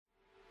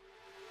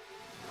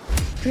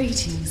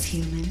Greetings,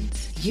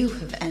 humans. You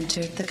have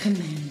entered the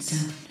Command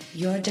Zone,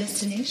 your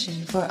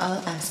destination for all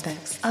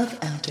aspects of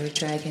Elder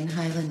Dragon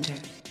Highlander.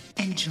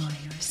 Enjoy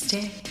your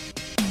stay.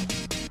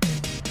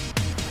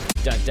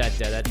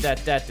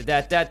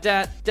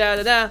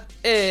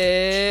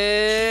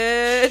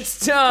 It's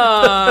time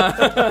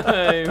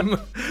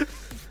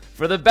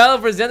for the Battle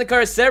for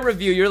Zendikar set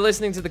review. You're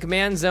listening to the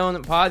Command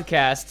Zone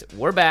podcast.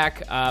 We're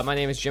back. My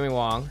name is Jimmy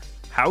Wong.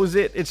 How's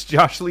it? It's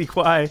Josh Lee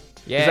Kwai.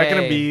 Yay. Is that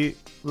going to be...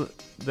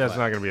 That's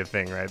not going to be a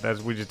thing, right?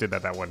 We just did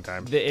that one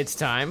time. It's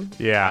time?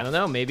 Yeah. I don't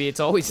know. Maybe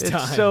it's always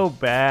time. It's so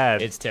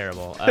bad. It's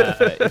terrible.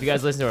 If you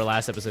guys listen to our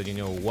last episode, you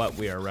know what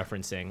we are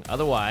referencing.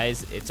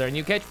 Otherwise, it's our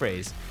new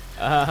catchphase.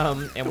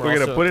 And we're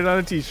going to put it on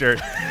a t-shirt.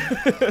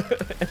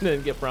 and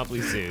then get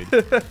promptly sued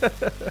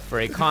for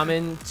a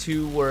common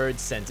two-word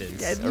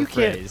sentence or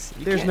phrase.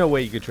 There's no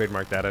way you could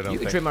trademark that, I don't think. You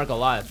can trademark a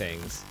lot of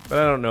things. But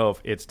I don't know if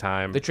it's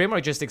time. The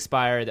trademark just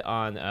expired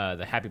on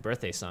the Happy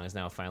Birthday song is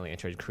now finally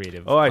entered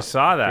creative. Oh, I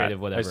saw that. Creative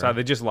whatever. I saw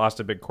they just lost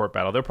a big court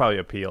battle. They'll probably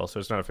appeal, so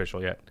it's not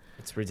official yet.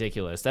 It's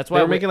ridiculous. That's why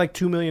they're making like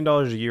 $2 million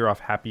a year off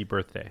Happy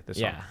Birthday.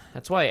 Yeah,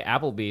 that's why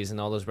Applebee's and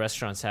all those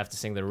restaurants have to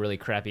sing the really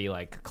crappy,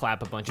 like,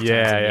 clap a bunch of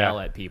times and yell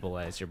at people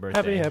as your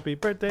birthday. Happy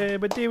birthday,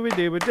 but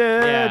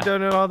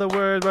don't know all the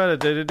words,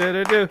 but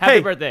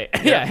Happy birthday.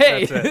 Yeah,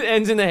 hey. It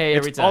ends in the hey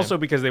every time. Also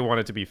because they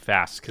want it to be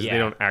fast, because they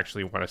don't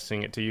actually want to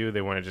sing it to you.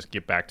 They want to just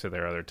get back to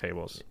their other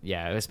tables.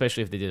 Yeah,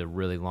 especially if they did a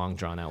really long,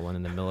 drawn-out one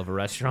in the middle of a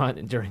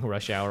restaurant during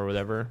rush hour or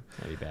whatever.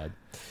 That'd be bad.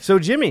 So,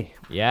 Jimmy.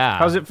 Yeah.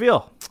 How's it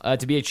feel?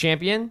 To be a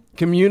champion.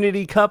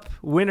 Community Cup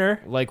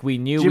winner. Like we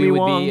knew Jimmy we would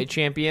Wong. Be a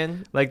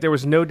champion. Like there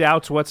was no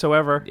doubts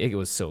whatsoever. It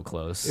was so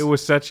close. It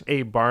was such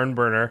a barn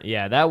burner.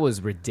 Yeah, that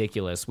was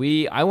ridiculous.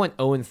 I went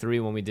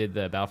 0-3 when we did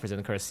the Battle for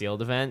Zendikar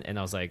sealed event, and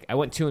I was like, I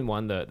went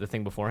 2-1 the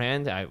thing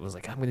beforehand. I was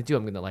like, I'm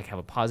gonna like have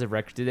a positive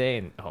record today,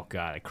 and oh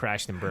god, I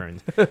crashed and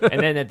burned.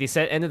 And then at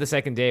the end of the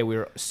second day, we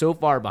were so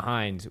far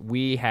behind.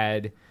 We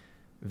had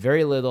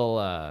very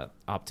little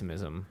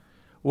optimism.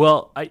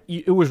 Well,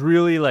 it was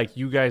really like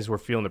you guys were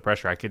feeling the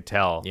pressure. I could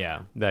tell,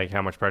 like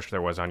how much pressure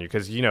there was on you,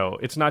 because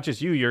it's not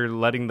just you. You're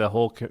letting the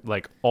whole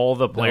all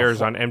the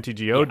players on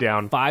MTGO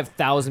down.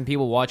 5,000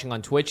 people watching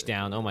on Twitch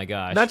down. Oh my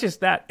gosh! Not just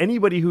that.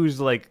 Anybody who's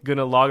like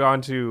gonna log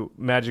on to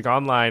Magic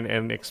Online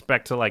and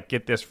expect to like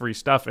get this free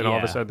stuff, and all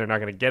of a sudden they're not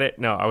gonna get it.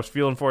 No, I was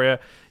feeling for you.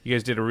 You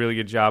guys did a really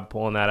good job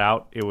pulling that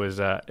out. It was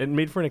it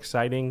made for an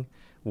exciting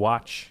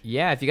watch.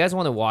 Yeah, if you guys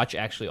want to watch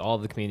actually all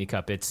of the Community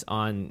Cup, it's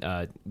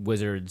on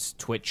Wizards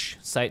Twitch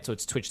site, so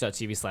it's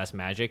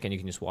twitch.tv/magic, and you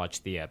can just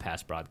watch the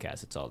past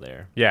broadcasts. It's all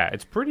there. Yeah,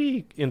 it's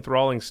pretty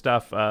enthralling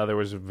stuff. There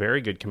was a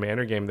very good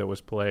Commander game that was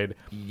played.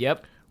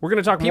 Yep. We're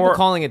going to talk People more.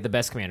 Calling it the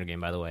best Commander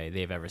game, by the way,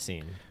 they've ever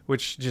seen.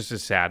 Which just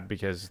is sad,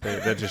 because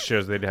that just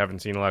shows they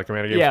haven't seen a lot of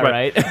Commander games. Yeah,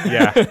 right?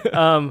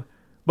 Yeah.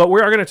 But we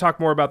are going to talk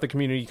more about the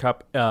Community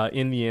Cup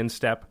in the end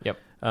step. Yep.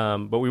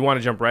 But we want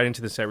to jump right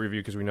into the set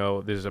review, because we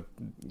know these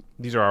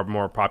are our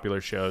more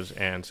popular shows,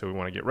 and so we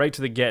want to get right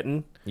to the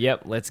getting.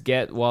 Yep,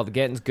 while the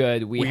getting's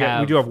good, we do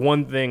have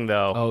one thing,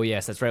 though. Oh,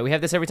 yes, that's right. We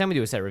have this every time we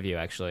do a set review,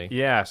 actually.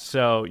 Yeah,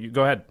 so you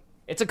go ahead.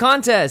 It's a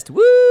contest.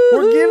 Woo!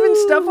 We're giving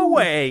stuff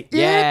away.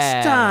 Yeah,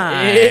 it's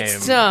time.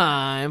 It's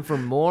time for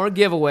more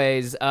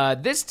giveaways.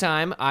 This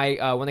time,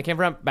 when I came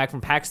back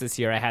from PAX this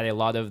year, I had a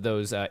lot of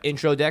those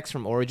intro decks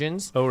from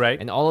Origins. Oh, right.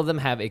 And all of them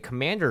have a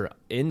commander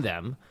in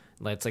them.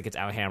 It's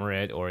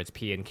Outhammered, or it's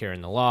P and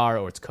Kieran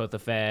Nalar, or it's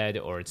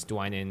Kothafed, or it's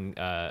Dwynen.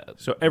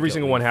 So every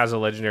single one has a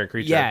legendary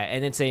creature. Yeah,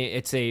 and it's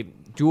a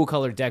dual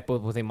colored deck,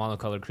 both with a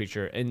monocolored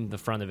creature in the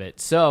front of it.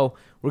 So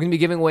we're going to be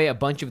giving away a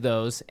bunch of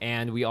those,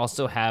 and we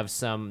also have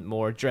some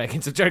more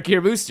Dragons of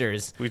Tarkir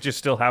boosters. We just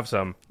still have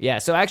some. Yeah,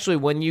 so actually,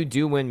 when you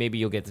do win, maybe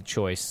you'll get the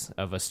choice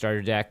of a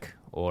starter deck,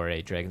 or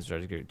a Dragons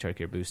of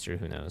Tarkir booster,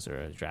 who knows,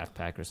 or a draft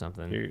pack or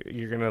something.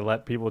 You're going to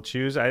let people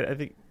choose? I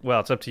think,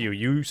 well, it's up to you.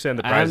 You send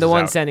the prizes I'm the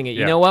one out. sending it.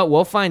 Yeah. You know what?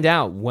 We'll find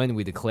out when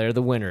we declare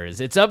the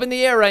winners. It's up in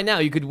the air right now.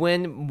 You could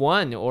win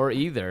one or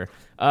either.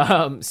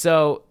 Always,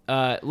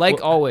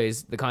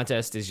 the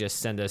contest is just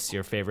send us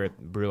your favorite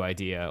brew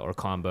idea or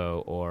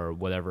combo or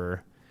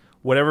whatever.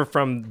 Whatever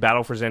from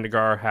Battle for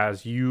Zendikar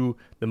has you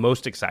the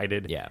most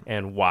excited,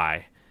 and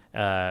why.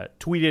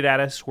 Tweet it at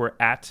us. We're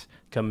at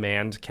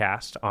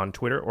CommandCast on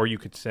Twitter, or you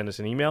could send us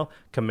an email,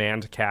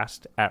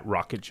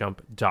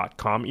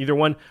 commandcast@rocketjump.com. Either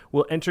one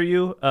will enter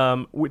you.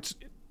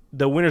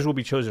 The winners will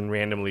be chosen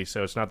randomly,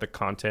 so it's not the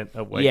content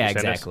of what you send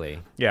exactly.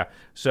 us. Yeah,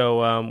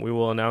 so we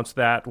will announce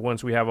that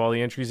once we have all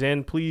the entries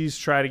in. Please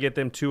try to get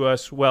them to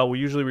us. Well, we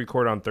usually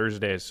record on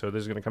Thursdays, so this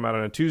is going to come out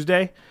on a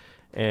Tuesday,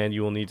 and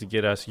you will need to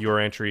get us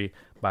your entry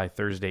by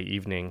Thursday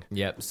evening.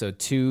 Yep, so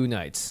 2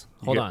 nights.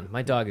 Hold on,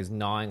 my dog is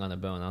gnawing on a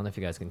bone. I don't know if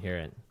you guys can hear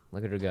it.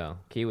 Look at her go.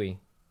 Kiwi.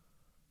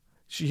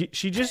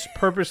 She just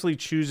purposely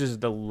chooses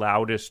the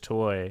loudest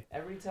toy.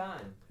 Every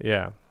time.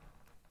 Yeah.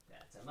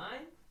 That's a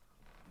mine.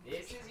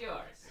 This is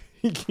yours.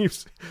 He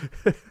keeps.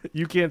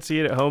 You can't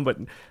see it at home, but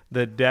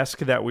the desk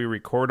that we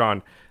record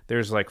on,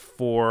 there's like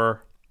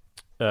 4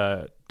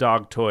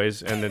 dog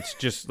toys, and it's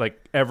just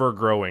like ever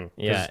growing.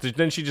 Yeah.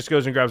 Then she just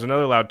goes and grabs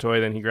another loud toy,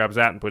 then he grabs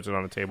that and puts it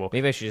on the table.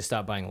 Maybe I should just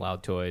stop buying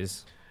loud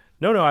toys.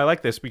 No, I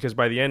like this because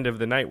by the end of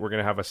the night, we're going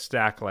to have a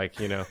stack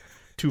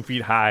 2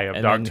 feet high of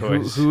And dog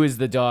then toys. Who is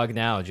the dog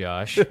now,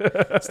 Josh?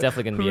 It's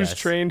definitely going to be Who's us.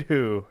 trained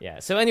who? Yeah.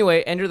 So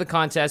anyway, enter the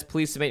contest.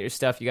 Please submit your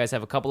stuff. You guys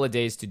have a couple of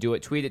days to do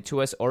it. Tweet it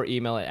to us or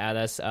email it at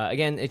us.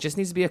 Again, it just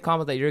needs to be a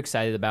combo that you're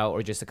excited about,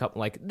 or just a couple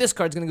like this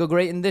card's going to go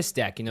great in this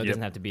deck. It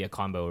doesn't have to be a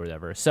combo or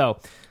whatever. So,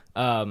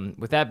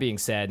 with that being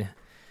said,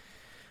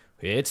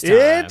 it's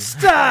time. It's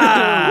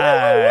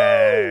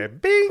time.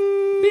 Bing.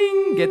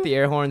 Bing! Get the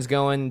air horns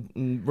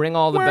going. Ring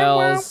all the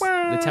bells.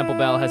 The temple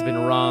bell has been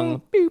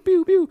rung. Pew,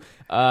 pew, pew.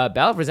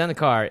 Battle for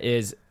Zendikar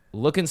is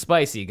looking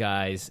spicy,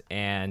 guys.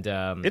 And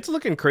It's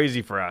looking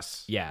crazy for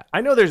us. yeah.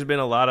 I know there's been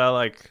a lot of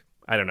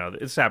I don't know.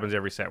 This happens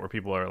every set where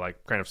people are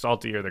kind of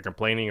salty or they're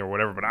complaining or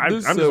whatever. But I'm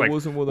just like,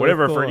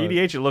 whatever. For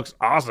EDH, it looks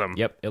awesome.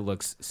 Yep, it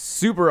looks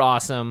super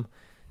awesome.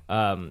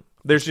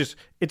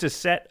 It's a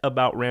set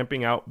about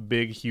ramping out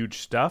big, huge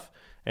stuff.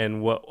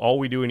 And all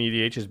we do in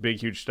EDH is big,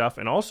 huge stuff.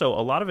 And also,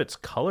 a lot of it's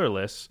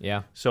colorless.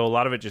 Yeah. So a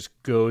lot of it just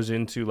goes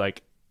into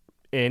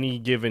any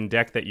given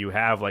deck that you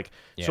have. So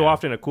Yeah.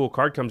 often a cool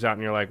card comes out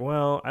and you're like,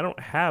 well, I don't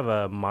have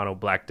a mono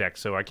black deck,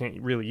 so I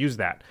can't really use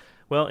that.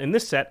 Well, in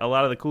this set, a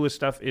lot of the coolest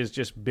stuff is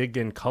just big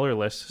and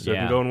colorless, so it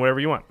Yeah. can go in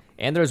whatever you want.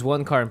 And there's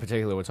one card in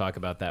particular we'll talk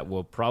about that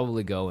will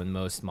probably go in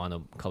most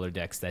monocolor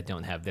decks that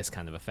don't have this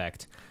kind of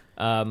effect.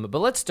 But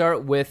let's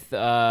start with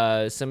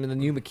some of the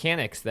new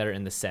mechanics that are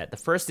in the set. The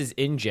first is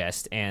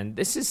Ingest, and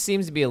this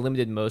seems to be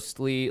a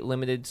mostly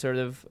limited sort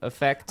of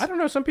effect. I don't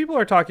know. Some people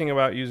are talking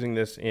about using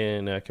this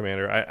in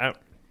Commander.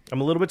 I'm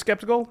a little bit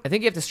skeptical. I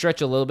think you have to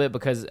stretch a little bit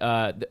because,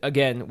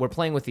 again, we're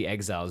playing with the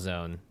Exile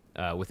Zone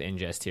with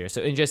Ingest here.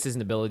 So Ingest is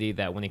an ability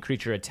that when a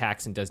creature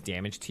attacks and does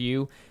damage to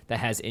you that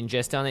has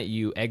Ingest on it,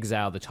 you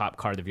exile the top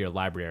card of your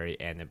library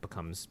and it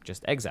becomes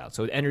just exiled.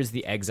 So it enters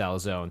the Exile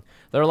Zone.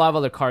 There are a lot of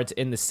other cards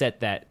in the set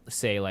that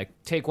say,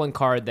 take one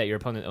card that your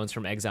opponent owns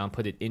from exile and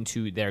put it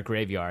into their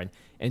graveyard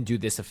and do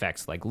this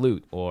effects like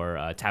loot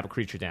or tap a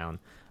creature down.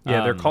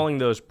 Yeah, they're calling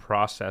those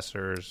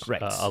processors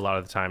Right. A lot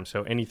of the time.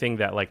 So anything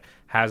that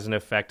has an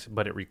effect,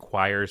 but it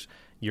requires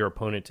your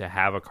opponent to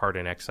have a card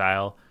in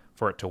exile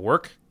for it to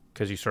work,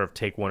 because you sort of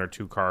take one or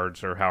two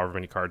cards or however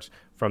many cards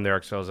from their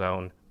exile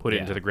zone, put it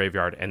into the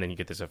graveyard, and then you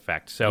get this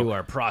effect. So you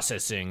are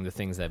processing the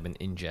things that have been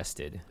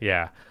ingested.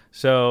 yeah.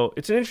 So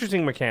it's an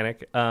interesting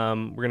mechanic.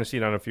 We're going to see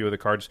it on a few of the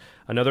cards.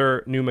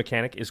 Another new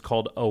mechanic is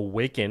called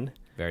Awaken.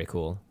 Very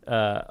cool.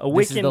 Awaken.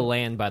 This is the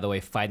land, by the way,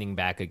 fighting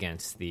back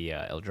against the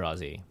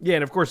ELDRAZI. Yeah,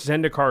 and of course,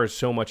 Zendikar is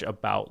so much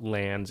about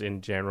lands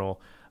in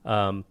general.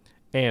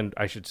 And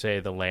I should say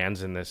the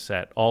lands in this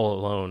set all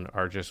alone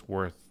are just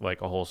worth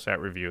a whole set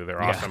review.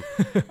 They're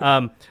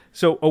awesome.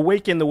 So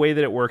Awaken, the way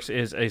that it works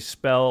is a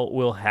spell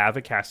will have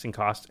a casting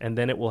cost, and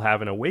then it will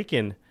have an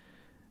Awaken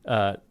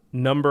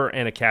number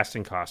and a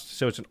casting cost.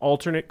 So it's an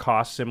alternate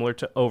cost similar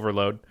to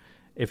Overload.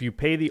 If you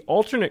pay the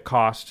alternate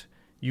cost,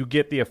 you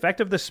get the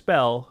effect of the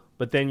spell,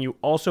 but then you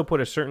also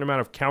put a certain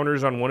amount of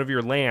counters on one of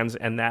your lands,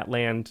 and that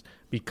land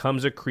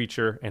becomes a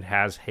creature and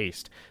has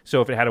haste.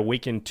 So if it had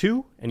Awaken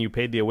 2 and you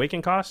paid the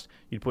Awaken cost,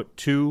 you'd put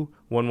 2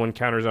 1/1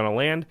 counters on a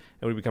land,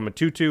 and it would become a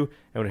 2/2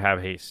 and would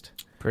have haste.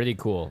 Pretty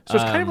cool. So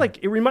it's kind of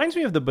it reminds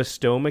me of the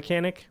Bestow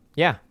mechanic.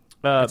 Yeah,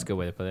 that's a good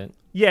way to put it.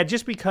 Yeah,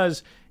 just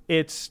because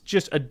it's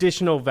just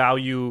additional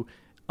value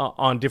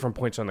on different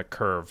points on the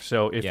curve.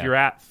 So if you're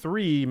at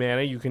 3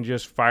 mana, you can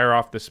just fire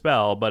off the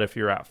spell, but if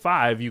you're at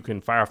 5, you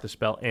can fire off the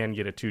spell and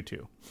get a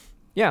 2/2.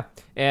 Yeah.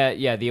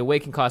 The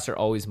Awaken costs are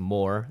always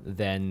more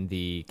than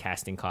the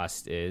casting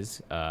cost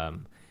is.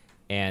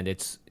 And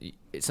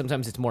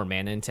sometimes it's more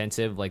mana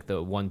intensive, like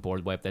the one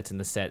board wipe that's in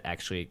the set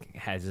actually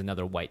has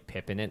another white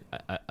pip in it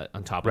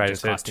on top of just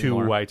instead of costing 2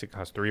 more. white, it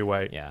costs 3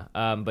 white. Yeah.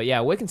 But yeah,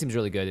 Awaken seems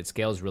really good. It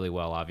scales really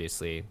well,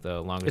 obviously.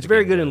 The longer It's the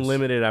very game good and goes.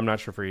 limited. I'm not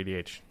sure for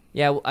EDH.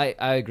 Yeah, well,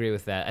 I agree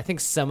with that. I think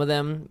some of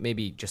them,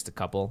 maybe just a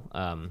couple,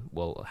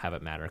 will have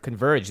it matter.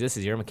 Converge, this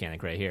is your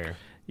mechanic right here.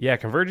 Yeah,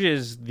 Converge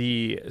is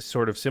the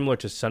sort of similar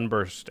to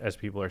Sunburst, as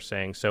people are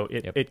saying. So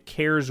it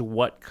cares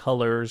what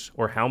colors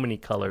or how many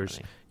colors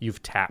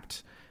you've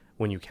tapped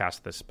when you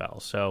cast the spell.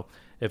 So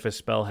if a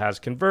spell has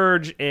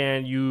Converge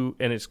and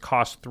it's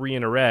cost 3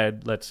 in a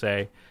red, let's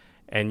say,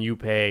 and you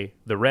pay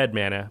the red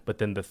mana, but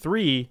then the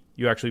 3,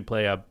 you actually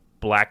play a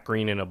black,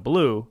 green, and a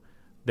blue,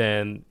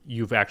 then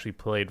you've actually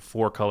played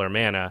 4 color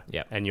mana,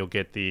 and you'll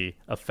get the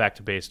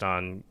effect based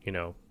on,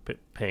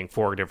 paying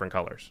 4 different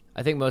colors.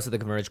 I think most of the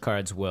Converge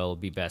cards will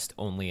be best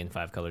only in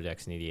 5-color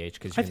decks in EDH.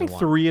 Cause I think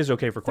 3 is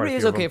okay for quite a few 3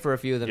 is of okay them. for a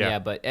few of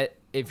them, but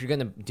if you're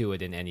going to do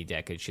it in any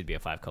deck, it should be a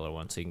 5-color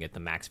one so you can get the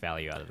max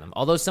value out of them.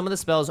 Although some of the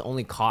spells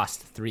only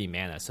cost 3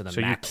 mana, so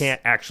you max...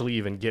 can't actually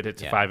even get it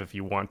to 5 if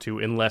you want to,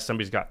 unless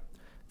somebody's got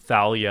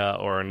Thalia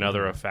or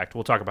another effect.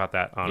 We'll talk about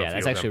that on a few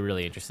that's of actually them.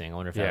 really interesting. I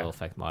wonder if that will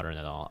affect Modern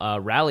at all.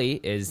 Rally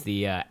is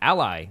the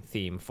ally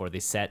theme for the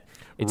set.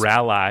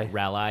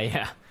 Rally,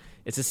 yeah.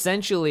 It's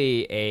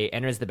essentially a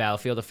enters the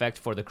battlefield effect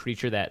for the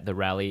creature that the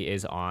rally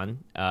is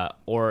on,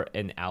 or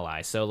an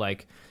ally. So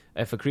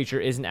If a creature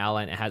is an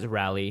ally and it has a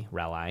rally,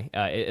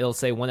 it'll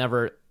say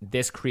whenever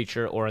this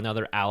creature or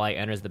another ally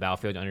enters the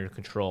battlefield under your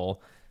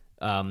control,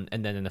 and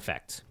then an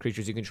effect.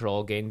 Creatures you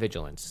control gain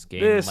vigilance.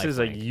 This is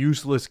a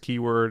useless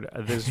keyword.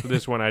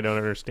 This one I don't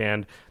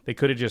understand. They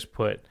could have just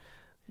put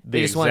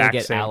they just wanted to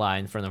get ally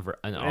in front of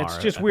an R. It's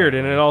just weird,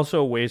 and it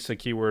also wastes a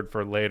keyword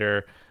for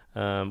later.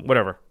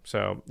 Whatever.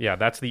 So, yeah,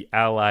 that's the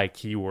ally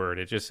keyword.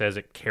 It just says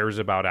it cares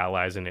about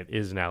allies, and it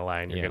is an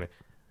ally, and you're going to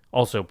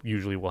also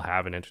usually will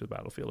have an enter the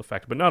battlefield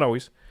effect, but not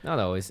always. Not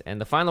always.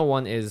 And the final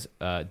one is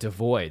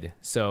devoid.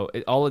 So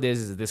all it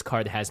is this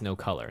card has no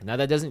color. Now,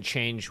 that doesn't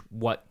change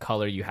what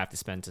color you have to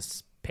spend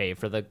to pay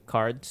for the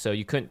card. So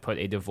you couldn't put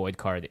a devoid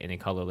card in a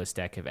colorless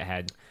deck if it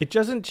had... It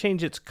doesn't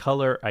change its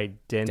color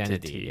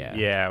identity.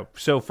 Yeah.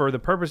 So for the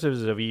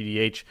purposes of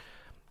EDH,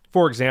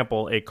 for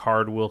example, a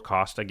card will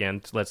cost,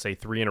 again, let's say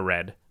 3 and a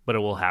red, but it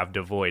will have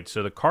devoid.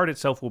 So the card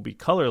itself will be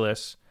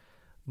colorless,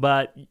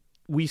 but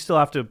we still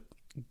have to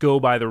go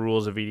by the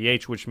rules of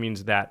EDH, which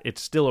means that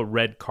it's still a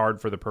red card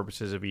for the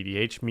purposes of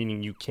EDH,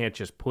 meaning you can't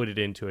just put it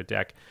into a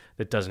deck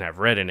that doesn't have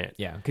red in it.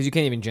 Yeah, because you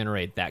can't even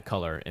generate that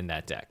color in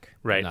that deck.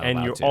 Right,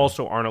 and you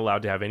also aren't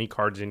allowed to have any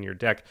cards in your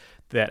deck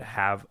that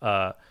have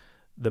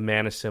the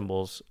mana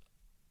symbols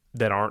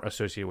that aren't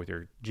associated with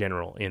your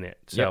general in it.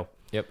 So.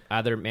 Yep.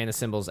 Either mana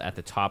symbols at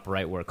the top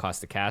right where it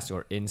costs to cast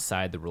or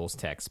inside the rules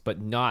text,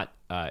 but not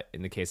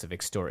in the case of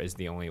Extort is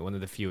the only one of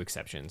the few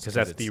exceptions. Because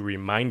that's the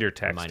reminder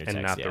text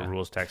and not the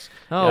rules text.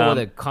 Oh, what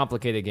a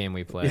complicated game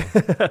we play.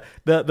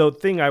 The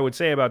thing I would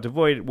say about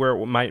Devoid, where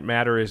it might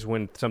matter, is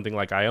when something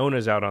like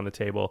Iona's out on the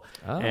table.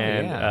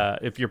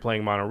 If you're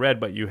playing mono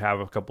red, but you have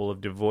a couple of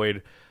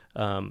Devoid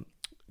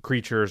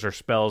creatures or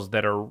spells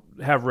that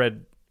have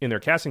red in their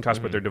casting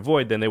cost, but they're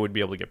devoid, then they would be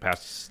able to get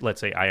past,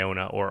 let's say,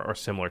 Iona or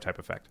similar type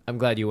effect. I'm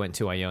glad you went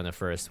to Iona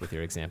first with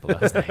your example.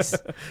 That was nice.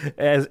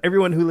 As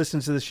everyone who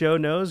listens to the show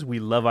knows, we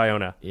love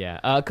Iona.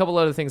 Yeah. A couple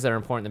other things that are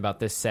important about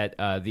this set.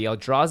 The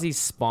Eldrazi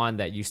spawn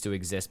that used to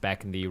exist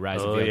back in the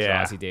Rise of the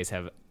Eldrazi days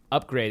have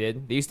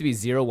upgraded. They used to be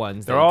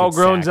 0/1s. They're all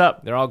grown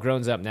up. They're all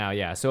grown up now,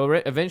 yeah. So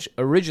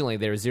originally,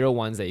 they were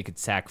 0/1s that you could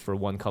sack for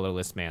 1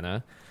 colorless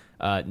mana.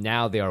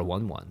 Now they are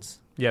 1/1s.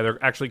 Yeah,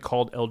 they're actually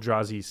called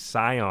Eldrazi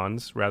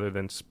Scions rather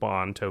than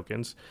Spawn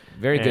tokens.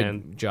 Very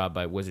good job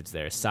by Wizards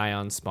there.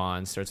 Scion,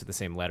 Spawn, starts with the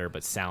same letter,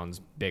 but sounds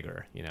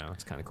bigger.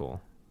 It's kind of cool.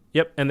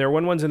 Yep, and they're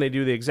 1/1s, and they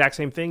do the exact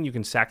same thing. You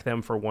can sack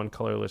them for 1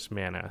 colorless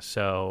mana.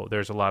 So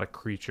there's a lot of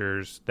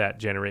creatures that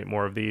generate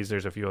more of these.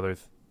 There's a few other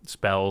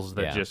spells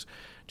that just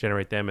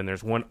generate them, and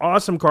there's one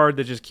awesome card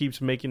that just keeps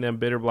making them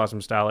Bitter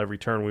Blossom style every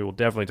turn. We will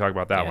definitely talk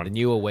about that one. The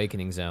new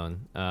Awakening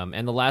Zone.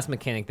 And the last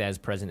mechanic that is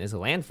present is a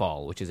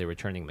Landfall, which is a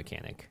returning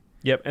mechanic.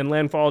 Yep, and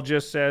Landfall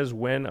just says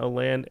when a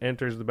land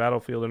enters the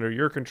battlefield under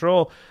your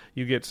control,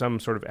 you get some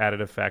sort of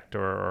added effect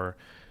or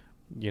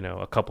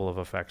a couple of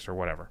effects or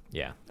whatever.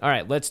 Yeah. All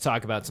right, let's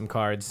talk about some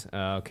cards.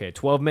 Okay,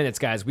 12 minutes,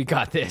 guys. We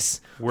got this.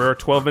 We're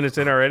 12 minutes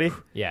in already?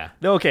 Yeah.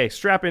 Okay,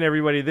 strap in,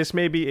 everybody. This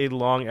may be a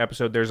long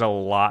episode. There's a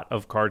lot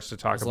of cards to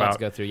talk about. There's a lot to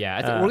go through, yeah.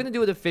 I think we're going to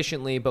do it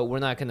efficiently, but we're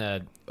not going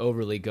to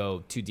overly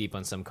go too deep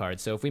on some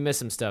cards. So if we miss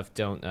some stuff,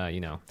 don't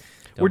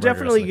we're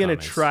definitely going to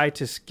try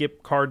to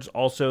skip cards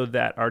also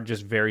that are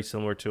just very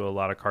similar to a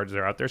lot of cards that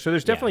are out there. So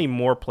there's definitely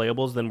more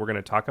playables than we're going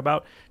to talk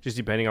about, just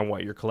depending on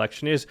what your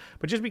collection is.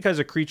 But just because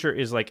a creature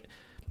is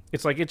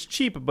it's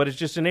cheap, but it's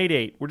just an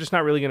 8/8, we're just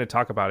not really going to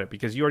talk about it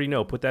because you already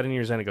know. Put that in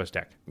your Xenagos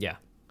deck. Yeah.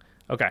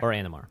 Okay. Or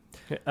Animar.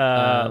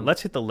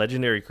 Let's hit the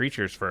legendary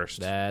creatures first.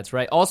 That's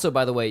right. Also,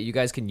 by the way, you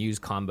guys can use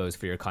combos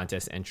for your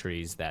contest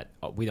entries that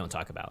we don't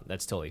talk about.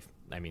 That's totally,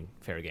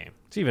 fair game.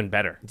 It's even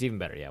better. It's even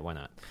better, yeah. Why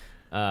not?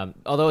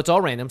 Although it's all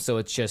random, so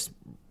it's just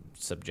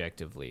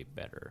subjectively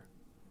better.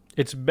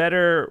 It's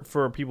better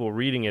for people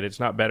reading it. It's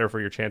not better for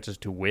your chances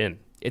to win.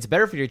 It's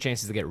better for your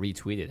chances to get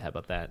retweeted. How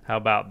about that? How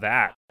about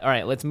that? All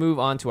right, let's move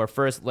on to our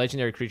first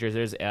legendary creatures.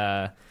 There's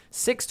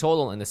 6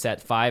 total in the set,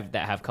 5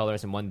 that have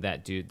colors and 1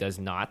 that does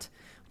not,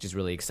 which is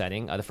really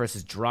exciting. The first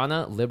is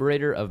Drana,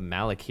 Liberator of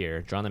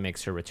Malakir. Drana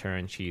makes her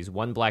return. She's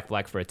 1 black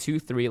for a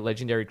 2/3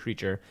 legendary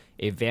creature,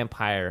 a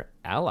vampire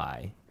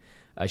ally.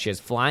 She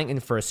has flying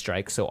and first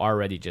strike, so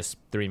already just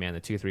 3 mana,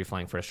 2/3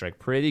 flying first strike.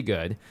 Pretty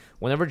good.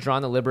 Whenever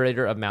drawn, the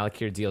Liberator of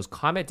Malakir deals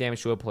combat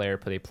damage to a player,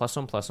 put a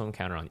 +1/+1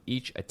 counter on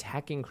each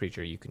attacking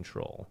creature you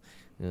control.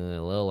 A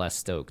little less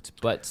stoked,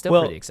 but still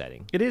pretty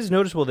exciting. It is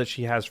noticeable that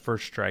she has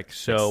first strike,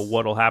 so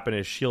what'll happen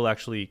is she'll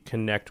actually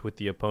connect with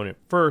the opponent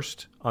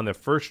first on the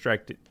first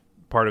strike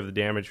part of the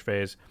damage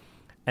phase,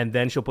 and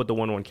then she'll put the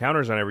 1/1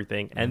 counters on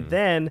everything, and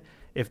then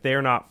if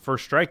they're not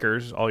first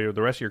strikers, the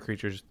rest of your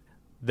creatures,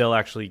 they'll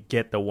actually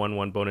get the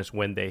 1/1 bonus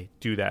when they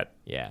do that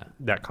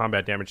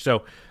combat damage.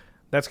 So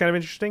that's kind of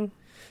interesting.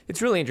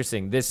 It's really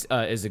interesting. This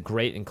is a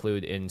great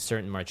include in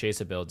certain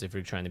Marchesa builds if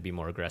you're trying to be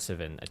more aggressive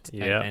and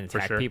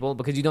attack people,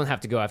 because you don't have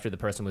to go after the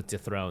person with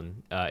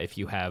Dethrone if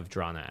you have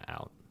Drana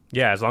out.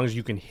 Yeah, as long as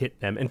you can hit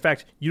them. In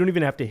fact, you don't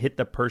even have to hit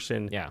the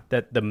person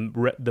that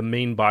the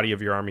main body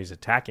of your army is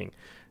attacking.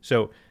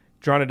 So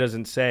Drana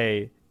doesn't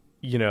say,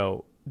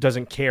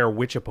 doesn't care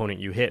which opponent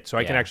you hit. So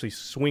I can actually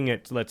swing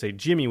it, let's say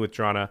Jimmy with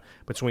Drana,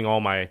 but swing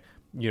all my,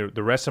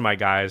 the rest of my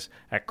guys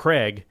at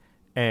Craig,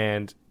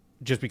 and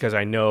just because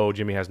I know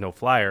Jimmy has no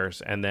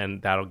flyers, and then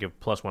that'll give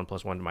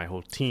 +1/+1 to my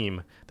whole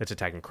team that's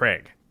attacking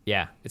Craig.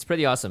 Yeah, it's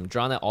pretty awesome.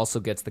 Drana also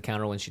gets the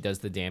counter when she does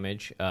the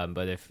damage,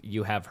 but if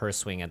you have her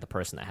swing at the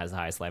person that has the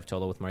highest life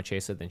total with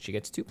Marchesa, then she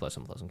gets 2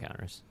 +1/+1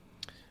 counters.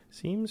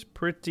 Seems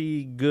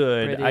pretty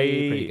good.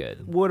 Pretty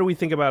good. What do we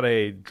think about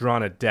a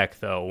Drana deck,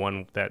 though?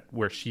 One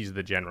where she's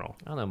the general.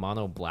 I don't know,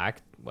 mono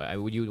black.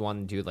 Would you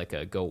want to do like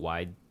a go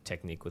wide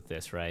technique with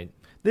this, right?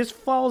 This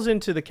falls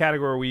into the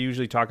category we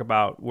usually talk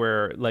about,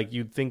 where like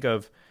you'd think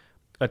of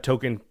a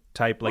token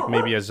type, like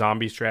maybe a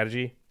zombie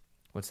strategy.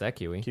 What's that,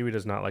 Kiwi? Kiwi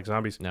does not like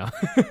zombies. No.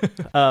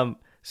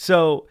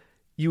 So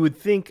you would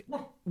think,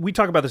 we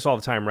talk about this all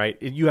the time,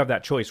 right? You have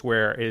that choice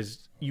where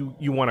is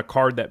you want a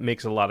card that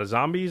makes a lot of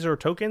zombies or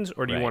tokens,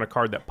 or do you want a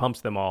card that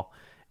pumps them all?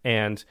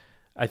 And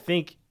I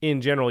think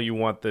in general you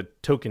want the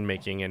token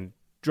making, and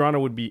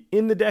Drana would be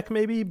in the deck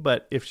maybe,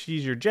 but if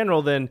she's your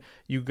general, then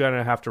you're going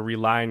to have to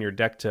rely on your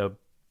deck to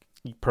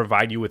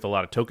provide you with a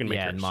lot of token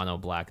makers. Yeah, and mono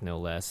black no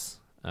less.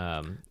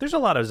 There's a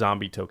lot of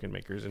zombie token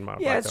makers in mono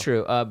black. Yeah, that's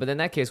true. But in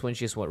that case, wouldn't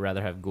you just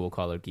rather have Ghoul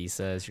Caller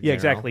Gisa as your general,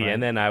 exactly. right?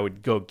 And then I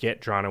would go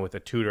get Drana with a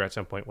tutor at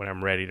some point when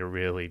I'm ready to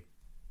really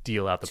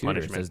deal out the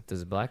punishment.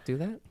 Does black do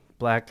that?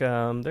 Black,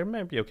 they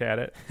might be okay at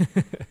it.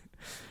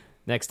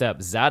 Next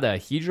up, Zada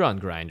Hedron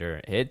Grinder.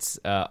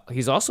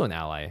 He's also an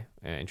ally,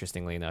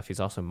 interestingly enough. He's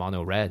also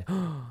mono red.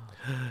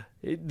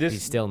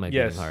 He's still my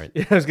beating heart.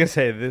 I was going to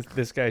say,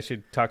 this guy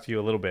should talk to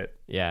you a little bit.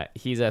 Yeah,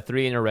 he's a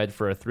 3 in a red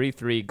for a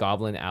 3/3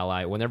 Goblin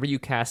ally. Whenever you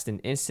cast an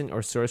instant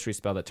or sorcery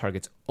spell that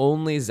targets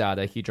only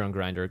Zada Hedron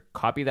Grinder,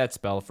 copy that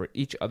spell for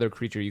each other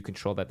creature you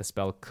control that the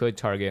spell could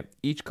target.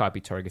 Each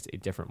copy targets a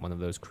different one of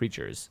those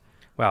creatures.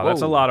 Wow,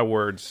 that's a lot of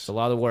words. It's a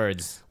lot of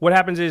words. What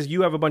happens is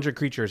you have a bunch of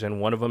creatures,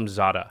 and one of them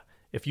Zada.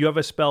 If you have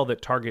a spell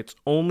that targets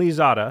only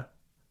Zada,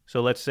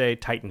 so let's say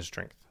Titan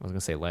Strength. I was going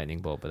to say Lightning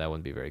Bolt, but that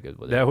wouldn't be very good,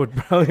 would it? That would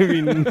probably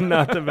be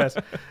not the best.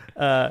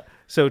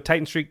 So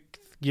Titan Strength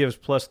gives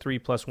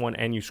 +3/+1,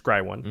 and you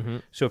scry one. Mm-hmm.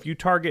 So if you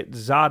target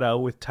Zada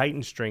with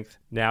Titan Strength,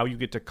 now you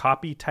get to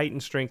copy Titan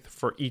Strength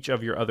for each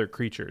of your other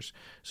creatures.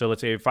 So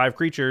let's say you have 5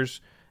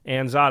 creatures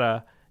and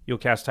Zada, you'll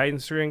cast Titan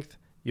Strength.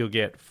 You'll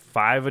get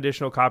 5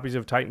 additional copies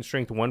of Titan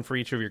Strength, 1 for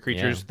each of your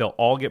creatures. Yeah. They'll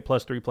all get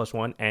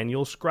 +3/+1, and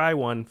you'll scry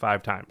one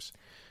 5 times.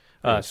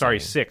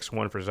 6,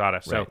 1 for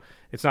Zada. So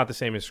it's not the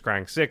same as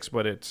scrying 6,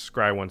 but it's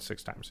scry 1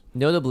 6 times.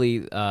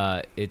 Notably,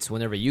 it's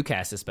whenever you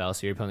cast a spell,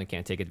 so your opponent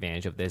can't take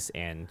advantage of this,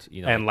 and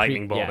and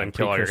Lightning Bolt and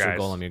kill all your guys.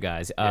 Golem your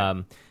guys.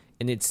 Yeah.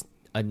 And it's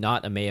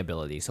not a May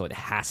ability, so it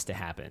has to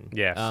happen.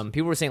 Yes.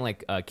 People were saying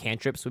like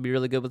cantrips would be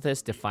really good with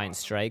this. Defiant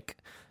Strike,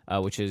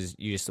 which is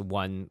you just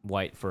 1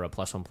 white for a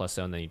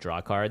 +1/+0, and then you draw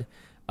a card.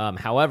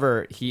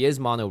 However, he is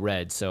mono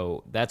red,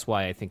 so that's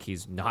why I think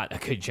he's not a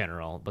good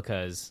general,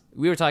 because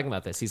we were talking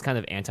about this. He's kind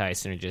of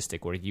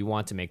anti-synergistic, where you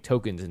want to make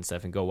tokens and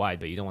stuff and go wide,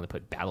 but you don't want to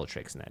put battle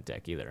tricks in that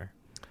deck either.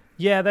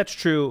 Yeah, that's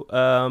true.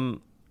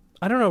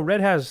 I don't know.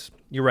 Red has,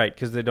 you're right,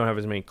 because they don't have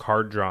as many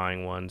card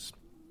drawing ones.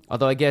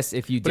 Although I guess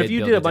if you did, but if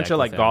you did a bunch of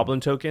like goblin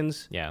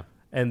tokens, yeah,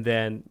 and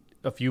then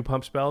a few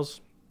pump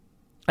spells,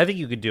 I think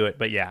you could do it.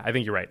 But yeah, I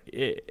think you're right.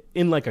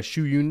 In like a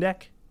Shuyun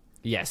deck.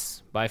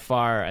 Yes, by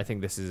far, I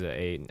think this is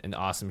an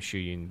awesome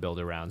Shuyun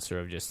build around,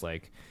 sort of just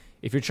like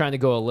if you're trying to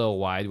go a little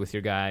wide with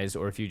your guys,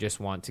 or if you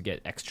just want to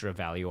get extra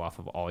value off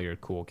of all your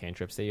cool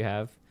cantrips that you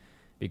have,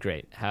 be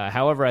great.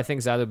 However, I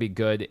think Zada would be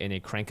good in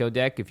a Krenko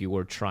deck if you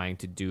were trying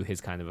to do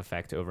his kind of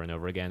effect over and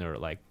over again, or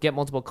like get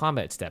multiple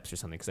combat steps or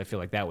something, because I feel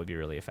like that would be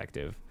really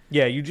effective.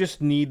 Yeah, you just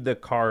need the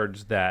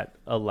cards that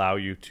allow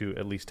you to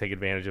at least take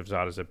advantage of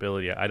Zada's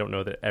ability. I don't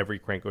know that every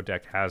Krenko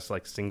deck has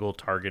like single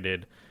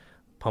targeted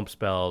pump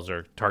spells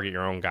or target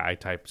your own guy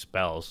type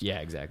spells. Yeah,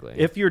 exactly.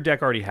 If your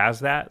deck already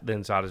has that,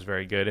 then Zada's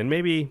very good. And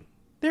maybe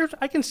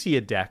I can see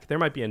a deck. There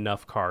might be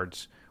enough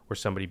cards where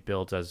somebody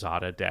builds a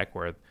Zada deck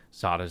where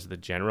Zada's the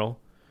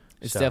general.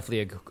 It's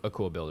definitely a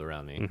cool build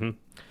around me. Mm-hmm.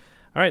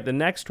 All right, the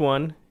next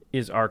one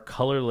is our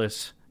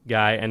colorless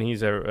guy, and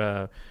he's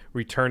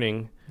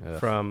returning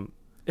from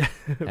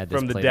Had this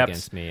from the played depths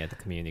against me at the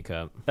Community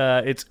Cup.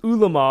 It's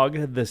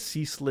Ulamog, the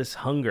Ceaseless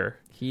Hunger.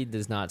 He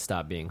does not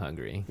stop being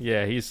hungry.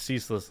 Yeah, he's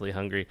ceaselessly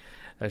hungry.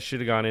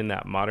 Should have gone in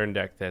that modern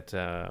deck that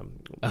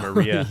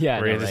Maria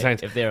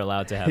designed. If they're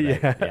allowed to have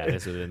that,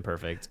 this would have been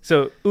perfect.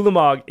 So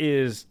Ulamog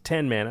is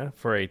 10 mana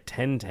for a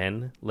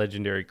 10/10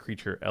 legendary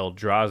creature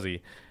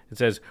Eldrazi. It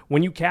says,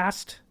 when you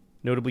cast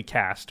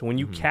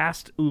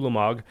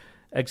Ulamog,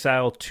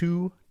 exile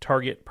 2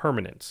 target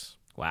permanents.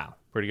 Wow.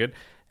 Pretty good.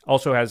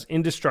 Also has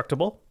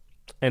Indestructible,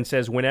 and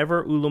says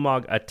whenever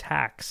Ulamog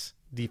attacks,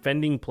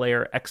 defending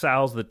player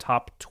exiles the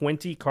top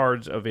 20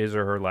 cards of his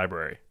or her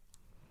library.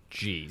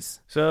 Jeez.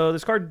 So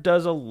this card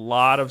does a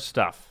lot of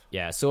stuff.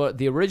 Yeah, so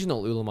the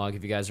original Ulamog,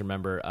 if you guys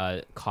remember,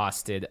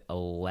 costed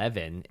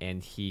 11,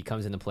 and he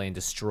comes into play and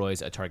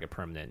destroys a target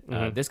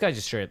permanent. This guy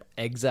just straight up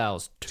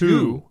exiles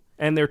 2.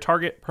 And they're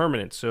target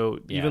permanents, so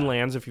even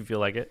lands if you feel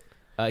like it.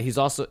 He's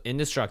also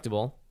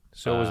indestructible,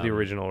 So was the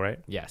original, right?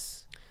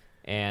 Yes.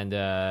 And,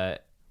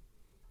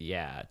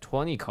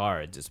 20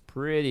 cards is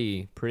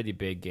pretty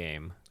big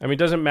game. I mean, it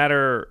doesn't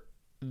matter.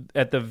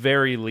 At the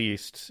very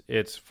least,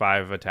 it's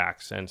 5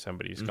 attacks and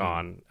somebody's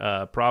gone.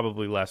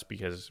 Probably less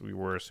because we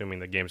were assuming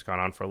the game's gone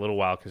on for a little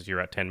while because you're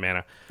at 10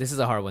 mana. This is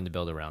a hard one to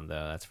build around,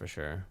 though. That's for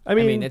sure. I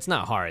mean, it's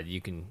not hard.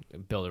 You can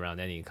build around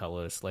any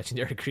colorless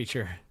legendary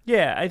creature.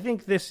 Yeah, I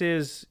think this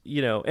is,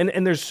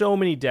 and there's so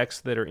many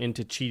decks that are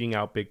into cheating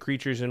out big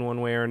creatures in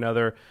one way or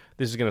another.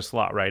 This is going to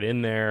slot right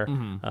in there.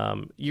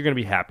 You're going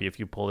to be happy if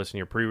you pull this in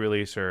your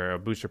pre-release or a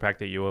booster pack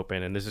that you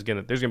open, and there's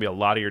going to be a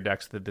lot of your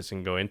decks that this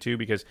can go into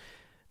because,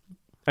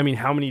 I mean,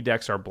 how many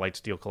decks are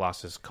Blightsteel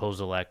Colossus,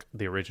 Kozilek,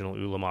 the original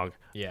Ulamog?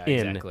 Yeah,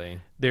 in? exactly.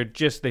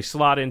 They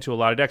slot into a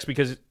lot of decks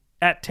because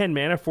at 10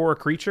 mana for a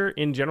creature,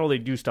 in general, they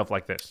do stuff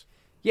like this.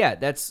 Yeah,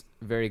 that's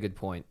a very good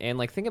point. And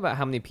think about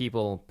how many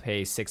people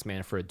pay 6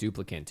 mana for a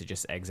duplicate to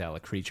just exile a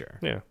creature.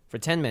 Yeah. For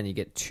 10 mana, you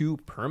get 2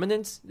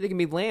 permanents. They can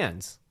be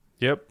lands.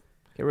 Yep.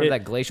 Get rid of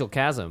that Glacial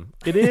Chasm.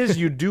 It is.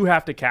 You do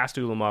have to cast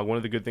Ulamog. One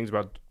of the good things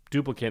about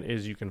duplicate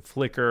is you can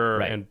flicker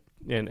right.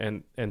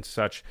 and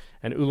such.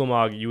 And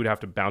Ulamog, you would have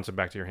to bounce it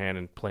back to your hand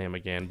and play him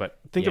again. But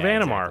think of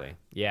Animar. Exactly.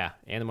 Yeah,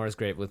 Animar is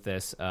great with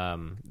this.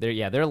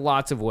 There are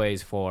lots of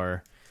ways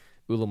for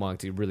Ulamog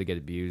to really get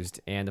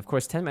abused. And, of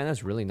course, 10 mana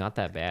is really not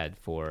that bad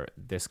for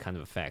this kind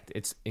of effect.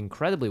 It's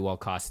incredibly well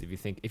costed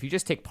if you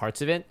just take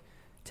parts of it.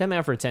 10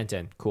 mana for a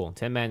 10/10, cool.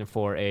 10 mana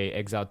for a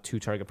exile 2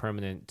 target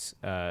permanent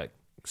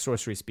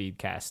sorcery speed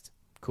cast,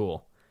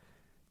 cool.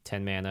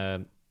 10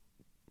 mana...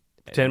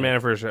 10 mana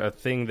for a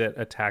thing that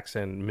attacks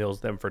and mills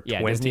them for 20.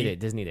 Yeah,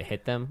 doesn't need to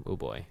hit them. Oh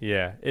boy.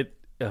 Yeah,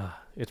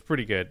 it's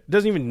pretty good. It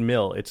doesn't even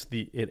mill.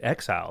 It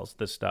exiles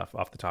the stuff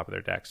off the top of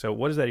their deck. So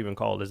what is that even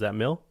called? Is that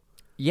mill?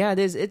 Yeah, it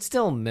is. It's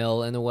still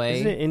mill in a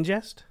way. Isn't it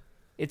ingest?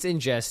 It's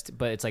ingest,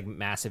 but it's like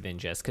massive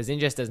ingest because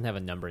ingest doesn't have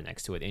a number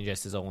next to it.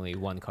 Ingest is only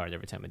 1 card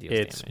every time it deals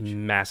damage. It's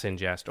mass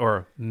ingest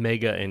or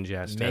mega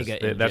ingest.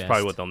 That's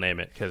probably what they'll name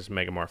it because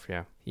Megamorph,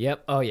 yeah.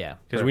 Yep. Oh, yeah.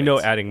 Because we know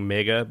adding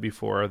mega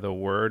before the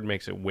word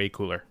makes it way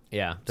cooler.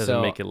 Yeah.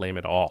 Doesn't make it lame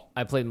at all.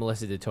 I played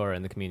Melissa DeTora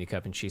in the Community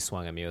Cup, and she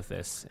swung at me with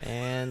this.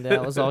 And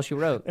that was all she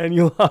wrote. And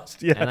you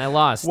lost, yeah. And I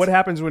lost. What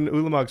happens when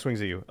Ulamog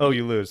swings at you? Oh,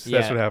 you lose. Yeah,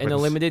 that's what happens. In a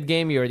limited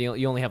game,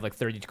 you only have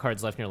 30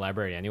 cards left in your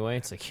library anyway.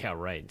 It's like, yeah,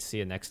 right. See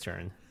you next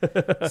turn.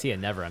 See you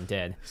never. I'm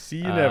dead. See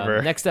you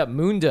never. Next up,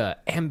 Munda,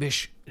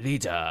 Ambush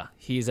Leader.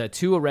 He's a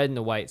 2, a red, and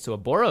a white. So a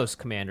Boros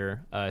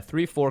commander,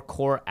 3/4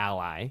 core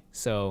ally.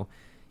 So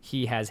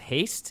he has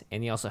haste,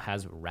 and he also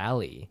has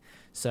rally.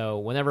 So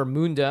whenever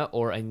Munda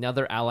or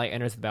another ally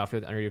enters the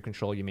battlefield under your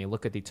control, you may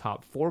look at the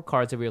top 4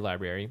 cards of your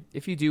library.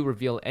 If you do,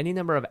 reveal any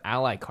number of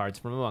ally cards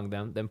from among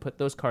them, then put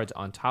those cards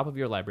on top of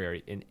your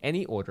library in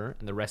any order,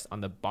 and the rest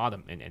on the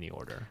bottom in any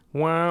order.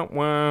 Wah,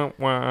 wah,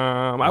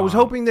 wah. I was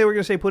hoping they were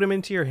going to say put them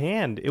into your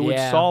hand. It would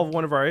solve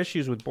one of our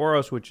issues with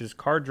Boros, which is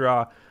card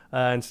draw.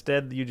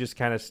 Instead, you just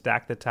kind of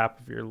stack the top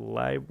of your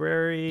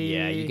library.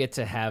 Yeah, you get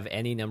to have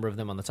any number of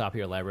them on the top of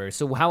your library.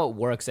 So how it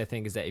works, I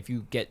think, is that if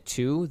you get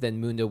 2, then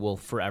Munda will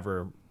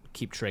forever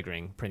keep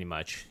triggering, pretty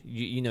much.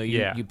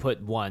 You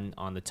put 1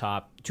 on the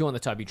top, 2 on the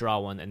top, you draw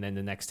 1, and then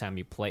the next time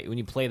when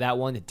you play that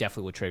one, it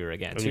definitely will trigger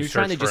again. And so you're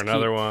trying to just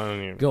another keep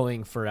one.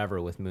 Going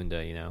forever with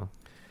Munda,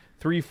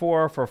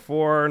 3/4 for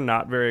 4,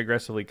 not very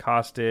aggressively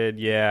costed.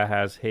 Yeah,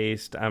 has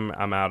haste. I'm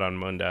out on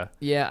Munda.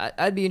 Yeah,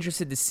 I'd be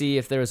interested to see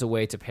if there was a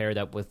way to pair it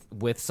up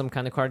with some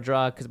kind of card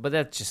draw, but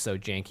that's just so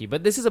janky.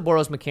 But this is a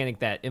Boros mechanic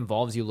that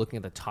involves you looking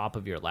at the top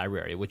of your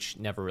library, which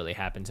never really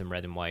happens in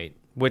red and white.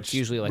 Which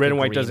usually red and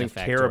white doesn't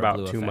care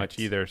about too much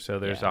either. So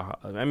there's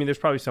there's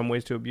probably some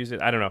ways to abuse it.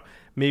 I don't know.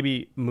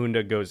 Maybe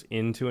Munda goes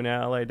into an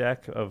ally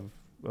deck of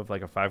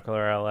like a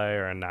 5-color ally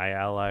or a Naya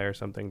ally or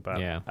something, but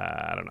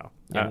I don't know.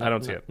 I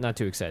don't see it. Not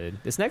too excited.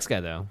 This next guy,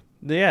 though.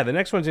 Yeah, the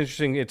next one's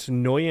interesting. It's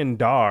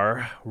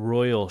Noyandar,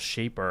 Royal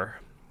Shaper.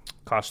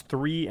 Costs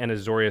 3 and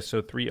Azorius,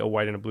 so 3, a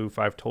white and a blue,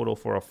 5 total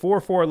for a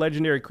 4/4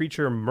 legendary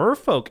creature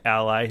Merfolk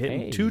ally,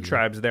 hitting 2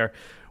 tribes there.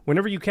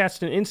 Whenever you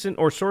cast an instant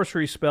or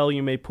sorcery spell,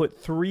 you may put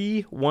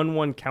 3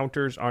 1/1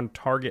 counters on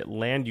target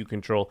land you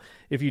control.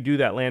 If you do,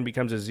 that land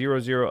becomes a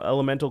 0/0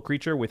 elemental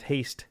creature with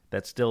haste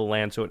that's still a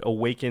land, so it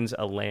awakens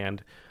a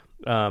land.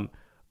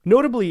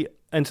 Notably,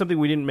 and something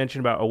we didn't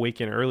mention about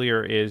Awaken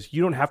earlier, is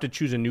you don't have to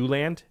choose a new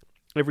land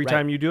every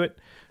time you do it.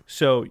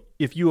 So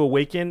if you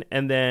awaken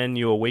and then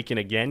you awaken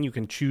again, you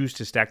can choose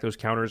to stack those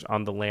counters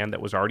on the land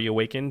that was already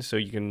awakened. So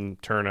you can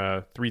turn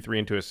a 3/3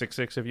 into a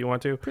 6/6 if you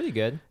want to. Pretty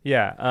good.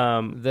 Yeah.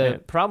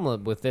 The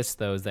problem with this,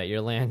 though, is that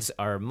your lands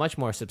are much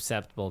more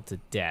susceptible to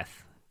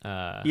death.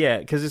 Yeah,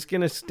 because it's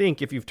gonna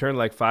stink if you've turned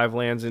like 5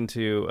 lands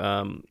into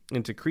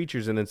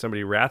creatures, and then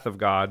somebody Wrath of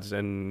Gods,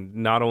 and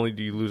not only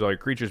do you lose all your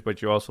creatures, but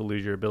you also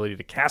lose your ability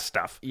to cast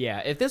stuff.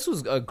 Yeah, if this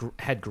was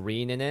had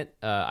green in it,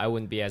 I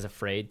wouldn't be as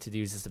afraid to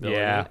use this ability.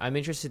 Yeah. I'm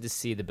interested to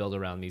see the build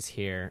around these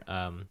here.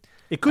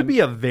 It could be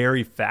a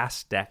very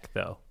fast deck,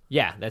 though.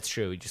 Yeah, that's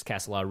true. You just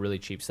cast a lot of really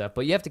cheap stuff,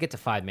 but you have to get to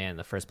 5 mana in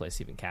the first place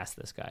to even cast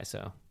this guy.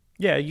 So.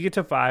 Yeah, you get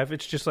to 5.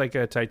 It's just like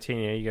a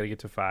Titania. You got to get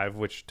to 5,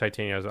 which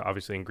Titania is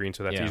obviously in green,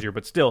 so that's easier.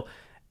 But still,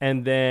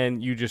 and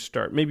then you just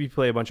start, maybe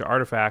play a bunch of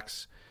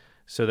artifacts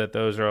so that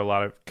those are a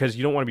lot of, because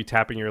you don't want to be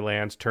tapping your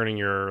lands, turning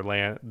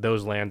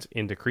those lands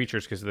into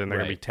creatures, because then they're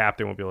going to be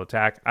tapped and won't be able to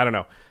attack. I don't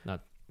know.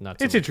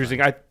 Not it's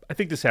interesting. I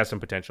think this has some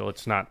potential.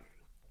 It's not,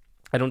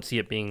 I don't see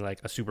it being like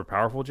a super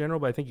powerful general,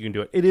 but I think you can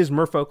do it. It is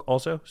Merfolk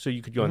also, so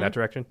you could go in that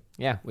direction.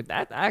 Yeah, with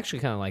that, I actually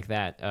kind of like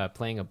that,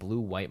 playing a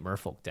blue-white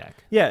Merfolk deck.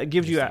 Yeah, it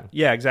gives you,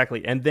 yeah,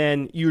 exactly. And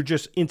then you're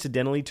just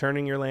incidentally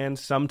turning your lands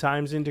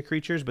sometimes into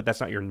creatures, but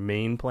that's not your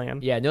main plan.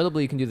 Yeah,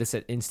 notably you can do this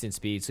at instant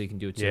speed, so you can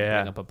do it to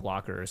bring up a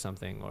blocker or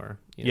something, or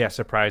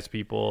surprise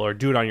people, or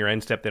do it on your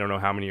end step. They don't know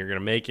how many you're going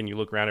to make, and you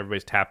look around,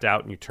 everybody's tapped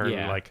out, and you turn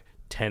like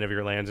 10 of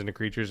your lands into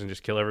creatures and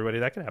just kill everybody.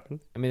 That could happen.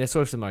 I mean, that's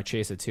sort of the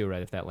Marchesa too,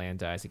 right? If that land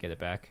dies, you get it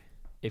back.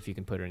 If you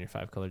can put her in your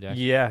 5-color deck.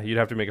 Yeah, you'd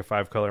have to make a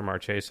 5-color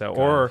Marchesa.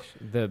 Or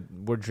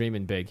we're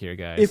dreaming big here,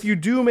 guys. If you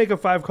do make a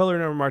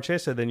 5-color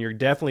Marchesa, then you're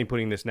definitely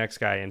putting this next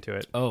guy into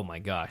it. Oh my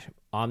gosh.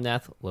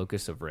 Omnath,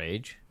 Locus of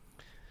Rage.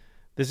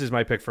 This is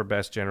my pick for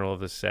best general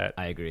of the set.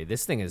 I agree.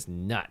 This thing is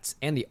nuts.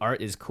 And the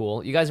art is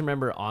cool. You guys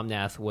remember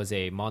Omnath was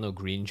a mono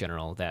green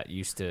general that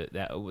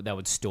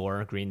would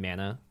store green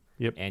mana.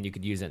 Yep. And you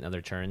could use it in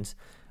other turns.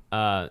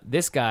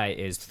 This guy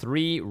is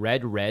 3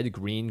 red,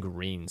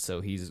 green,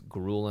 so he's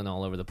grueling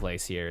all over the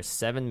place here.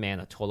 7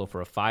 mana total for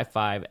a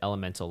 5/5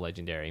 elemental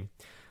legendary.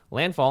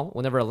 Landfall,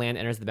 whenever a land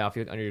enters the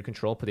battlefield under your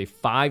control, put a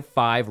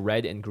 5/5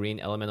 red and green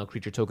elemental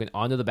creature token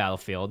onto the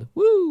battlefield.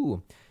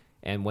 Woo!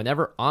 And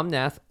whenever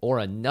Omnath or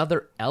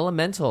another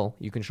elemental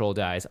you control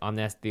dies,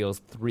 Omnath deals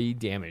 3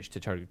 damage to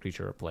target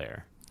creature or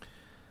player.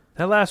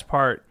 That last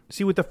part,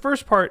 see, with the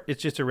first part,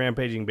 it's just a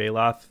rampaging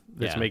Baloth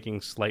that's making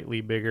slightly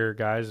bigger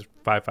guys,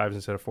 5/5s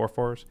instead of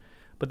 4/4s.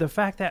 But the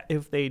fact that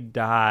if they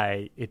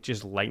die, it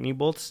just lightning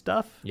bolts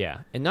stuff. Yeah,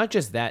 and not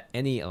just that,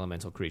 any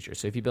elemental creature.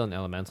 So if you build an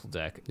elemental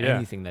deck,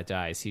 anything that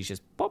dies, he's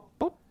just pop,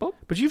 pop, pop.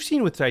 But you've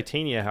seen with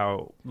Titania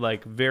how,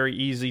 like, very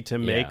easy to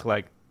make,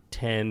 like,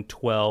 10,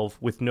 12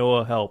 with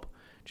no help.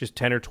 Just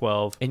 10 or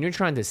 12. And you're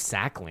trying to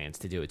sack lands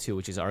to do it, too,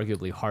 which is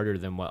arguably harder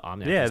than what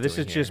Omnath is doing. Yeah, this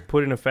is just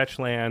put in a fetch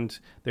land.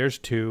 There's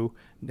 2.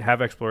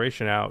 Have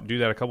exploration out. Do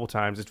that a couple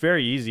times. It's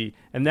very easy.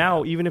 And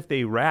now, even if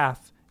they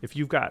Wrath, if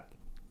you've got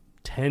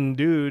 10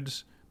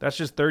 dudes, that's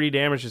just 30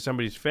 damage to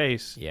somebody's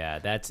face. Yeah,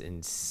 that's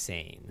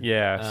insane.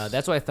 Yeah.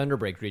 That's why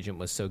Thunderbreak Regent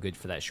was so good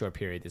for that short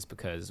period, is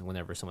because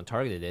whenever someone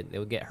targeted it, they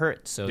would get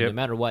hurt. So no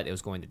matter what, it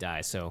was going to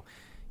die. So,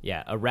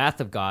 yeah, a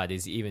Wrath of God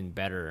is even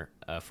better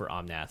for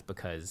Omnath,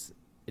 because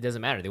it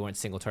doesn't matter. They weren't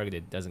single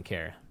targeted. Doesn't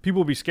care.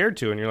 People will be scared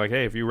to, and you're like,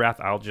 hey, if you Wrath,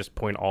 I'll just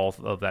point all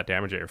of that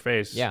damage at your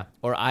face. Yeah.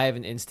 Or I have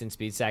an instant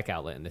speed sack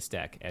outlet in this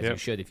deck, as you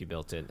should if you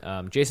built it.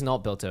 Jason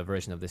Alt built a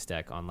version of this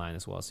deck online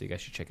as well, so you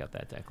guys should check out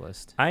that deck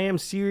list. I am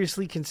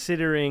seriously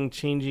considering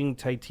changing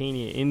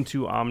Titania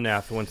into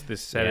Omnath once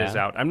this set is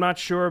out. I'm not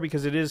sure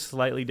because it is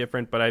slightly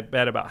different, but I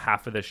bet about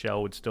half of the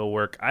shell would still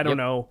work. I don't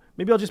know.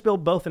 Maybe I'll just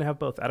build both and have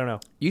both. I don't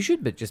know. You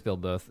should just build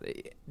both.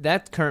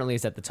 That currently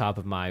is at the top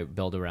of my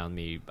build around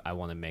me. I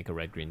want to make a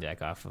red-green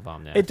deck off of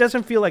Omnath. It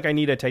doesn't feel like I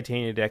need a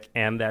Titania deck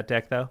and that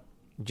deck, though.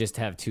 Just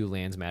have 2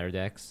 lands matter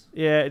decks?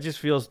 Yeah, it just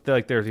feels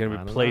like they're going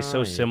to be placed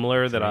so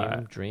similar that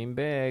I... Dream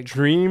big.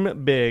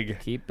 Dream big.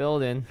 Keep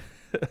building.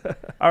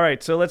 All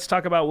right, so let's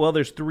talk about,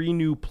 there's 3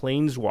 new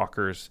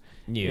Planeswalkers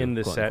in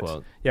the set.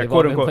 Unquote. Yeah, They've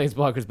quote all unquote. been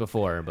Planeswalkers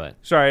before, but...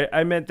 Sorry,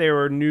 I meant they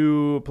were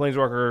new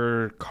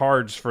Planeswalker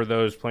cards for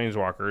those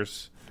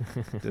Planeswalkers.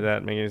 Did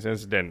that make any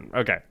sense? It didn't.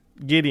 Okay.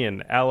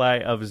 Gideon, ally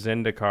of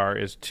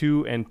Zendikar, is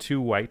 2 and 2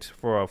 white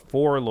for a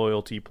 4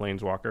 loyalty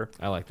Planeswalker.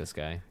 I like this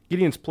guy.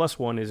 Gideon's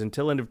 +1 is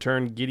until end of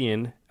turn,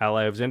 Gideon,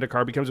 ally of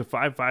Zendikar, becomes a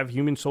 5/5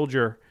 human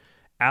soldier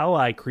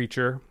ally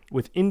creature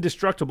with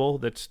indestructible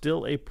that's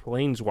still a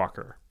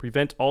Planeswalker.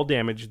 Prevent all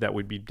damage that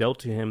would be dealt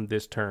to him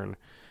this turn.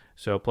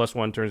 So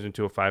 +1 turns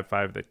into a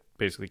 5/5 that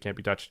basically can't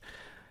be touched.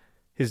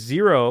 His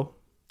 0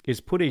 is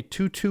put a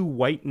 2/2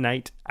 white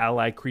knight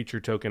ally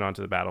creature token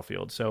onto the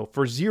battlefield. So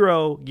for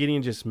 0,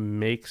 Gideon just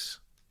makes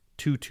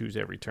 2/2s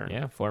every turn.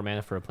 Yeah, 4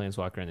 mana for a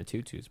Planeswalker and a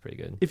 2/2 is pretty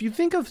good. If you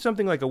think of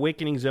something like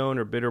Awakening Zone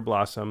or Bitter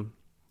Blossom,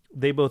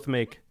 they both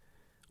make...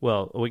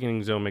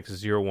 Awakening Zone makes a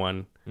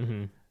 0/1.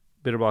 Mm-hmm.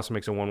 Bitter Blossom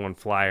makes a 1/1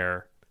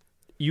 flyer.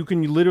 You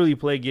can literally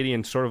play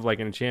Gideon sort of like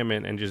an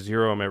enchantment and just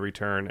 0 him every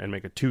turn and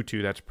make a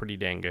 2/2. That's pretty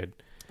dang good.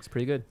 It's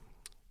pretty good.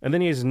 And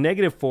then he has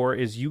 -4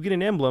 is you get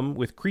an emblem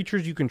with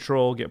creatures you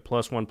control get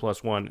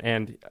 +1/+1.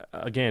 And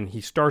again, he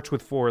starts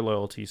with 4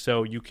 loyalty.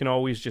 So you can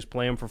always just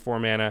play him for 4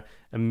 mana,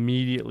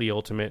 immediately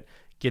ultimate,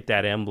 get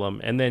that emblem.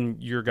 And then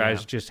your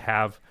guys just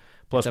have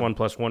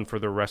 +1/+1 for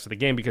the rest of the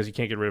game because you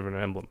can't get rid of an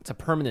emblem. It's a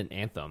permanent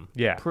anthem.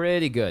 Yeah.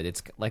 Pretty good.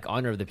 It's like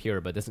Honor of the Pure,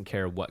 but doesn't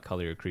care what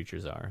color your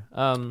creatures are.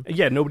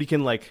 Yeah, nobody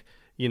can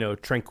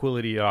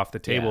Tranquility off the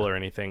table or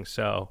anything.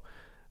 So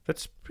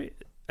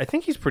I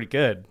think he's pretty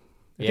good.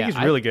 I think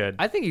he's really good.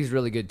 I think he's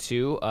really good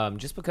too.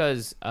 Just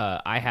because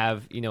I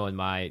have, in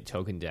my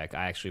token deck,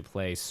 I actually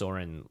play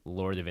Sorin,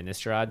 Lord of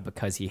Innistrad,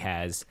 because he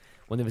has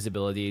one of his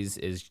abilities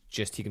is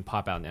just he can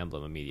pop out an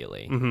emblem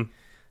immediately,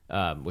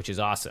 which is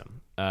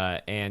awesome.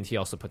 And he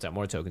also puts out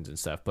more tokens and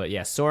stuff. But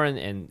yeah,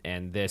 Sorin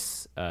and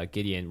this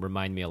Gideon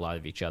remind me a lot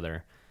of each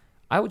other.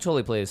 I would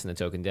totally play this in a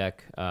token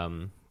deck.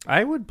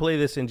 I would play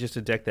this in just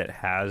a deck that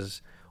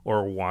has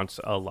or wants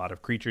a lot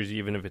of creatures,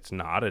 even if it's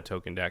not a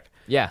token deck.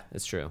 Yeah,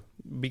 that's true.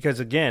 Because,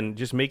 again,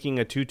 just making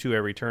a 2/2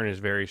 every turn is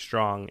very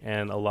strong,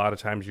 and a lot of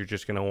times you're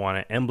just going to want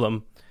an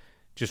emblem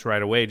just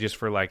right away, just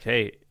for like,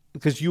 hey,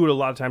 because you would a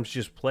lot of times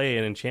just play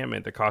an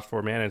enchantment that cost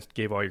 4 mana and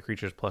gave all your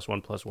creatures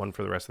 +1/+1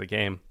 for the rest of the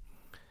game.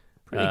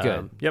 Pretty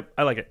good. Yep,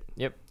 I like it.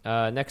 Yep.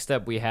 Next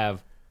up, we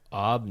have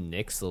Ob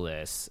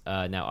Nixilis.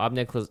 Now, Ob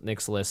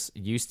Nixilis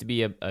used to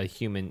be a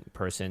human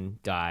person,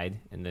 died,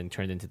 and then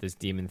turned into this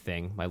demon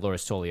thing. My lore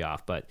is totally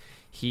off, but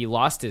he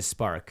lost his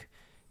spark.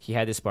 He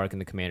had his spark in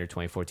the Commander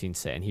 2014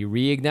 set, and he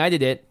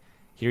reignited it.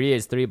 Here he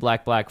is, 3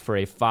 black for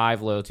a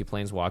 5 loyalty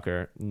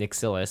planeswalker.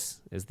 Nixilis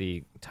is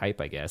the type,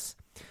 I guess.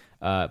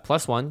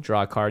 +1,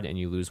 draw a card, and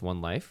you lose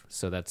 1 life.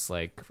 So that's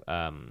like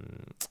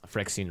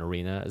Phyrexian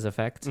Arena as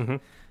effect. Mm-hmm.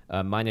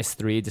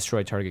 -3,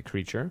 destroy target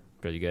creature.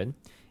 Pretty good.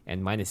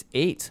 And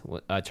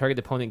 -8, target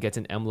opponent gets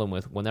an emblem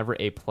with whenever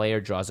a player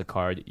draws a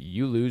card,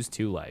 you lose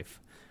 2 life.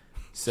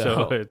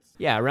 So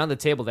yeah, around the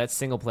table, that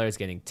single player is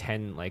getting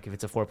 10. Like if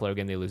it's a 4-player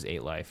game, they lose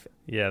 8 life.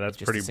 Yeah, that's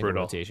just pretty a single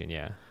brutal. Rotation,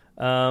 yeah.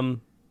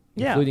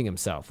 Yeah, Including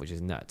himself, which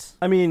is nuts.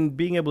 I mean,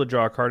 being able to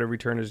draw a card every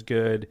turn is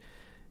good.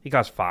 He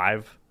costs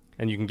 5,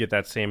 and you can get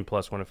that same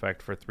 +1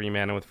 effect for 3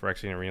 mana with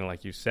Phyrexian Arena,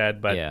 like you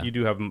said. But you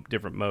do have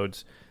different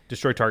modes.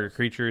 Destroy target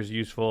creature is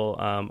useful.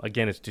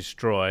 Again, it's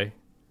destroy.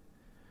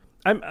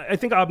 I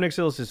think Ob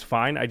Nixilis is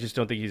fine. I just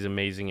don't think he's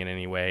amazing in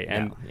any way.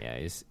 And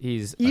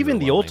he's even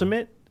the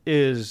ultimate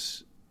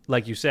is,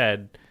 like you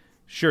said,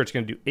 sure, it's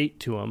going to do 8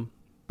 to him.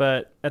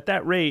 But at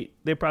that rate,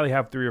 they probably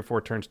have 3 or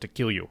 4 turns to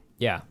kill you.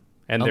 Yeah.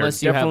 And unless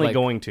they're definitely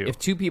going to. If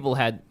 2 people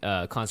had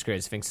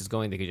Consecrated Sphinxes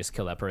going, they could just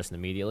kill that person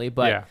immediately.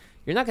 But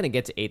you're not going to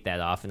get to 8 that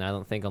often, I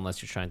don't think,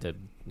 unless you're trying to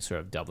sort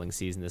of doubling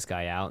season this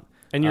guy out.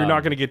 And you're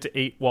not going to get to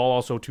 8 while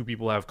also 2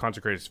 people have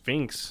Consecrated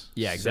Sphinx.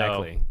 Yeah,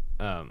 exactly.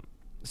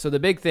 So the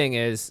big thing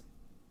is,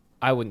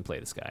 I wouldn't play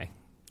this guy.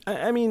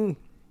 I mean,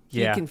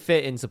 he can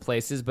fit into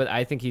places, but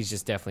I think he's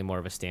just definitely more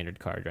of a standard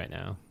card right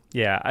now.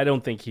 Yeah, I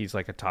don't think he's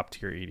like a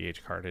top-tier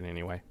EDH card in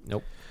any way.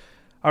 Nope.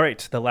 All right,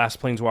 the last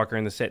Planeswalker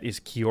in the set is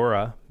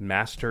Kiora,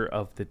 Master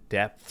of the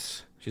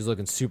Depths. She's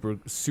looking super,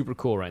 super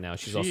cool right now.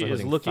 She also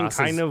is looking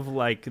kind of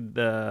like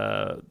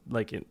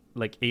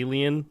like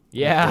Alien.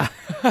 Yeah.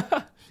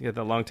 She got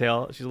the long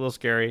tail. She's a little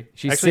scary.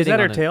 She's Actually, is that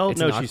her tail?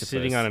 No, she's octopus.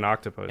 sitting on an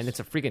octopus. And it's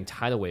a freaking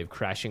tidal wave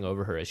crashing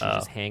over her as she's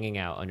just hanging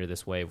out under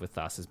this wave with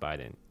Thassa's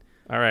Biden.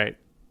 All right.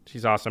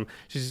 She's awesome.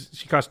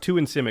 She costs 2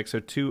 in Simic, so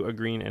 2 a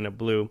green and a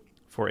blue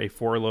for a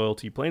 4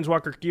 loyalty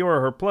Planeswalker.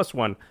 Kiora, her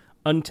 +1,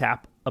 untap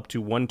up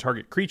to 1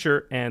 target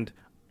creature and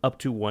up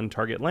to 1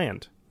 target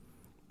land.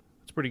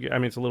 It's pretty good. I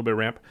mean, it's a little bit of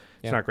ramp.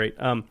 It's not great.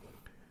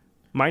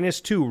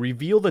 -2,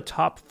 reveal the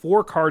top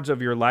 4 cards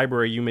of your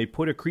library. You may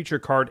put a creature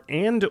card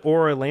and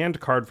or a land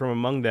card from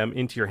among them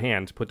into your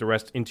hand. Put the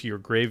rest into your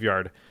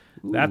graveyard.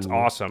 Ooh, that's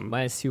awesome.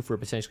 -2 for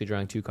potentially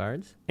drawing 2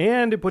 cards.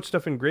 And it puts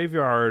stuff in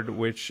graveyard,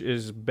 which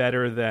is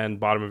better than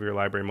bottom of your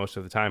library most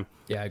of the time.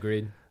 Yeah,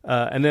 agreed.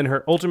 And then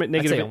her ultimate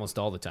negative... I'd say almost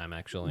all the time,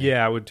 actually.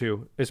 Yeah, I would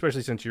too.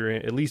 Especially since you're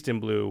at least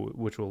in blue,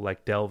 which will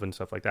like delve and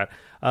stuff like that.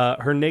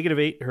 Her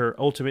 -8, her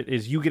ultimate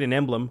is you get an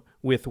emblem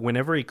with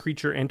whenever a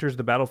creature enters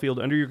the battlefield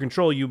under your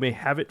control, you may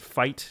have it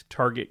fight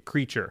target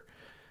creature.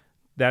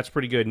 That's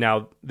pretty good.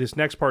 Now, this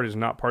next part is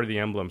not part of the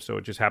emblem, so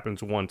it just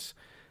happens once.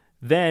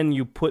 Then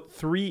you put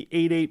 3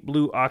 8/8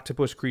 blue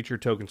octopus creature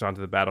tokens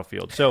onto the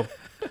battlefield. So...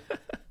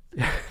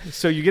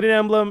 So you get an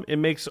emblem. It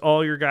makes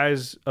all your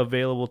guys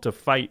available to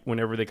fight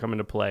whenever they come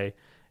into play.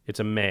 It's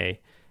a May.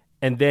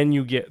 And then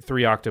you get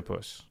 3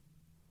 octopus.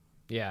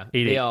 Yeah.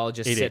 They all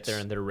just sit there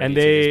and they're ready. And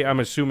they, I'm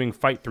assuming,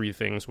 fight 3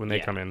 things when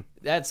they come in.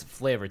 That's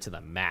flavor to the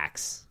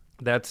max.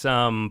 That's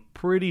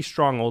pretty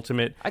strong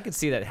ultimate. I could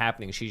see that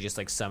happening. She just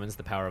like summons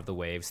the power of the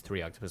waves.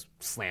 3 octopus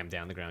slam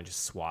down the ground,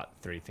 just swat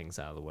 3 things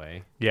out of the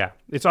way. Yeah,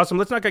 it's awesome.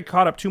 Let's not get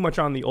caught up too much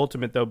on the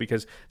ultimate, though,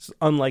 because it's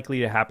unlikely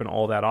to happen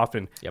all that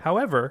often. Yep.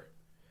 However...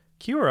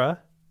 Kiora,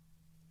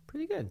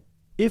 pretty good.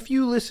 If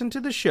you listen to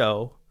the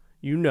show,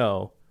 you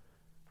know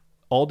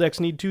all decks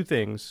need 2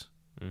 things.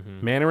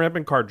 Mana ramp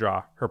and card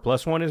draw. Her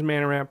 +1 is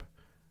mana ramp.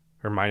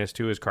 Her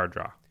 -2 is card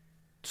draw.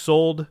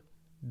 Sold,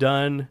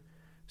 done,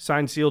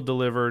 signed, sealed,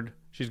 delivered.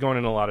 She's going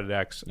in a lot of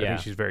decks. I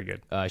think she's very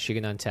good. She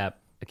can untap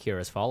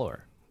Akira's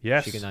follower.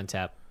 Yes. She can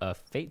untap a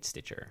Fate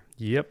Stitcher.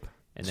 Yep.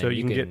 And so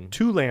you can get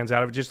 2 lands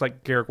out of it, just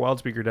like Garruk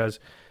Wildspeaker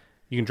does.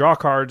 You can draw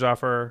cards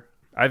off her.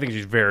 I think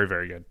she's very,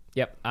 very good.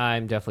 Yep,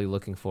 I'm definitely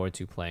looking forward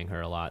to playing her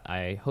a lot.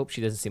 I hope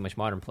she doesn't see much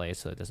modern play,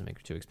 so it doesn't make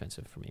her too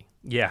expensive for me.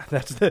 Yeah,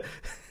 that's the...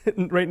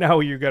 right now,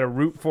 you got to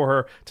root for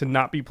her to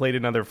not be played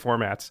in other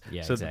formats,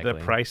 so exactly. The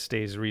price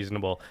stays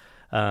reasonable.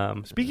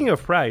 Speaking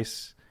of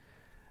price...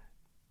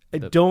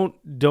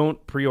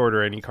 Don't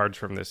pre-order any cards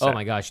from this set. Oh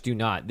my gosh, do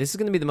not. This is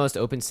going to be the most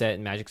open set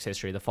in Magic's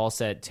history. The fall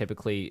set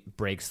typically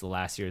breaks the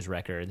last year's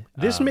record.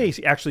 This may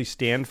actually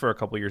stand for a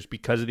couple years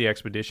because of the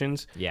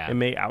expeditions. Yeah. It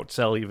may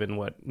outsell even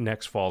what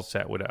next fall's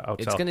set would outsell.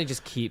 It's going to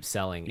just keep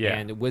selling. Yeah.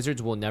 And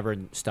Wizards will never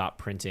stop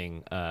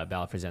printing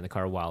Battle for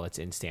Zendikar while it's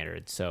in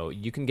standard. So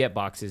you can get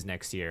boxes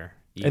next year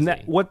Easy. And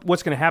that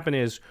what's going to happen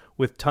is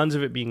with tons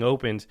of it being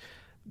opened,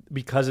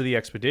 because of the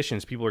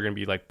expeditions, people are going to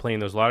be like playing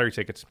those lottery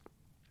tickets.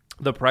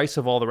 The price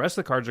of all the rest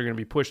of the cards are going to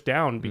be pushed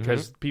down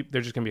because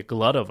there's just going to be a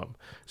glut of them.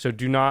 So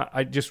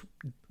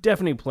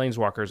definitely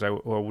Planeswalkers I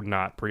would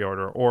not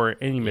pre-order, or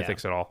any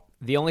Mythics at all.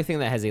 The only thing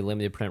that has a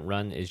limited print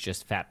run is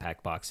just Fat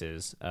Pack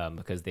boxes,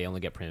 because they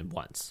only get printed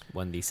once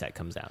when the set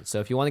comes out. So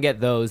if you want to get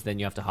those, then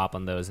you have to hop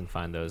on those and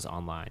find those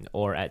online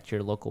or at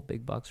your local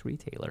big box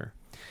retailer.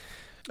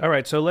 All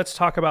right, so let's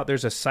talk about,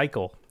 there's a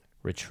cycle.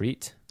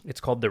 Retreat. It's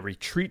called the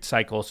Retreat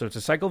cycle. So it's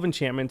a cycle of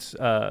enchantments,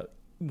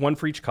 one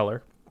for each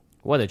color.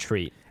 What a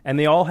treat. And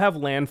they all have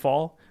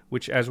landfall,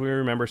 which, as we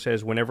remember,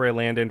 says whenever a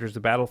land enters the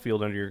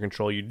battlefield under your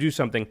control, you do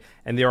something,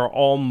 and they are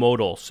all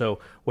modal. So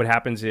what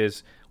happens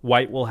is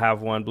white will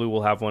have one, blue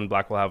will have one,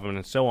 black will have one,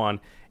 and so on.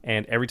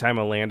 And every time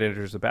a land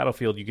enters the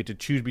battlefield, you get to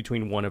choose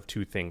between one of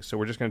two things. So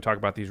we're just going to talk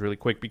about these really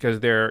quick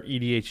because they're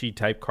EDHE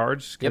type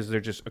cards, because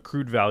they're just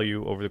accrued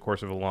value over the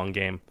course of a long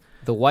game.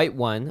 The white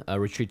one,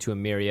 Retreat to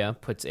Emeria,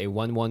 puts a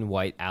 1/1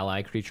 white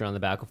ally creature on the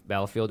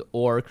battlefield,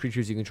 or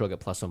creatures you control get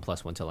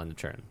 +1/+1 till end of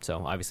turn.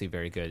 So obviously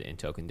very good in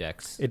token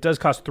decks. It does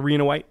cost 3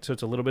 and a white, so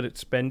it's a little bit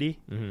spendy.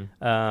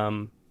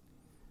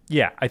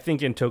 Yeah, I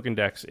think in token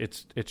decks,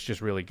 it's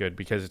just really good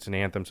because it's an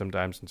anthem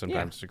sometimes, and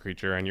sometimes it's a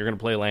creature, and you're going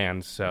to play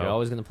lands. So you're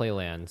always going to play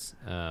lands.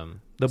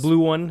 The blue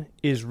one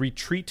is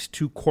Retreat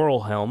to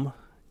Coral Helm.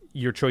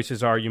 Your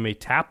choices are you may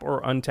tap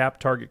or untap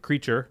target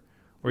creature,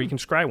 or you can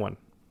scry one.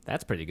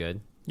 That's pretty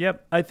good.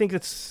 Yep, I think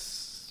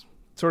it's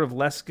sort of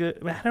less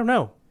good. I don't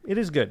know. It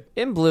is good.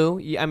 In blue,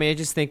 I mean, I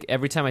just think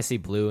every time I see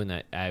blue and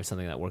I have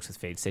something that works with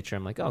Fade Stitcher,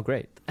 I'm like, oh,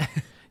 great.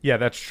 Yeah,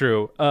 that's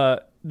true.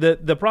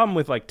 The problem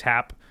with like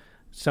tap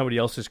somebody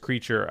else's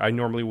creature, I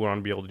normally want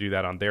to be able to do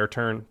that on their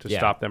turn to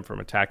stop them from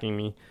attacking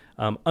me.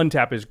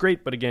 Untap is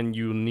great, but again,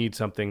 you need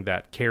something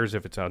that cares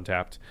if it's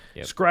untapped.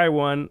 Yep. Scry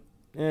one,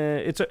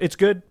 it's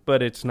good,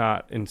 but it's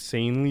not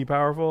insanely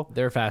powerful.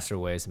 There are faster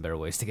ways and better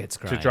ways to get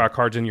scrying. To draw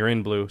cards and you're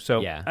in blue.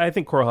 So I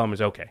think Coral Helm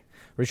is okay.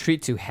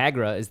 Retreat to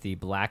Hagra is the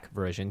black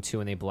version.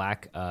 2 and a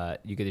black,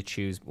 you get to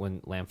choose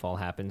when landfall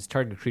happens.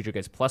 Target creature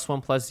gets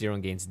 +1/+0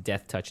 and gains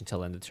death touch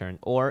until end of turn,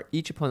 or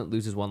each opponent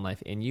loses 1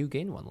 life and you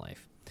gain 1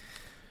 life.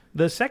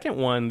 The second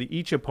one,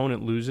 each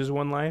opponent loses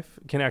 1 life,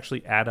 can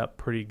actually add up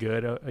pretty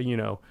good.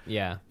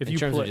 Yeah, if in you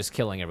terms of just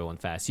killing everyone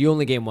fast. You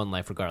only gain 1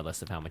 life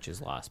regardless of how much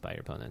is lost by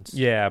your opponents.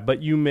 Yeah,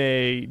 but you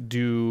may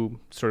do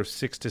sort of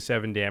 6 to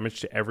 7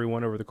 damage to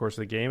everyone over the course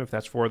of the game. If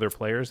that's 4 other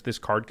players, this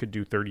card could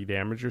do 30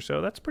 damage or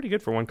so. That's pretty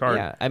good for one card.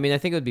 Yeah, I mean, I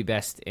think it would be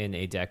best in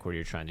a deck where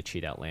you're trying to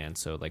cheat out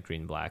lands, so like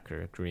green-black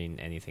or green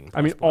anything.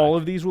 I mean, black. all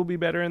of these will be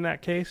better in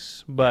that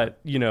case, but,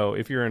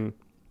 if you're in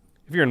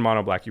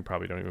mono-black, you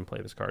probably don't even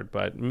play this card,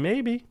 but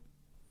maybe.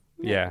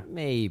 Yeah.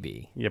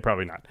 Maybe. Yeah,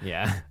 probably not.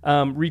 Yeah.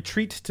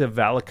 Retreat to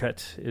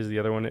Valakut is the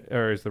other one,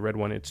 or is the red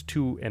one. It's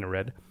 2 and a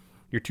red.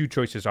 Your 2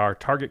 choices are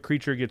target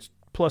creature gets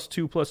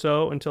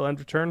 +2/+0 until end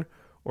of turn,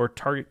 or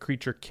target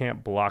creature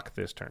can't block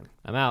this turn.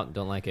 I'm out.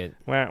 Don't like it.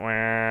 Wah, wah.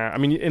 I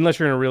mean, unless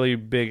you're in a really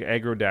big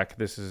aggro deck,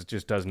 this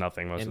just does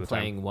nothing most of the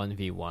time. And playing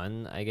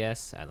 1v1, I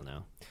guess. I don't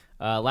know.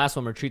 Last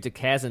one, Retreat to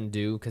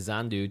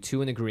Kazandu,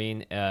 2 and a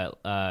green.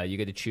 You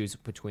get to choose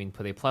between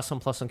put a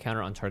 +1/+1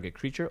 counter on target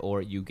creature,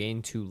 or you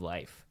gain 2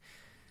 life.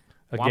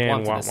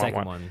 Again, the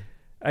second one.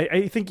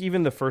 I think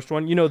even the first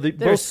one,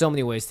 there's so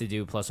many ways to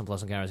do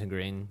 +1/+1 counters in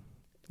green.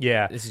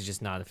 Yeah, this is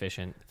just not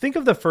efficient. Think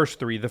of the first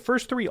 3. The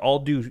first 3 all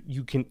do.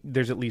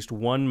 There's at least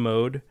one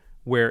mode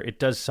where it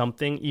does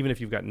something, even if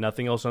you've got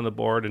nothing else on the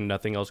board and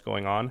nothing else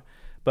going on.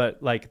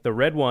 But like the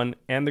red one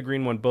and the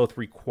green one both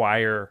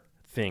require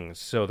things.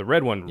 So the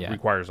red one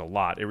requires a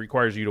lot. It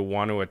requires you to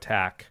want to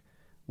attack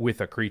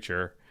with a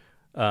creature.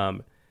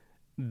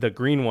 The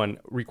green one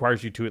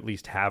requires you to at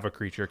least have a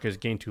creature, because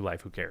gain 2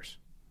 life, who cares?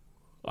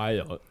 I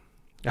don't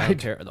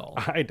care at all.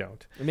 I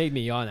don't. It made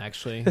me yawn,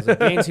 actually. It was like,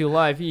 gain 2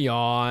 life,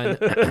 yawn.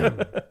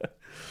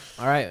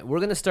 All right, we're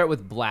going to start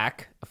with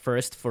black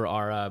first for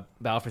our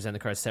Battle for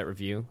Zendikar set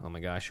review. Oh my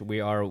gosh,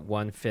 we are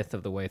 1/5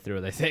 of the way through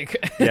it, I think.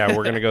 Yeah,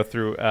 we're going to go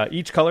through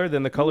each color,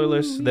 then the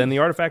colorless, then the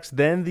artifacts,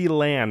 then the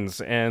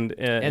lands. And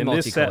in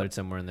multicolored this set,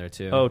 somewhere in there,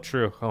 too. Oh,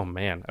 true. Oh,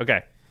 man.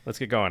 Okay. Let's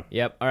get going.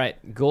 Yep. All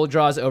right. Gold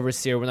Draws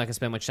Overseer. We're not going to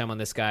spend much time on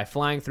this guy.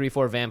 Flying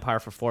 3/4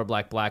 vampire for 4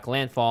 black.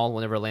 Landfall.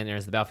 Whenever a land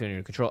enters the battlefield under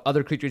your control,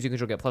 other creatures you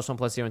control get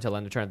 +1/+0 until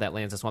end of turn. If that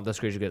lands a swamp, those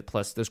creatures get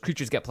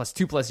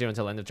 +2/+0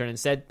 until end of turn.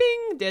 Instead,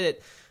 bing, did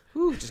it.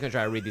 Whew, just going to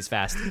try to read these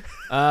fast.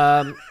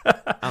 I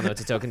don't know.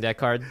 It's a token deck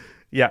card.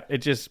 Yeah, it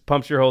just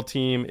pumps your whole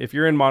team. If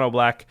you're in mono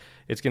black,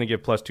 it's going to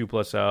give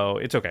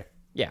 +2/+0. It's okay.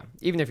 Yeah.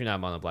 Even if you're not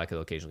mono black,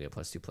 it'll occasionally get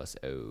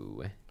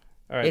 +2/+0.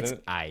 All right. It's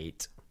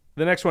aight.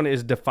 The next one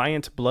is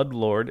Defiant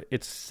Bloodlord.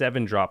 It's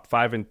 7-drop,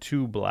 5 and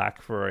 2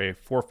 black for a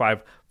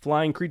 4/5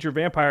 flying creature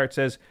vampire. It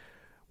says,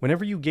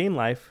 whenever you gain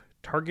life,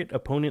 target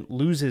opponent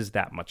loses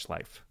that much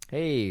life.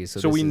 Hey,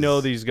 so we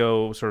know these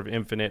go sort of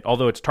infinite,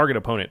 although it's target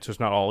opponent, so it's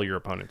not all your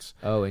opponents.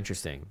 Oh,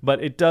 interesting.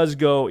 But it does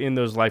go in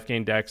those life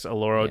gain decks,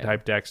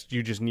 Aloro-type decks.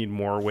 You just need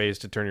more ways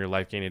to turn your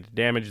life gain into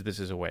damage. This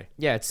is a way.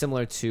 Yeah, it's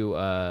similar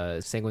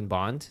to Sanguine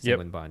Bond.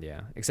 Sanguine Bond,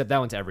 yeah. Except that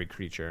one's every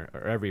creature,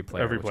 or every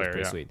player, which is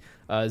pretty sweet.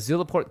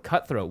 Zulaport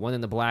Cutthroat, 1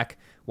 in the black,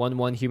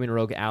 1/1 human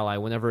rogue ally.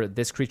 Whenever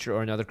this creature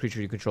or another creature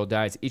you control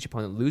dies, each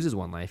opponent loses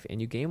 1 life, and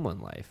you gain 1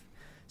 life.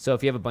 So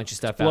if you have a bunch of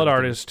stuff Blood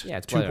Artist,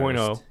 it's Blood 2.0.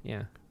 Artist.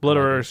 Yeah. Blood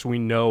Artist we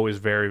know is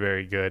very,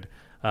 very good.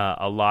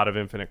 A lot of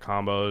infinite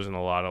combos and a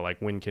lot of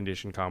like win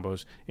condition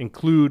combos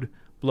include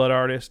Blood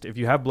Artist. If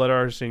you have Blood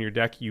Artist in your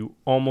deck, you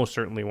almost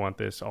certainly want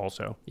this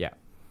also. Yeah.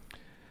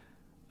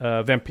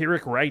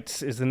 Vampiric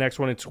Rites is the next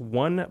one. It's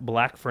 1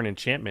 black for an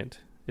enchantment.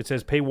 It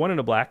says pay 1 in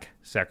a black,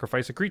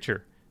 sacrifice a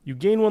creature. You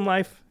gain 1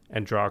 life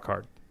and draw a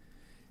card.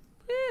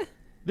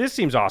 This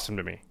seems awesome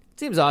to me.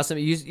 Seems awesome.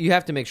 You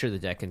have to make sure the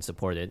deck can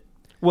support it.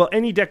 Well,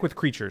 any deck with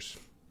creatures.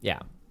 Yeah.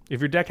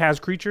 If your deck has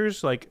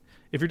creatures, like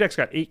if your deck's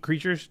got 8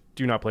 creatures,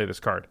 do not play this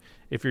card.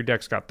 If your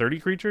deck's got 30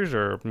 creatures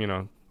or,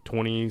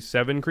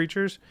 27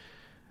 creatures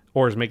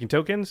or is making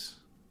tokens,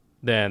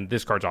 then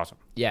this card's awesome.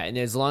 Yeah, and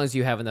as long as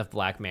you have enough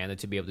black mana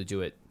to be able to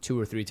do it 2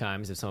 or 3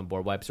 times if someone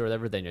board wipes or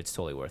whatever, then it's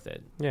totally worth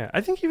it. Yeah, I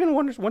think even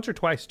once or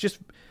twice, just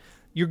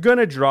you're going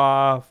to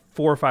draw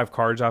 4 or 5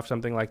 cards off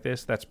something like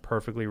this. That's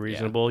perfectly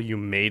reasonable. Yeah. You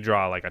may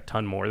draw like a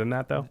ton more than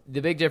that, though.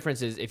 The big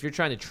difference is if you're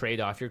trying to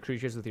trade off your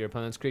creatures with your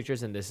opponent's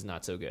creatures, then this is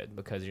not so good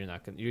because you're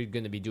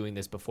going to be doing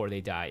this before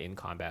they die in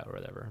combat or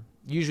whatever.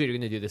 Usually you're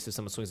going to do this if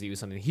someone swings at you with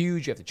something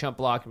huge. You have to chump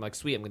block. I'm like,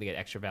 sweet, I'm going to get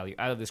extra value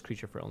out of this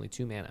creature for only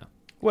 2 mana.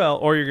 Well,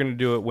 or you're going to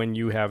do it when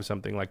you have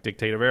something like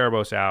Dictate of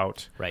Erebos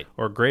out, right,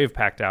 or Grave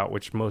Pact out,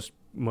 which most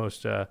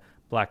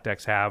black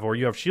decks have, or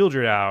you have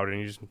Shieldred out, and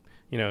you just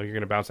you're going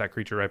to bounce that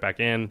creature right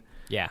back in.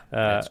 Yeah,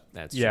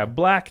 that's yeah. true.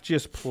 Black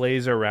just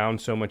plays around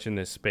so much in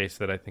this space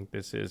that I think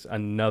this is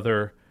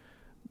another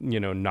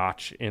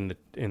notch in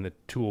the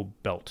tool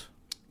belt.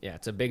 Yeah,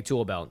 it's a big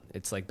tool belt.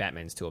 It's like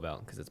Batman's tool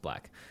belt because it's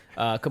black.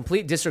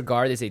 Complete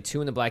Disregard is a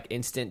 2 in the black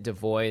instant,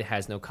 devoid,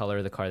 has no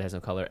color. The card has no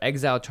color.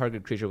 Exile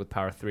target creature with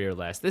power 3 or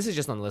less. This is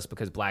just on the list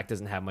because black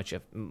doesn't have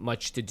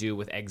much to do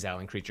with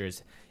exiling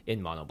creatures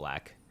in mono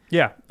black.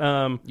 Yeah.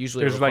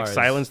 Usually there's like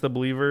Silence the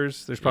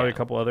Believers. There's probably a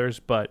couple others,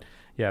 but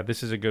yeah,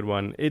 this is a good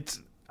one.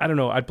 I don't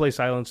know. I'd play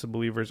Silence the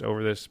Believers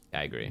over this.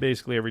 I agree.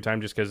 Basically every time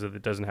just because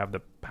it doesn't have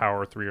the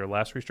power 3 or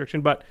less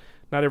restriction, but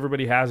not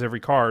everybody has every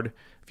card.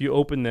 If you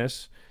open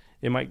this,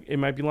 it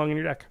might belong in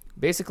your deck.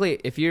 Basically,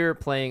 if you're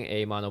playing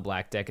a mono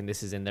black deck and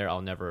this is in there,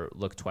 I'll never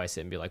look twice at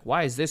it and be like,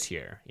 why is this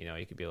here? You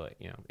could be like,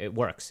 it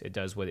works. It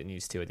does what it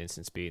needs to at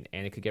instant speed,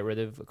 and it could get rid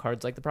of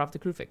cards like the Prophet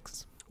of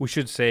Krufix. We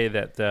should say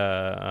that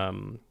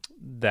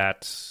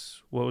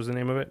that's what was the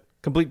name of it?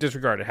 Complete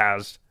Disregard. It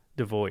has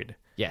Devoid.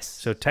 Yes.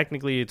 So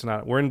technically, it's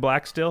not. We're in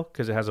black still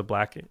because it has a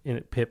black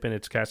pip in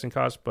its casting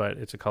cost, but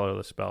it's a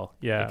colorless spell.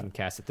 Yeah, you can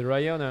cast it through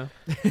Iona.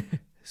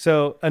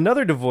 So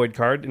another Devoid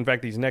card, in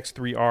fact, these next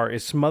 3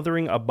 is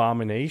Smothering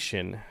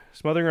Abomination.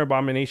 Smothering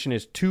Abomination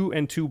is 2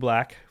 and 2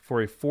 black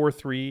for a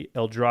 4/3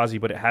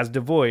 Eldrazi, but it has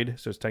Devoid,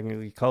 so it's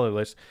technically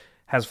colorless,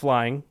 has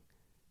flying.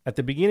 At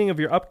the beginning of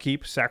your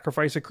upkeep,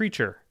 sacrifice a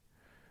creature.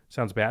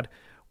 Sounds bad.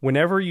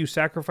 Whenever you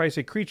sacrifice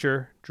a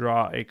creature,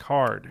 draw a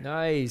card.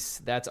 Nice.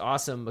 That's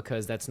awesome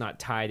because that's not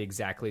tied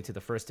exactly to the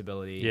first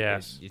ability.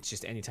 Yes. It's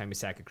just anytime you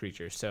sack a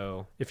creature.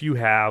 So if you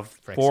have,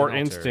 for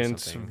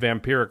instance,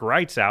 Vampiric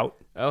Rites out,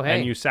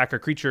 and you sack a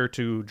creature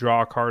to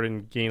draw a card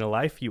and gain a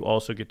life, you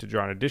also get to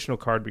draw an additional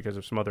card because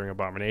of Smothering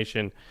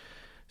Abomination.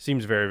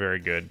 Seems very, very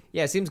good.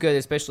 Yeah, it seems good,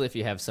 especially if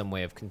you have some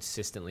way of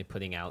consistently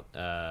putting out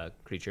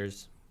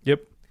creatures.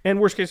 Yep. And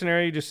worst case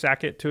scenario, you just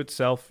sack it to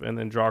itself and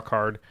then draw a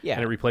card,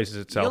 and it replaces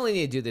itself. You only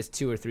need to do this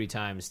 2 or 3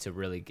 times to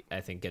really,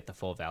 I think, get the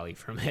full value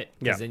from it.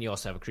 Because then you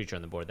also have a creature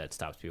on the board that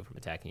stops people from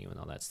attacking you and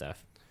all that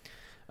stuff.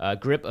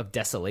 Grip of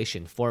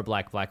Desolation, 4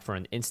 black for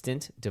an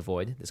instant,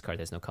 devoid. This card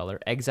has no color.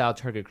 Exile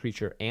target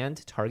creature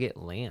and target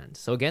land.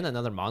 So again,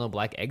 another mono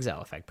black exile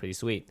effect. Pretty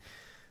sweet.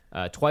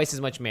 Twice as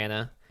much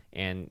mana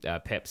and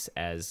pips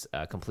as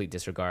Complete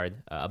Disregard.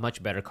 A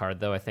much better card,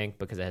 though, I think,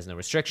 because it has no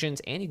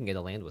restrictions, and you can get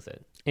a land with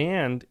it.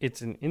 And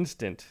it's an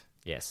instant.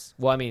 Yes.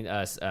 Well, I mean,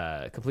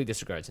 Complete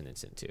Disregard's an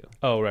instant, too.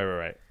 Oh,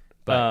 right.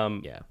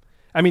 But, yeah.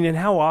 I mean, and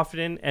how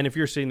often, and if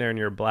you're sitting there and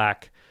you're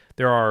black,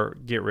 there are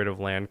get rid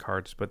of land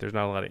cards, but there's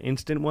not a lot of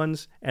instant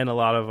ones, and a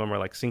lot of them are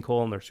like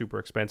Sinkhole, and they're super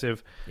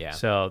expensive. Yeah.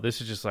 So this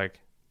is just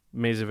like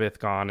Maze of Ith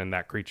gone and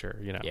that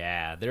creature,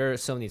 Yeah, there are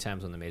so many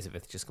times when the Maze of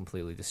Ith just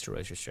completely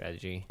destroys your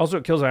strategy. Also,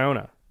 it kills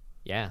Iona.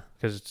 Yeah.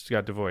 Because it's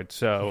got Devoid.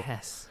 So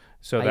yes.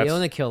 So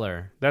Iona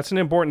Killer. That's an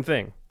important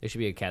thing. There should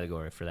be a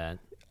category for that.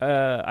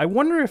 I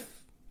wonder if...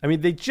 I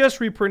mean, they just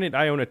reprinted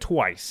Iona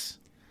twice.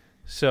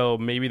 So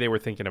maybe they were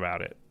thinking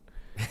about it.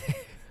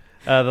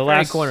 The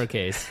last corner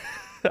case.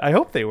 I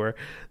hope they were.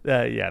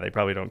 Yeah, they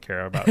probably don't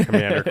care about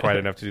Commander quite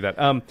enough to do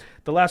that.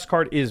 The last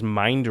card is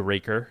Mind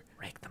Raker.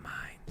 Rake the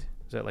mind.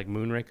 Is that like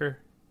Moonraker?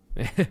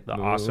 The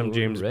awesome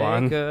James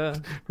Bond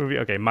movie.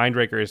 Okay,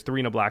 Mindraker is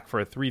 3 and a black for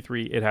a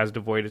 3/3. It has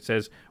Devoid. It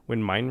says,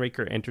 when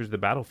Mindraker enters the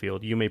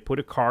battlefield, you may put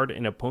a card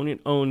an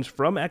opponent owns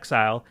from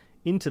exile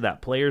into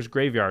that player's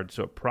graveyard,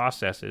 so it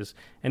processes.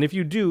 And if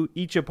you do,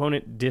 each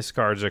opponent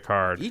discards a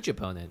card. Each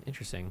opponent.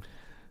 Interesting.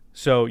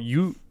 So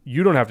you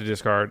don't have to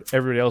discard.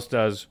 Everybody else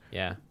does.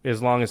 Yeah.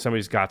 As long as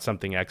somebody's got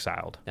something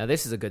exiled. Now,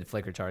 this is a good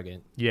flicker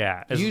target.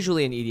 Yeah.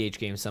 Usually in EDH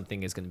games,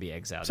 something is going to be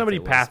exiled. Somebody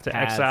Path to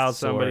Exile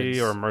somebody,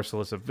 swords. or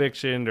Merciless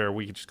Eviction, or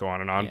we could just go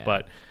on and on. Yeah.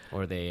 But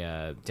or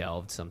they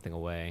delved something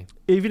away.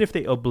 even if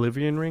they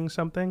Oblivion Ring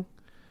something,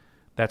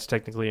 that's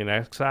technically an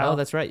exile. Oh,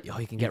 that's right. Oh,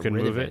 you can get rid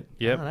move of it.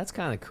 Yep. Oh, that's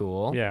kind of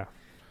cool. Yeah.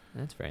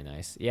 That's very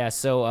nice. Yeah,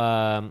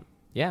 so,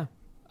 yeah.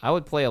 I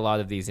would play a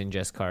lot of these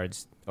ingest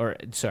cards,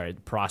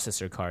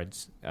 processor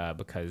cards,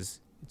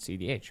 because it's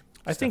EDH.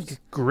 I think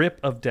Grip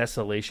of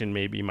Desolation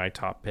may be my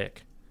top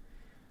pick.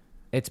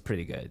 It's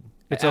pretty good.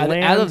 It's out, a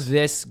land out of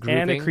this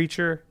grouping, and a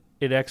creature,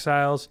 it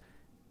exiles,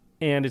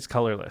 and it's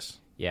colorless.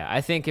 Yeah,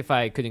 I think if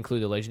I could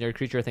include a legendary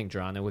creature, I think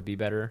Drana would be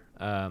better,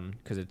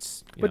 because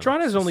it's... But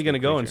Drana is only going to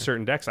go in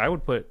certain decks. I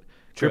would put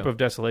Grip of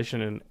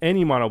Desolation in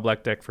any mono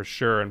black deck for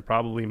sure, and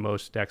probably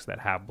most decks that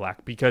have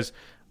black, because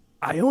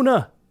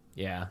Iona...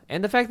 Yeah,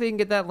 and the fact that you can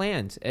get that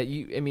land.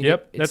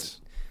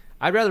 That's.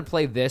 I'd rather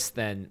play this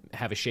than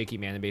have a shaky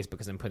mana base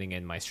because I'm putting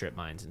in my strip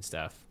mines and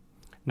stuff.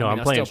 No,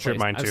 I'm playing strip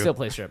mine too. I still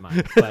play strip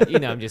mine,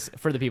 but I'm just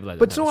for the people that.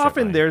 But so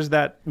often there's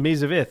that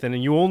Maze of Ith,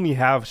 and you only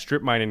have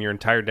strip mine in your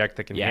entire deck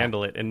that can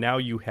handle it, and now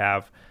you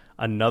have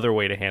another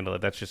way to handle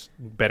it. That's just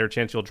better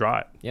chance you'll draw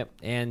it. Yep,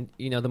 and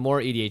the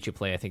more EDH you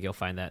play, I think you'll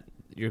find that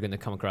you're going to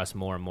come across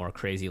more and more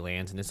crazy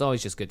lands, and it's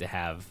always just good to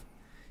have.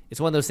 It's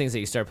one of those things that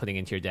you start putting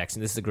into your decks,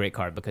 and this is a great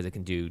card because it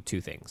can do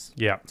two things.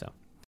 Yeah. So,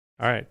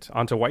 all right,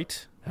 on to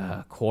white.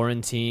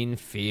 Quarantine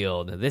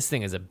Field. This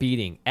thing is a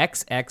beating.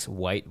 XX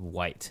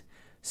white.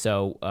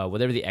 So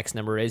whatever the X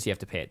number is, you have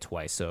to pay it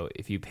twice. So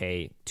if you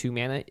pay 2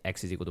 mana,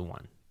 X is equal to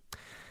 1.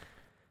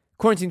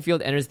 Quarantine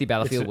Field enters the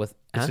battlefield with...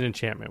 It's an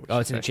enchantment. Oh,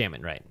 it's an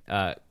enchantment, right.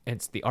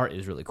 The art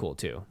is really cool,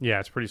 too.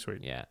 Yeah, it's pretty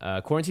sweet. Yeah.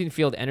 Quarantine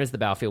Field enters the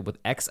battlefield with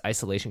X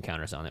isolation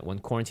counters on it. When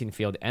Quarantine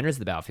Field enters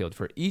the battlefield,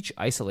 for each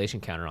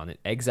isolation counter on it,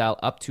 exile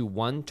up to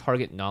 1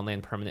 target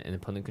non-land permanent an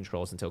opponent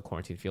controls until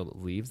Quarantine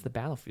Field leaves the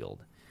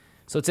battlefield.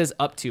 So it says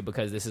up to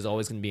because this is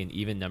always going to be in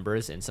even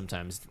numbers, and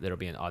sometimes there'll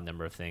be an odd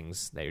number of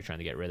things that you're trying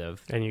to get rid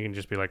of. And you can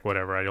just be like,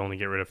 whatever, I only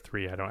get rid of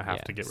 3. I don't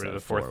have to get rid of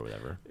the 4th. Or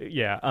whatever.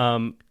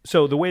 Yeah.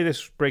 So the way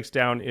this breaks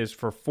down is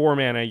for 4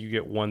 mana, you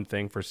get 1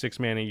 thing. For 6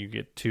 mana, you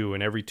get 2.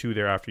 And every 2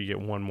 thereafter, you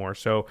get 1 more.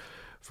 So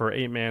for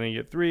 8 mana,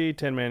 you get 3.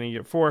 10 mana, you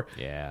get 4.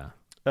 Yeah.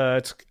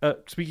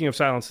 Speaking of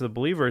Silence of the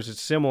Believers,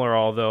 it's similar,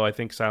 although I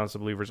think Silence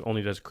of the Believers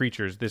only does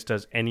creatures. This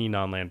does any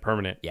non-land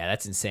permanent. Yeah,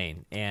 that's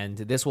insane. And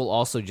this will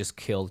also just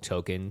kill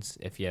tokens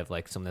if you have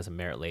like someone that's a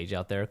Merit Lage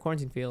out there.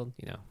 Quarantine Field,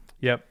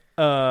 Yep.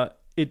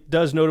 It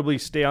does notably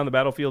stay on the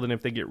battlefield, and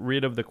if they get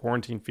rid of the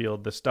Quarantine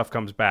Field, the stuff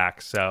comes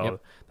back. So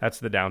that's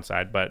the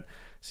downside. But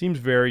seems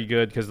very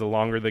good because the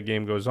longer the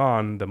game goes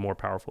on, the more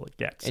powerful it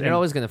gets. And you're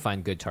always going to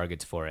find good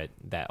targets for it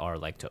that are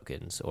like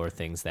tokens or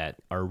things that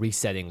are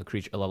resetting a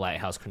creature, a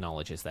Lighthouse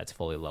Chronologist that's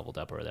fully leveled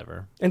up or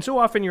whatever. And so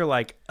often you're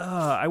like,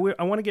 I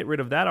want to get rid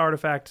of that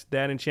artifact,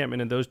 that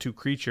enchantment, and those 2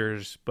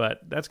 creatures,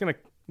 but that's going to,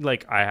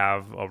 like, I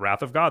have a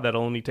Wrath of God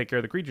that'll only take care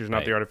of the creatures,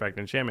 not the artifact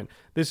and enchantment.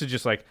 This is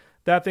just like,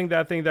 that thing,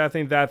 that thing, that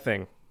thing, that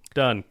thing.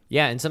 Done.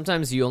 Yeah, and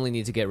sometimes you only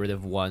need to get rid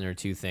of 1 or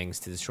 2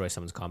 things to destroy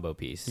someone's combo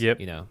piece. Yep.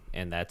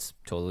 And that's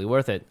totally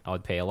worth it. I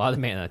would pay a lot of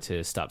mana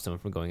to stop someone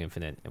from going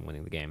infinite and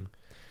winning the game.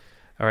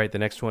 All right, the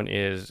next one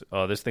is,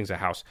 this thing's a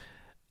house.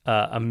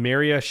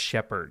 Ameria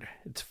Shepherd.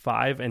 It's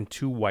 5 and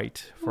 2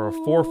 white for a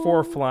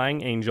 4/4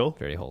 flying angel.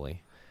 Very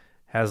holy.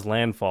 Has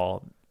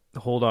landfall.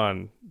 Hold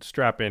on.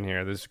 Strap in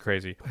here. This is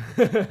crazy.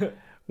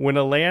 When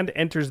a land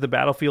enters the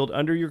battlefield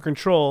under your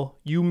control,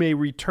 you may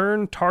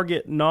return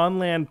target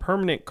non-land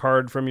permanent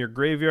card from your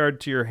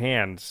graveyard to your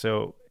hand.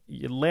 So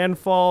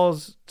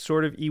landfalls,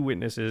 sort of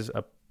e-witnesses,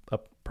 a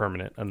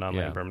permanent, a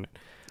non-land permanent.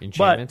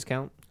 Enchantments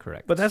count?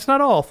 Correct. But that's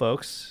not all,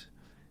 folks.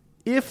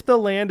 If the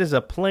land is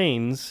a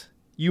plains,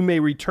 you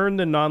may return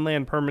the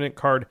non-land permanent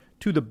card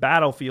to the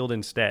battlefield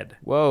instead.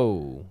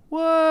 Whoa.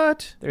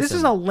 What? This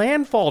is a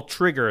landfall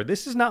trigger.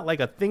 This is not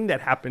like a thing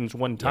that happens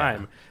one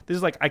time. This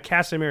is like, I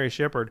cast Ameria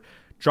Shepherd,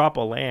 drop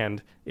a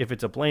land. If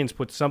it's a plains,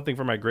 put something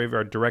from my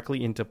graveyard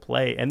directly into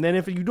play. And then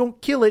if you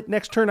don't kill it,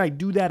 next turn I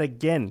do that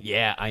again.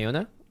 Yeah,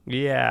 Iona?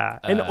 Yeah.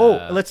 And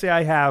let's say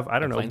I have, I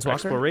don't know,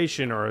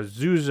 Exploration or a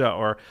Zuza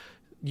or,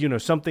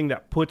 something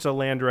that puts a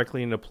land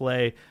directly into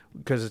play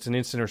because it's an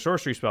instant or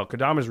sorcery spell,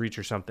 Kodama's Reach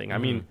or something. I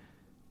mean,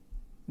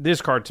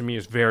 this card to me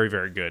is very,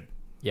 very good.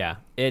 Yeah,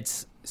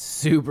 it's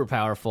super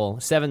powerful.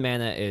 7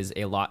 mana is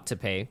a lot to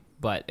pay.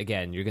 But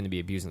again, you're going to be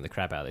abusing the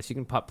crap out of this. You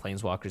can pop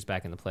Planeswalkers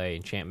back into play,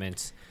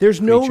 enchantments. There's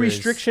no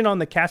restriction on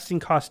the casting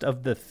cost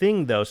of the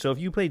thing, though. So if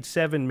you played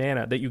 7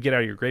 mana that you get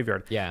out of your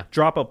graveyard,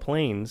 drop a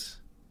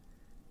Plains,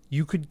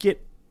 you could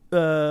get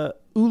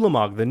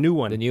Ulamog, the new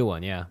one. The new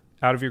one, yeah.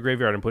 out of your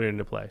graveyard and put it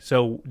into play.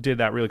 So did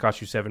that really cost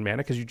you 7 mana?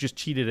 Because you just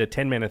cheated a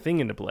 10 mana thing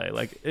into play.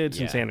 Like, it's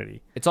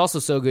insanity. It's also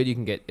so good you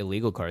can get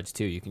illegal cards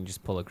too. You can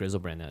just pull a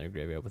Grizzlebrand out of your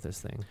graveyard with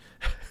this thing.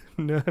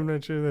 No, I'm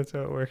not sure that's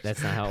how it works.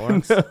 That's not how it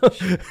works?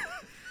 No.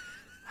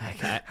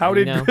 How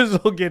did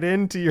Grizzle get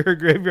into your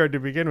graveyard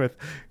to begin with?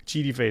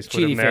 Cheaty face.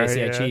 Cheaty face,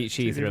 yeah.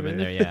 Cheaty threw him in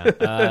there,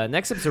 yeah.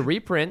 Next up's a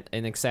reprint,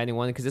 an exciting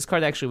one, because this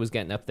card actually was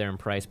getting up there in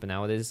price, but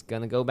now it is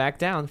going to go back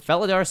down.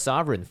 Felidar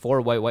Sovereign,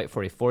 4 white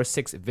for a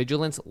 4/6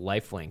 Vigilance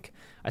lifelink.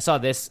 I saw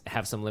this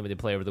have some limited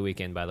play over the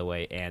weekend, by the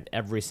way, and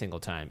every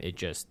single time it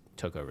just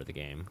took over the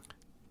game.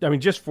 I mean,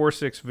 just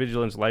 4/6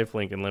 Vigilance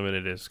lifelink and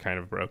limited is kind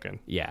of broken.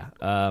 Yeah.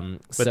 But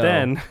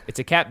then it's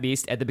a cat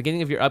beast. At the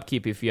beginning of your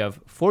upkeep, if you have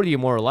 40 or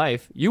more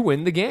life, you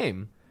win the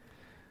game.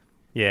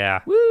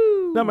 Yeah.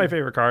 Woo! Not my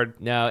favorite card.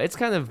 No, it's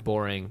kind of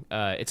boring.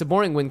 It's a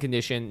boring win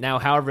condition. Now,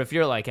 however, if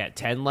you're like at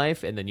 10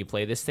 life and then you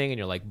play this thing and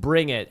you're like,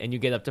 bring it, and you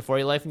get up to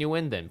 40 life and you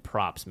win, then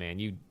props, man.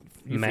 You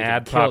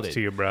mad props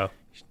to you, bro.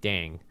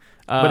 Dang.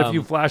 But if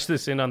you flash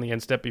this in on the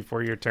end step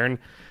before your turn,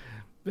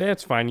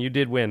 that's fine. You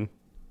did win.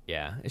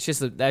 Yeah, that's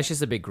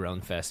just a big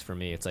groan fest for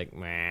me. It's like,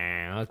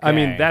 man, okay. I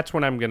mean, that's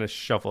when I'm going to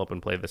shuffle up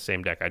and play the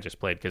same deck I just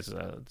played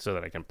so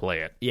that I can play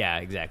it. Yeah,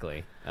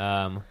 exactly.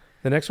 The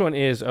next one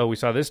is, we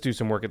saw this do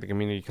some work at the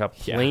Community Cup.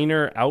 Yeah.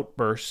 Planar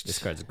Outburst. This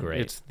card's great.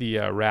 It's the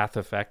Wrath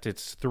effect.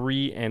 It's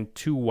 3 and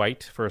 2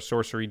 white for a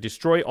sorcery.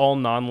 Destroy all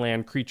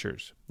non-land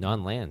creatures.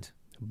 Non-land.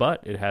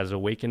 But it has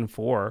Awaken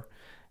 4,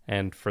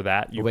 and for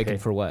that you Awaken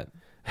for what?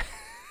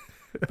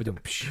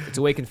 It's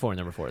Awaken 4,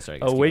 number 4. Sorry.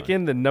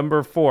 Awaken the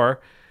number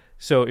 4.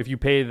 So if you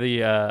pay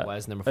the why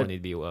does number 4 need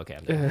to be okay?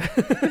 I'm done.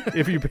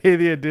 If you pay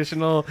the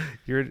additional,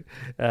 you're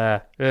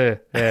I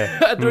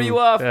threw you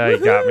off.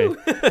 You got me.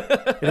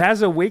 It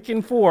has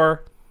Awaken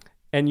 4,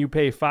 and you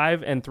pay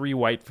 5 and 3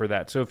 white for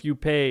that. So if you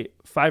pay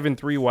 5 and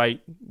 3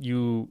 white,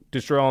 you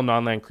destroy all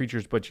non-land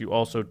creatures, but you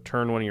also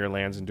turn one of your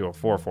lands into a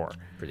 4/4.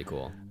 Pretty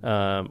cool.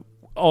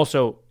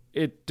 Also,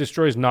 it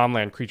destroys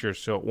non-land creatures,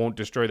 so it won't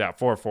destroy that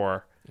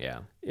 4/4. Yeah.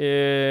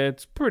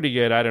 It's pretty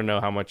good. I don't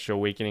know how much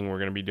Awakening we're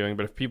going to be doing,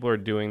 but if people are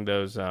doing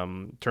those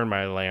turn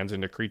my lands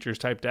into creatures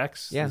type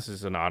decks, this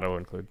is an auto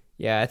include.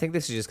 Yeah, I think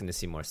this is just going to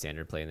see more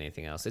standard play than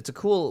anything else. It's a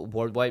cool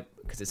board wipe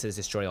because it says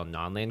destroy all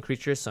non-land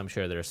creatures, so I'm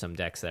sure there are some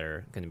decks that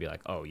are going to be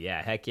like, oh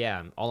yeah, heck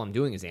yeah, all I'm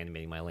doing is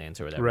animating my lands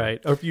or whatever.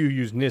 Right, or if you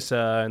use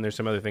Nissa, and there's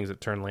some other things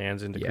that turn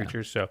lands into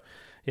creatures, so...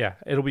 Yeah,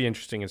 it'll be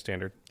interesting in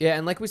standard. Yeah,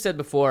 and like we said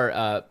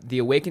before, the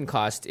Awaken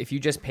cost, if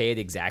you just pay it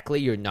exactly,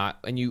 you're not,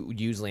 and you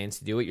use lands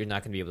to do it, you're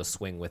not going to be able to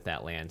swing with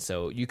that land.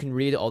 So you can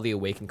read all the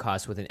Awaken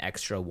costs with an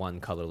extra 1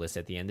 colorless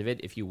at the end of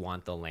it if you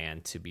want the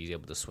land to be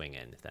able to swing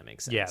in, if that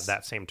makes sense. Yeah,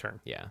 that same turn.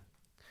 Yeah.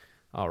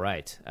 All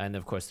right. And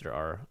of course, there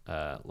are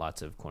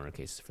lots of corner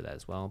cases for that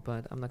as well,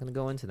 but I'm not going to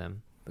go into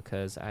them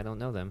because I don't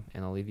know them,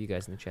 and I'll leave you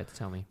guys in the chat to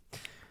tell me.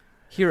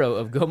 Hero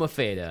of Goma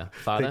Fada.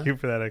 Thank you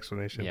for that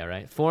explanation. Yeah,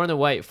 right. 4 and a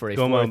white for a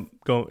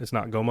it's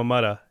not Goma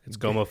Mutta, it's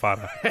Goma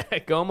Fada.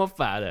 Goma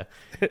Fada.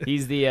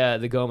 He's the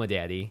Goma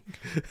daddy.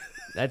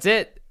 That's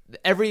it.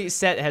 Every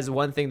set has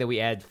one thing that we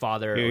add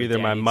father. You're or either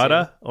my daddy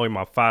Mutta to. or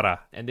my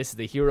Fada. And this is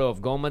the Hero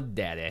of Goma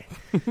Daddy.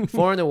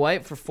 4 and a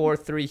white for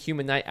 4/3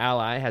 Human Knight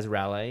ally has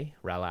rally.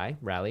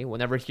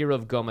 Whenever Hero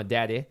of Goma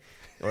Daddy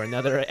or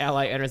another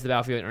ally enters the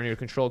battlefield and earn your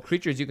control,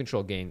 creatures you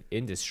control gain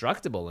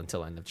indestructible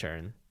until end of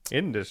turn.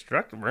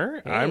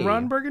 Indestructible. Hey. I'm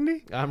Ron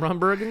Burgundy.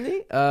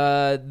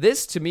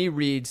 This to me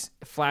reads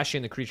flash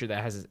in a creature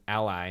that has an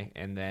ally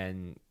and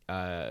then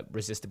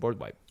resist the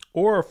board wipe.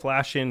 Or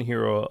flash in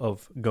Hero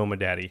of Goma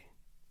Daddy.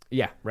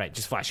 Yeah, right.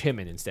 Just flash him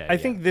in instead. I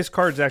think this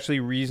card's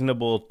actually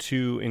reasonable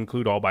to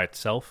include all by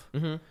itself,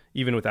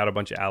 even without a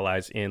bunch of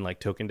allies in like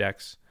token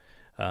decks.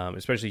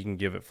 Especially you can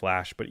give it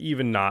flash, but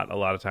even not, a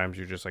lot of times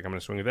you're just like, I'm going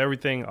to swing with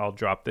everything. I'll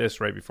drop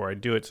this right before I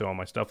do it so all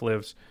my stuff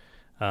lives.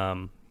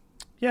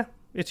 Yeah,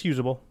 it's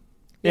usable.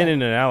 Yeah. And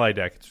in an ally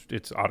deck,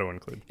 it's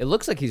auto-include. It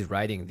looks like he's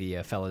riding the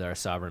Felidar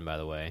Sovereign, by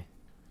the way.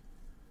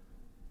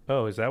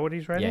 Oh, is that what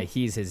he's riding? Yeah,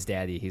 he's his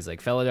daddy. He's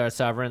like, Felidar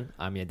Sovereign,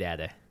 I'm your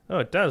daddy. Oh,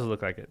 it does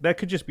look like it. That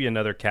could just be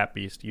another cat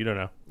beast. You don't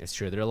know. It's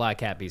true. There are a lot of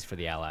cat beasts for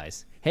the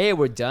allies. Hey,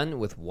 we're done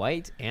with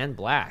white and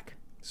black.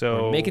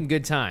 So we're making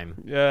good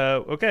time.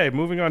 Okay,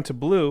 moving on to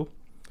blue.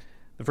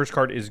 The first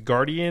card is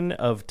Guardian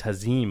of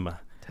Tazim.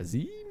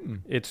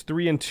 It's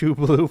 3 and 2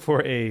 blue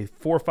for a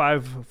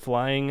 4/5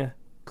 flying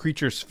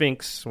creature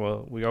Sphinx.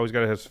 Well, we always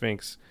got to have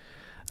Sphinx.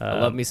 I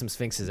love me some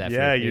Sphinxes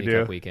after you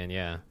do. Cup weekend,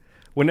 yeah.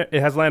 When it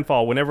has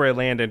landfall, whenever a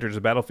land enters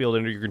the battlefield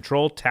under your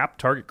control, tap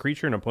target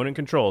creature an opponent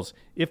controls.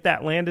 If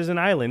that land is an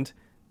island,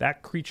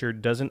 that creature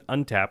doesn't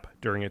untap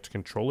during its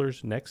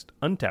controller's next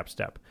untap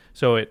step.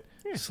 So it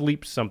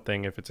sleeps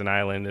something if it's an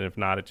island, and if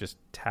not, it just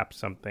taps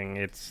something.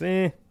 It's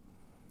You're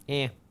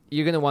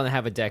going to want to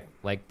have a deck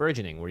like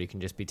Burgeoning where you can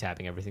just be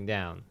tapping everything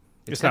down.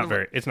 It's not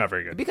very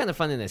good. It'd be kind of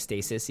fun in a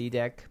Stasis-y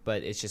deck,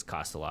 but it just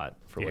costs a lot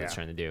for what it's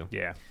trying to do.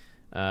 Yeah.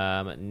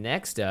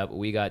 Next up,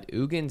 we got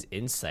Ugin's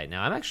Insight.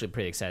 Now, I'm actually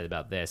pretty excited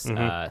about this.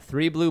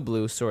 3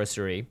 blue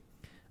sorcery.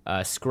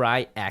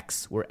 Scry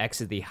X, where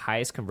X is the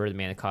highest converted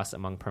mana cost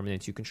among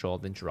permanents you control,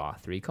 then draw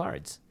 3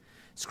 cards.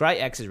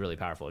 Scry X is really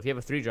powerful. If you have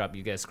a 3-drop,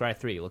 you get a Scry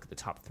 3. You look at the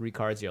top 3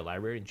 cards of your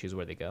library and choose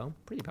where they go.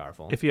 Pretty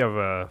powerful. If you have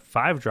a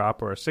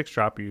 5-drop or a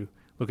 6-drop, you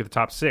look at the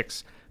top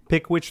 6.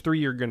 Pick which 3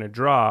 you're going to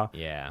draw.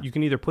 Yeah. You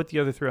can either put the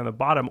other 3 on the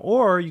bottom,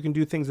 or you can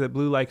do things that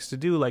blue likes to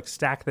do, like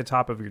stack the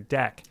top of your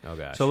deck. Oh,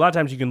 gosh. So a lot of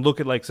times you can look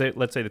at, like,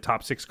 let's say the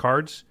top 6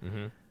 cards,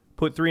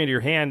 put 3 into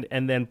your hand,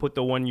 and then put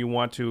the one you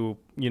want to,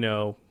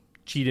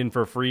 cheat in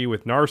for free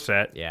with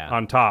Narset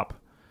on top.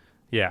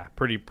 Yeah,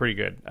 pretty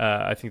good.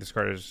 I think this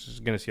card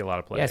is going to see a lot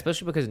of play. Yeah,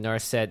 especially because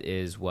Narset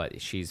is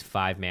she's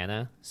 5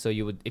 mana. So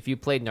you would, if you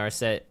played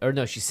Narset, or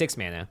no, she's 6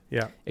 mana.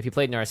 Yeah. If you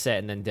played Narset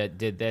and then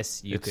did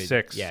this, you could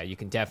 6. Yeah, you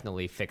can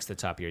definitely fix the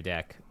top of your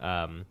deck.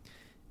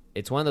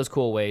 It's one of those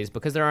cool ways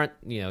because there aren't,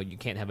 you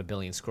can't have a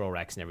billion scroll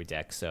racks in every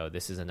deck. So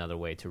this is another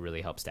way to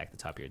really help stack the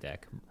top of your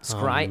deck.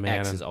 Scry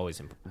X is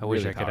always I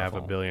wish I could have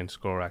a billion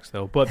scroll racks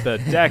though, but the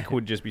deck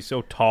would just be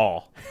so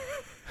tall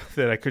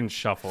that I couldn't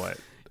shuffle it.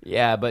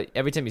 Yeah, but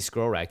every time you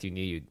scroll rack, you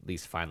need to at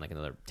least find like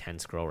another 10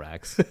 scroll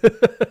racks.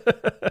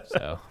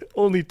 So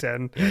only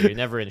 10. Yeah, you're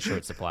never in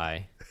short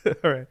supply.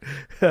 All right.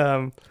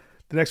 The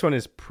next one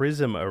is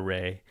Prism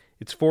Array.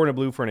 It's 4 and a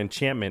blue for an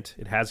enchantment.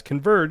 It has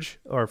Converge,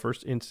 our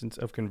first instance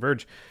of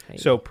Converge. Hey.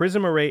 So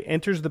Prism Array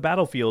enters the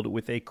battlefield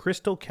with a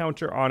crystal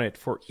counter on it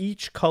for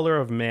each color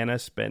of mana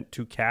spent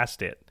to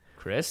cast it.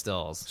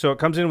 Crystals. So it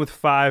comes in with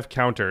 5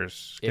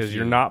 counters because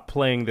you're not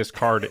playing this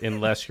card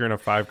unless you're in a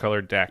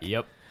 5-color deck.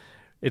 Yep.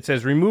 It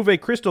says remove a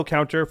crystal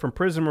counter from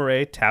Prism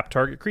Array, tap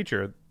target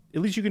creature.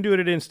 At least you can do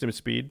it at instant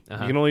speed. You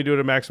can only do it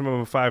a maximum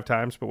of 5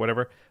 times, but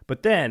whatever.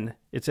 But then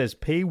it says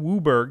pay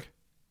Wooburg,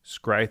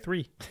 scry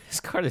 3. This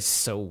card is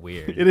so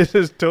weird. It is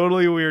a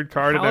totally weird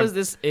card. How is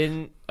this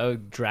in a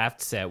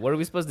draft set? What are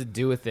we supposed to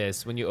do with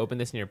this? When you open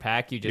this in your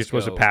pack, you're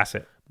supposed to pass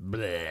it.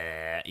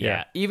 Bleh.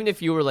 Yeah. Even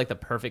if you were like the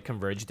perfect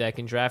Converge deck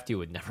in draft, you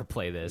would never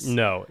play this.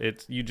 No,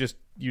 you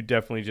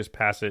definitely just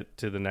pass it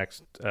to the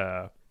next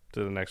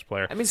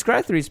player. I mean,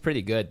 Scry 3 is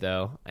pretty good,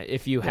 though,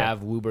 if you have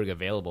Wooburg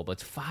available, but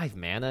it's 5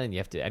 mana, and you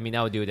have to... I mean,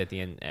 I would do it at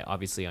the end,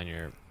 obviously,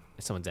 on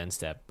someone's end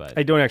step, but...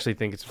 I don't actually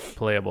think it's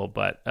playable,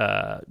 but,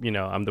 I'm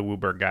the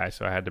Wooburg guy,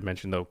 so I had to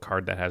mention the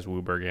card that has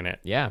Wooburg in it.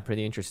 Yeah,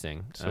 pretty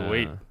interesting. So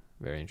wait.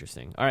 Very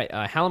interesting. All right,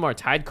 Halimar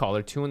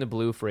Tidecaller, 2 in the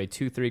blue for a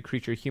 2/3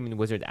 creature human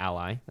wizard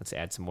ally. Let's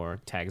add some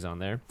more tags on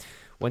there.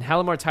 When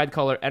Halimar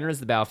Tidecaller enters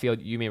the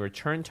battlefield, you may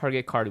return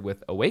target card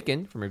with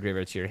Awaken from your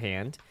graveyard to your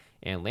hand,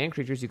 and land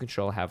creatures you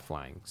control have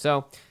flying.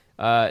 So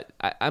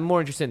I'm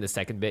more interested in the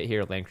second bit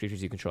here. Land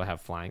creatures you control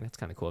have flying. That's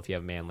kind of cool. If you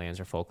have man lands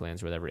or folk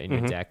lands or whatever in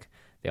your deck,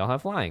 they all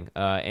have flying.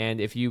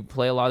 And if you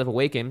play a lot of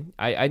Awaken,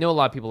 I know a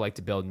lot of people like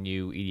to build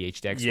new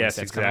EDH decks when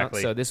sets come out.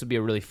 So this would be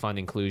a really fun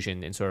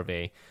inclusion in sort of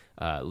a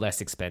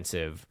less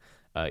expensive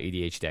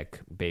EDH deck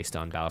based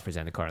on Battle for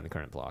Zendikar in the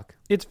current block.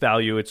 It's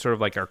value. It's sort of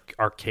like our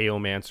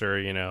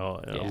Archaeomancer,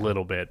 a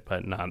little bit,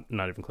 but not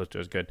even close to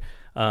as good.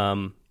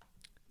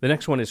 The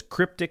next one is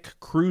Cryptic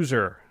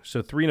Cruiser.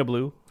 So 3 in a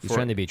blue. He's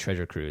trying to be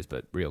Treasure Cruise,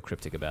 but real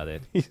cryptic about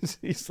it.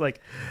 He's like,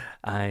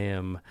 I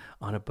am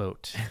on a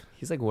boat.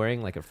 He's like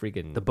wearing like a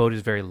freaking... The boat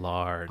is very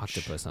large.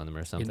 Octopus on him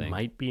or something. It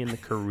might be in the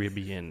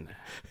Caribbean.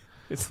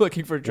 It's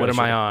looking for treasure. What am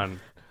I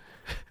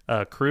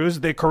on? Cruise?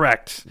 They're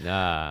correct.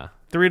 Nah.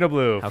 3 in a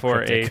blue How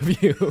for a...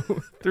 of you.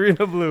 3 in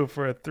a blue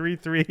for a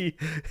 3/3.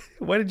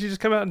 Why did you just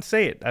come out and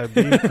say it? I'm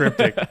being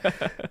cryptic.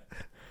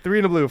 3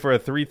 in a blue for a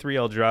 3/3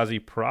 Eldrazi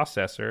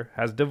processor.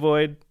 Has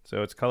Devoid,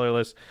 so it's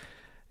colorless.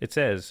 It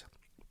says,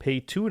 pay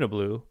 2 in a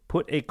blue,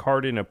 put a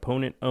card an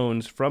opponent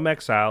owns from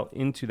exile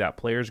into that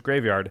player's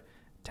graveyard.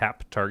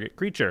 Tap target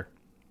creature.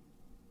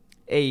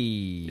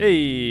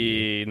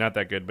 Hey, not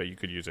that good, but you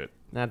could use it.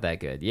 Not that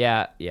good.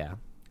 Yeah.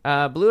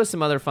 Blue has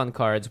some other fun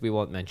cards. We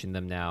won't mention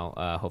them now.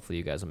 Hopefully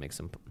you guys will make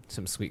some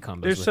sweet combos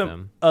with them. There's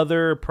some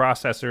other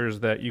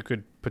processors that you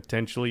could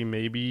potentially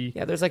maybe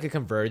there's like a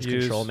Converge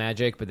control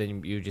magic, but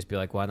then you just be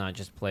like, why not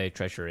just play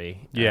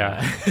Treachery?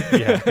 Yeah,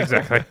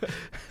 exactly.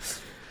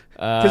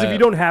 Because if you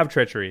don't have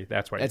Treachery,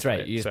 that's why. That's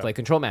right. You just play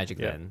Control Magic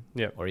then.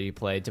 Yeah. Or you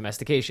play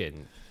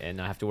Domestication and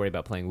not have to worry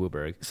about playing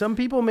Wooburg. Some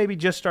people maybe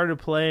just started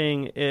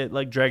playing it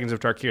like Dragons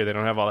of Tarkir. They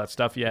don't have all that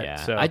stuff yet. Yeah.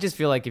 So. I just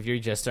feel like if you're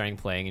just starting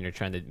playing and you're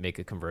trying to make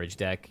a Converge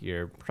deck,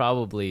 you're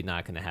probably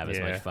not going to have as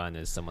much fun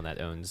as someone that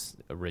owns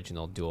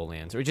original dual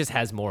lands or just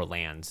has more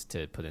lands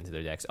to put into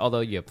their decks.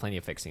 Although you have plenty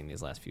of fixing in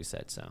these last few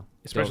sets. So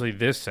especially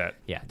this set.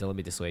 Yeah, don't let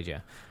me dissuade you.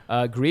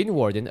 Green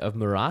Warden of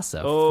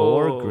Murasa,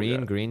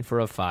 4 green for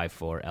a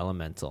 5/4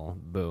 elemental.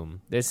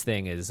 Boom. This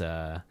thing is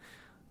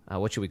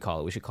what should we call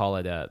it? We should call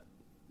it a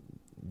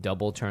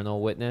Double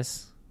Eternal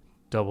Witness.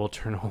 Double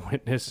Eternal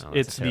Witness. Oh,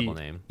 it's a terrible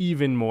the name.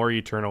 Even more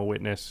Eternal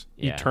Witness.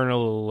 Yeah.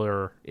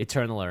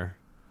 Eternaler.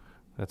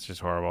 That's just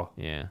horrible.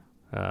 Yeah.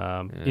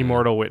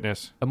 Immortal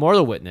Witness.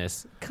 Immortal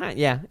Witness.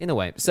 In a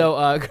way.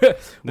 So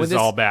this is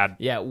all bad.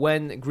 Yeah,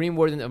 when Green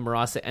Warden of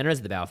Murasa enters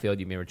the battlefield,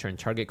 you may return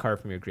target card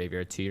from your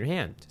graveyard to your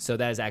hand. So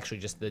that is actually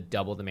just the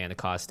double the mana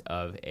cost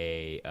of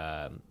a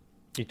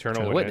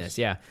Eternal Witness.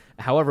 Yeah.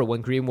 However,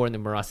 when Green Warden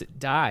of Murasa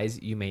dies,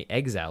 you may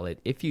exile it.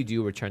 If you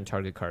do, return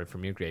target card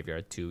from your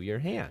graveyard to your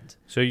hand.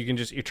 So you can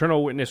just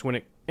Eternal Witness when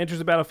it enters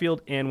the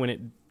battlefield and when it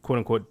quote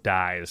unquote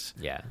dies.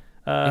 Yeah.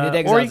 And it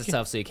exiles or you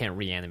itself so you can't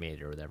reanimate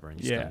it or whatever and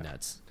just go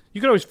nuts.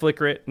 You can always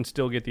flicker it and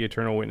still get the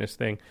Eternal Witness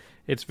thing.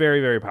 It's very,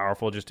 very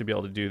powerful just to be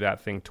able to do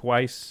that thing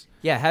twice.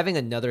 Yeah, having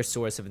another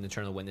source of an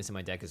Eternal Witness in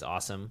my deck is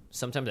awesome.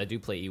 Sometimes I do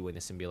play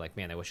E-Witness and be like,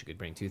 man, I wish I could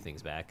bring 2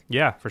 things back.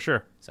 Yeah, for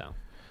sure. So,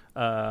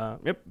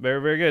 yep,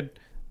 very, very good.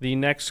 The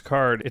next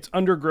card, it's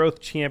Undergrowth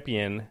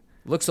Champion.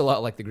 Looks a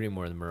lot like the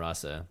Grimoire and the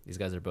Murasa. These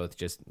guys are both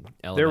just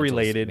elementals they're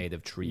related. made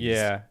of trees.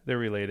 Yeah, they're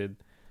related.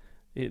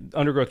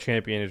 Undergrowth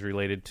Champion is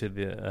related to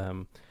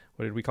the,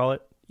 what did we call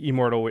it?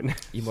 Immortal Witness.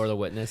 Immortal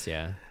Witness,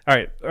 yeah. All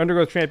right,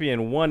 Undergrowth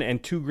Champion, 1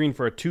 and 2 green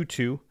for a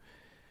 2/2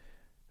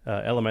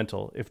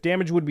 elemental. If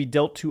damage would be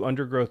dealt to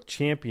Undergrowth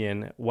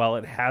Champion while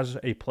it has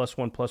a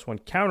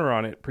 +1/+1 counter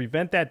on it,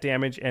 prevent that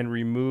damage and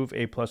remove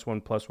a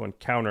 +1/+1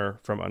 counter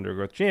from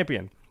Undergrowth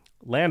Champion.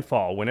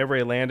 Landfall. Whenever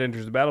a land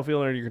enters the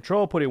battlefield under your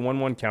control, put a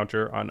 1/1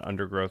 counter on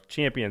Undergrowth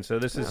Champion. So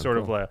this is sort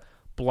of like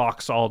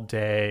blocks all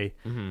day,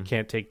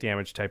 can't take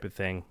damage type of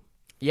thing.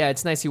 Yeah,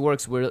 it's nice. He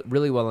works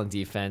really well on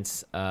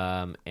defense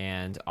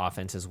and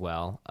offense as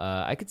well.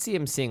 I could see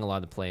him seeing a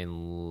lot of play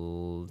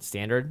in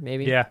Standard,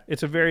 maybe. Yeah,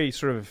 it's a very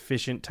sort of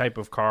efficient type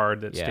of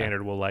card that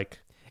Standard will like.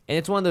 And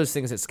it's one of those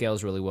things that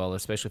scales really well,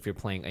 especially if you're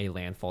playing a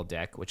Landfall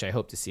deck, which I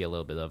hope to see a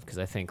little bit of, because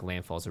I think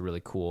Landfall is a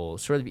really cool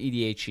sort of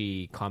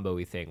EDH-y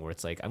combo-y thing, where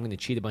it's like, I'm going to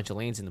cheat a bunch of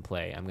lands into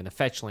play. I'm going to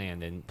fetch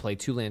land and play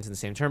 2 lands in the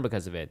same turn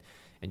because of it,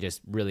 and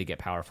just really get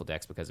powerful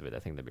decks because of it. I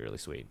think that'd be really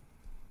sweet.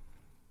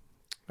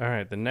 All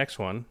right, the next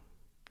one.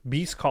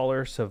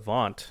 Beastcaller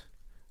Savant.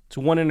 It's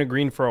 1 and a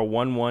green for a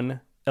 1/1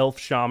 Elf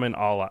Shaman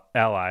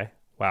ally.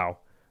 Wow,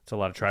 it's a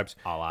lot of tribes.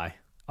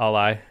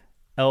 Ally.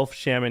 Elf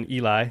Shaman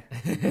Eli.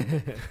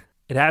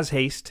 It has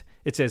haste.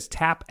 It says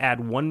tap,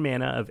 add 1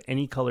 mana of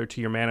any color to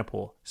your mana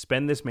pool.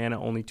 Spend this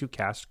mana only to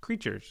cast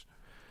creatures.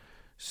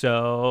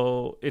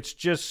 So it's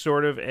just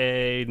sort of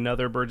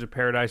another Birds of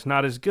Paradise.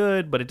 Not as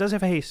good, but it does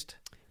have haste.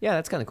 Yeah,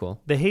 that's kind of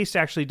cool. The haste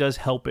actually does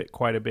help it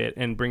quite a bit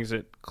and brings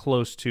it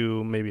close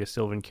to maybe a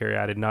Sylvan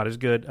Caryatid. Not as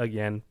good,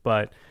 again,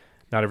 but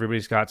not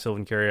everybody's got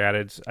Sylvan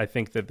Caryatids. I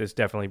think that this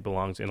definitely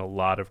belongs in a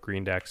lot of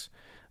green decks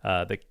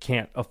that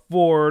can't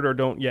afford or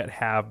don't yet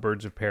have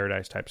Birds of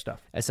Paradise type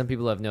stuff. As some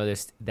people have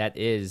noticed, that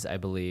is, I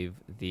believe,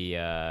 the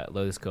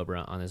Lotus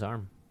Cobra on his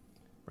arm,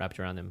 wrapped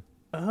around him.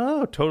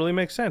 Oh, totally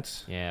makes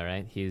sense. Yeah,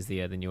 right? He's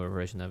the newer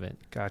version of it.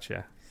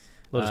 Gotcha.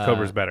 Lotus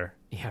Cobra's better.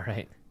 Yeah,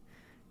 right.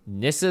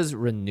 Nissa's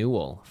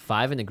Renewal,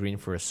 5 and a green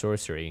for a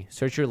sorcery.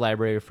 Search your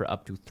library for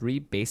up to 3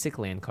 basic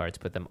land cards,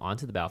 put them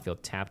onto the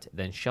battlefield tapped,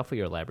 then shuffle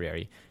your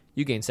library.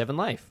 You gain 7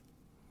 life.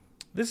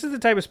 This is the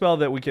type of spell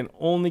that we can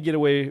only get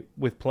away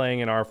with playing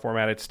in our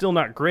format. It's still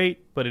not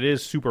great, but it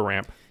is super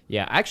ramp.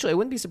 Yeah, actually, I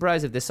wouldn't be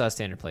surprised if this saw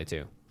Standard play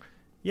too.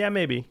 Yeah,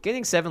 maybe.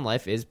 Getting 7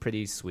 life is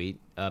pretty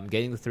sweet.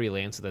 Getting the 3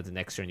 lands so that the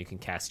next turn you can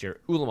cast your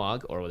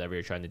Ulamog or whatever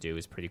you're trying to do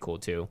is pretty cool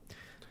too.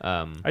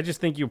 I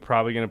just think you're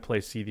probably going to play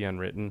See the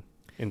Unwritten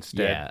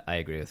instead. Yeah, I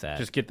agree with that.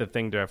 Just get the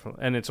thing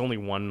definitely, and it's only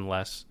 1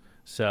 less.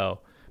 So,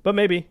 but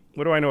maybe.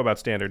 What do I know about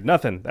Standard?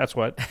 Nothing. That's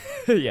what.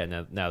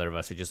 Yeah, neither of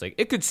us are just like,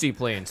 it could see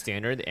play in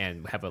Standard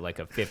and have a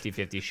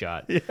 50-50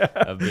 shot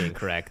of being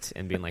correct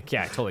and being like,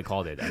 yeah, I totally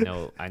called it. I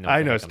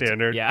know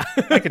Standard. Yeah.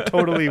 I could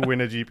totally win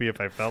a GP if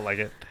I felt like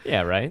it.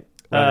 Yeah, right?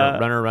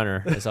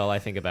 Runner is all I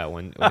think about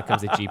when it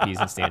comes to GPs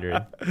and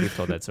Standard. We've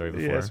told that story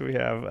before. Yes, we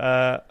have.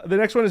 The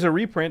next one is a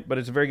reprint, but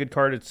it's a very good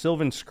card. It's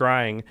Sylvan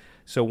Scrying,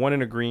 so 1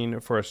 and a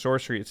green for a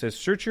sorcery. It says,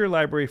 search your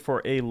library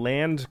for a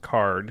land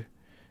card,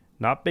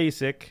 not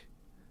basic,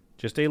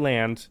 just a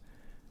land.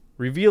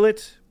 Reveal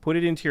it, put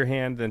it into your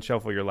hand, then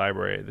shuffle your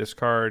library. This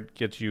card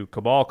gets you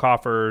Cabal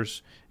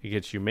Coffers, it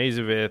gets you Maze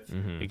of Ith,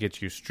 it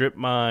gets you Strip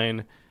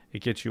Mine,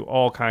 it gets you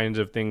all kinds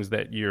of things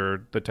that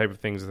you're the type of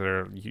things that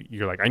are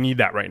you're like, I need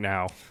that right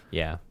now.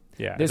 Yeah.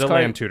 Yeah, this it's a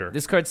land tutor.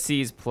 This card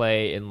sees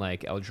play in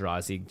like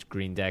ELDRAZI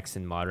green decks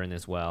in Modern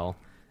as well,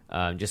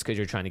 just because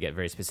you're trying to get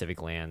very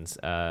specific lands.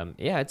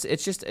 Yeah,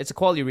 it's a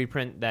quality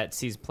reprint that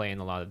sees play in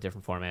a lot of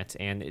different formats,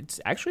 and it's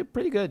actually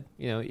pretty good.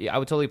 You know, I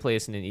would totally play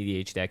this in an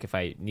EDH deck if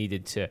I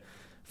needed to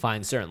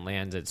find certain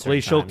lands at certain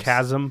Glacial times.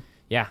 Chasm.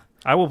 Yeah,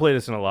 I will play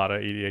this in a lot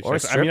of EDH or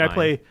decks. I mean, I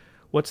play.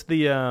 What's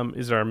the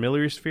is there a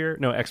Armillary Sphere?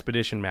 No,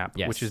 Expedition Map,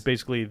 yes. Which is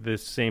basically the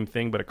same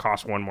thing, but it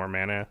costs 1 more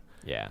mana.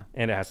 Yeah,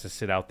 and it has to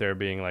sit out there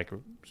being like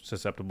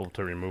susceptible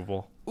to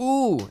removal.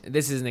 Ooh,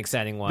 this is an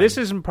exciting one. This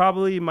is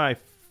probably my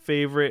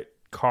favorite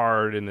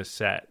card in the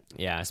set.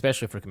 Yeah,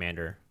 especially for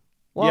Commander.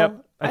 Well,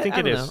 yep, I think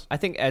it is. Know. I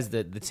think as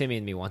the Timmy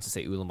in me wants to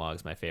say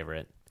Ulamog's my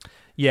favorite.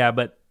 Yeah,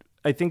 but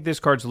I think this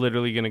card's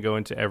literally going to go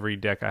into every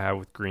deck I have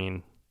with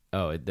green.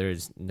 Oh,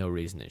 there's no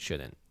reason it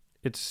shouldn't.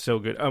 It's so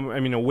good. I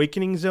mean,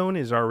 Awakening Zone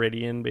is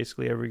already in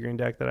basically every green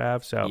deck that I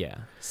have. So yeah.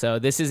 So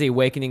this is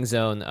Awakening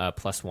Zone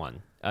 +1.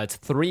 It's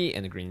 3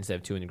 in the green instead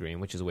of 2 in the green,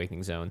 which is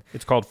Awakening Zone.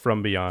 It's called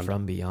From Beyond.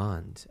 From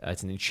Beyond.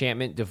 It's an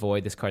enchantment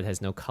devoid. This card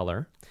has no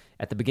color.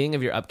 At the beginning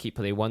of your upkeep,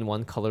 put a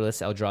 1/1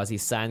 colorless Eldrazi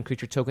silent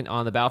creature token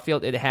on the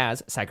battlefield. It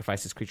has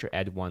sacrifice this creature,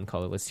 add 1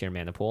 colorless to your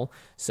mana pool.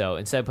 So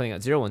instead of putting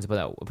out 0/1s,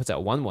 it puts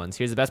out 1/1s.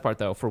 Here's the best part,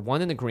 though. For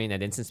 1 in the green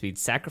at instant speed,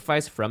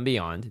 sacrifice From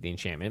Beyond, the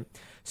enchantment.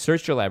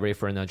 Search your library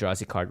for an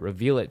Eldrazi card,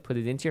 reveal it, put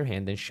it into your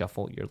hand, then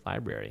shuffle your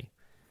library.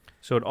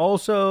 So it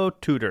also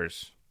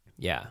tutors.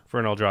 Yeah. For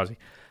an Eldrazi.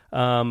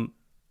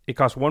 It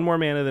costs 1 more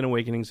mana than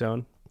Awakening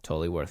Zone.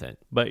 Totally worth it.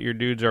 But your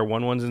dudes are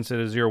 1/1s instead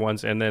of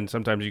 0/1s, and then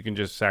sometimes you can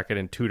just sack it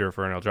and tutor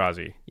for an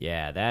Eldrazi.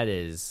 Yeah, that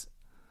is...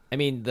 I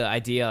mean, the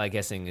idea, I'm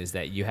guessing, is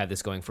that you have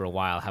this going for a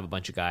while, have a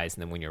bunch of guys,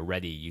 and then when you're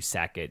ready, you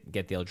sack it,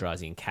 get the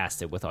Eldrazi, and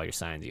cast it with all your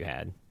signs you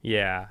had.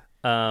 Yeah.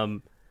 I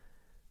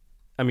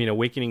mean,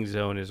 Awakening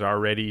Zone is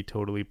already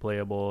totally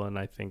playable, and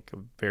I think a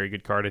very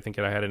good card. I think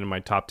I had it in my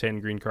top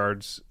 10 green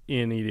cards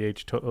in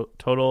EDH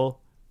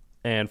total,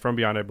 and From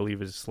Beyond, I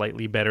believe, is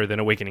slightly better than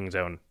Awakening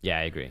Zone. Yeah,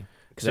 I agree.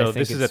 So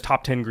this is a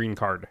top 10 green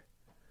card.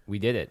 We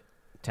did it.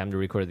 Time to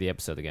record the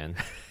episode again.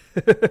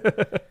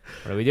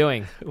 What are we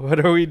doing?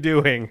 What are we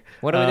doing?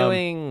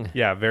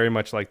 Yeah, very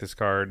much like this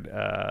card.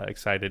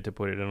 Excited to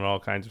put it in all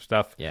kinds of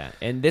stuff. Yeah,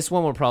 and this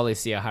one will probably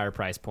see a higher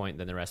price point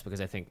than the rest because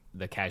I think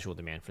the casual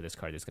demand for this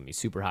card is going to be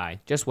super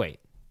high. Just wait.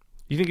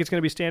 You think it's going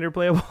to be standard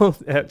playable?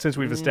 Since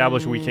we've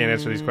established we can't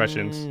answer these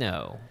questions.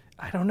 No.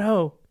 I don't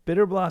know.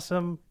 Bitter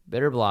Blossom,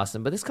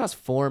 but this costs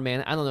 4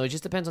 mana. I don't know. It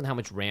just depends on how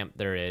much ramp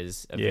there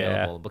is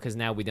available because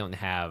now we don't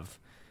have,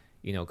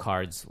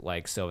 cards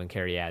like Sow and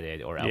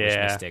Caryatid or Elvish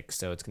Mystic,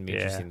 so it's going to be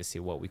interesting to see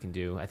what we can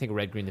do. I think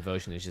Red-Green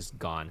Devotion is just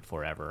gone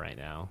forever right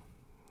now.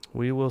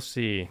 We will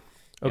see.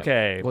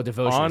 Okay. Yep. Well,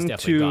 Devotion is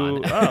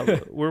definitely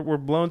gone. We're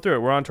blown through it.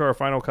 We're on to our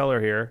final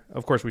color here.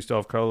 Of course, we still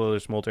have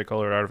colorless,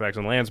 multicolored artifacts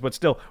and lands, but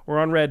still, we're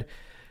on red.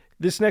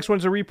 This next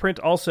one's a reprint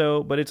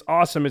also, but it's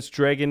awesome. It's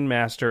Dragon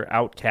Master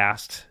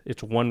Outcast.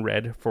 It's 1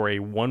 red for a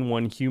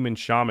 1/1 human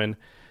shaman.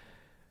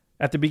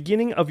 At the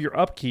beginning of your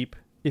upkeep,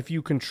 if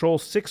you control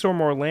 6 or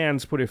more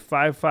lands, put a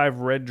 5/5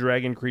 red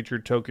dragon creature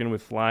token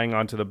with flying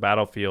onto the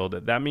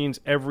battlefield. That means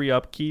every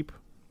upkeep,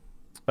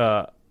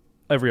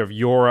 every of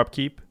your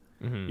upkeep,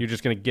 you're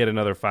just going to get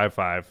another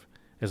 5/5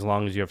 as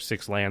long as you have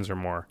 6 lands or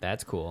more.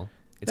 That's cool.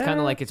 It's kind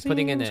of like it's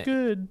putting in a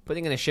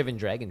Shivan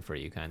Dragon for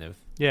you, kind of.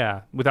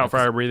 Yeah, without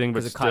fire breathing,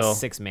 but still. Because it costs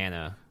 6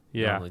 mana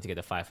normally to get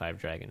a 5/5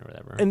 dragon or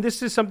whatever. And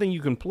this is something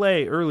you can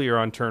play earlier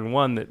on turn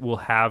 1 that will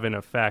have an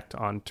effect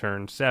on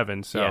turn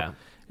 7. So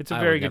it's a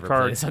very good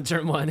card. Play this on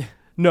turn 1.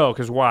 No,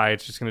 because why?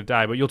 It's just going to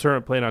die. But you'll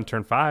play it on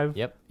turn 5.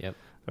 Yep.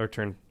 Or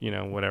turn,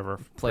 whatever.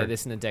 Play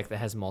this in a deck that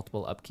has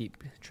multiple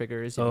upkeep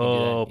triggers.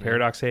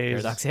 Paradox Haze.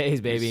 Paradox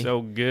Haze, baby. It's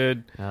so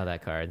good. Oh,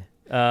 that card.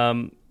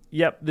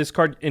 Yep, this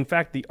card, in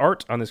fact, the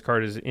art on this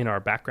card is in our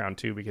background,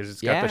 too, because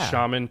it's got the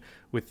shaman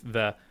with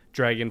the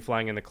dragon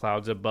flying in the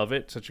clouds above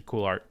it. Such a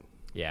cool art.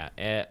 Yeah,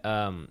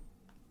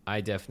 I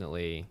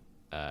definitely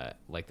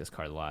like this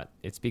card a lot.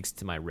 It speaks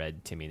to my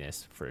red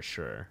Timminess for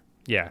sure.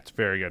 Yeah, it's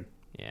very good.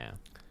 Yeah.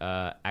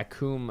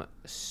 Akum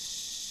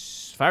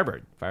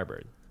Firebird.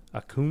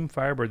 Akum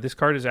Firebird. This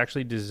card is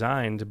actually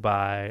designed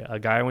by a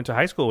guy I went to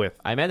high school with.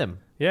 I met him.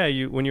 Yeah,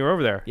 when you were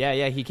over there.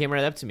 Yeah, he came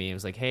right up to me and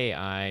was like, "Hey,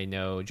 I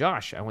know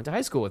Josh. I went to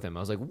high school with him." I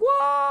was like,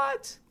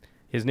 "What?"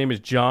 His name is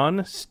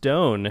John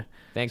Stone.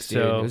 Thanks,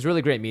 dude. It was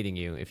really great meeting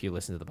you if you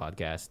listen to the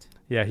podcast.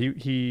 Yeah,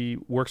 he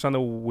works on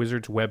the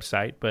Wizards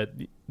website, but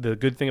the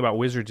good thing about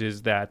Wizards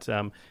is that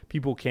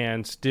people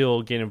can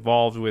still get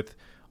involved with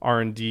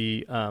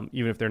R&D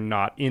even if they're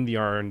not in the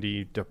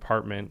R&D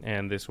department,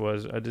 and this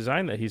was a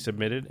design that he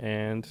submitted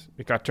and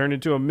it got turned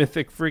into a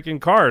mythic freaking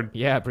card.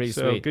 Yeah, pretty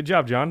sweet. Good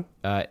job, John.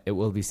 It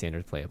will be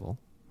standard playable.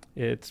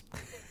 It's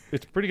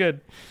pretty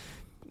good.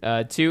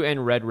 2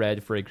 and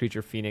red for a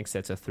creature phoenix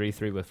that's a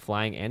 3/3 with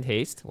flying and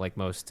haste, like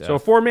most. So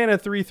 4 mana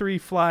 3/3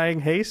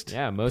 flying haste.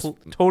 Yeah, most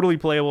totally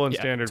playable in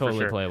standard. Totally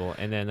for sure. Playable.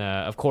 And then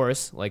of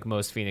course, like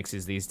most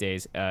phoenixes these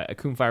days,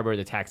 Akum Firebird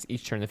attacks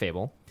each turn of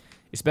Fable.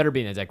 It's better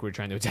being a deck we're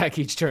trying to attack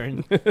each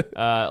turn.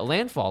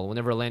 Landfall.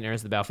 Whenever a land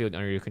enters the battlefield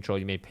under your control,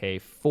 you may pay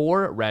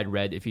 4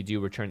 red. If you do,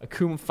 return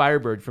Akum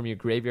Firebird from your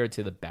graveyard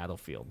to the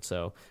battlefield.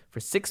 So for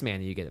 6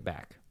 mana, you get it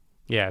back.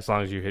 Yeah, as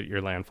long as you hit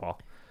your landfall.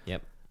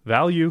 Yep.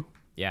 Value.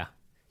 Yeah.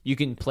 You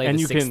can play the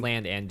 6th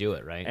land and do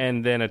it, right?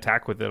 And then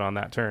attack with it on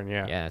that turn,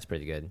 yeah. Yeah, that's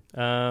pretty good.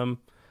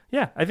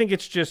 Yeah, I think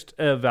it's just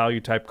a value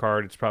type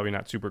card. It's probably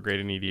not super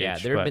great in EDH. Yeah,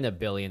 there have been a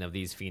billion of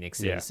these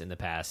Phoenixes in the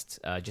past.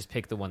 Just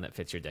pick the one that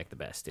fits your deck the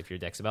best. If your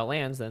deck's about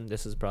lands, then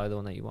this is probably the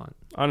one that you want.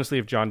 Honestly,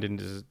 if John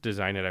didn't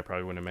design it, I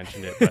probably wouldn't have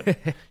mentioned it,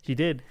 but he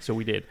did, so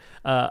we did.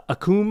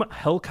 Akum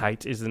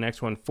Hellkite is the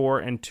next one. 4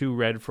 and 2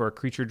 red for a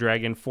creature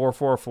dragon.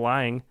 4/4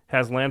 flying,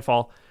 has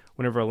landfall.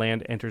 Whenever a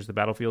land enters the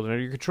battlefield under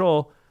your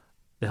control,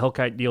 the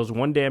Hellkite deals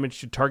 1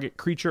 damage to target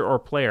creature or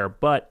player,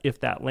 but if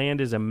that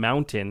land is a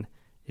mountain,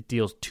 it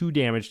deals 2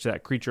 damage to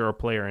that creature or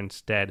player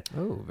instead.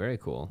 Oh, very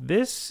cool.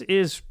 This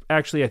is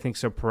actually, I think,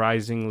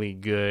 surprisingly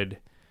good,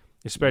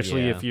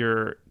 especially if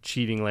you're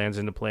cheating lands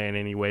into play in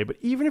any way. But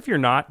even if you're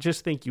not,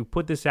 just think you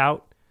put this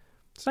out,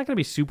 it's not going to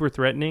be super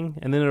threatening.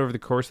 And then over the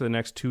course of the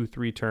next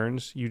 2-3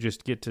 turns, you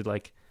just get to,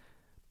 like,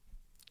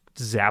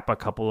 zap a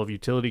couple of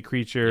utility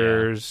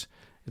creatures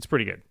It's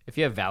pretty good. If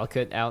you have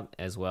Valakut out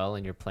as well,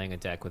 and you're playing a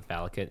deck with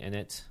Valakut in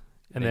it,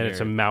 and then it's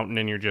a mountain,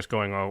 and you're just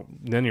going,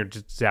 then you're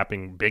just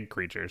zapping big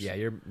creatures. Yeah,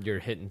 you're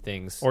hitting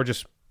things.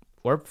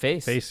 Or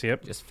face. Face,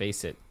 yep. Just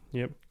face it.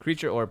 Yep.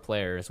 Creature or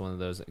player is one of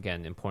those,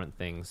 again, important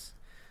things.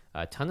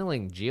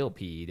 Tunneling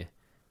Geopede.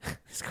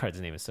 This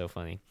card's name is so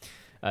funny.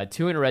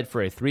 2 in a red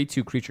for a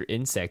 3/2 creature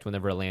insect.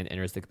 Whenever a land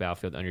enters the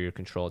battlefield under your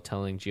control,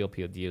 Tunneling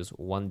Geopede deals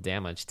 1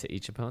 damage to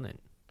each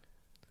opponent.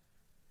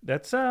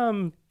 That's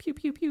pew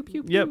pew pew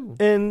pew. Yep. Pew.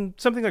 And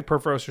something like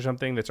Perforos or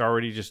something that's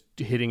already just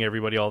hitting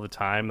everybody all the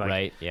time. Like,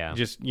 right. Yeah.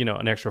 Just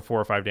an extra 4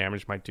 or 5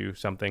 damage might do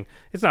something.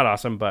 It's not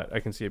awesome, but I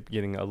can see it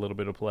getting a little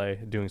bit of play,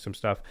 doing some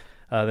stuff.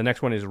 The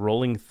next one is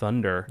Rolling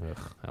Thunder.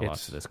 Ugh, I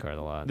lost this card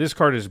a lot. This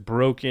card is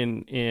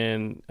broken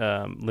in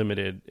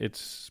limited.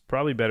 It's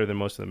probably better than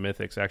most of the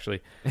mythics,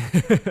 actually.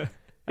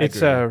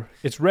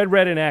 It's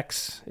red, and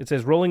X. It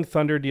says Rolling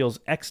Thunder deals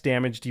X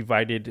damage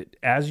divided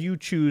as you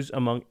choose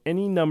among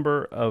any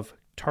number of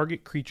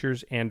target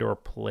creatures and or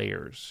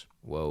players.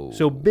 Whoa.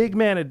 So big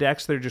mana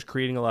decks that are just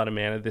creating a lot of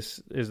mana.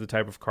 This is the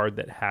type of card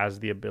that has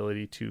the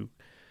ability to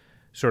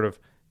sort of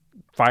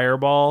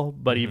fireball,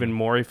 but even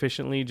more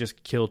efficiently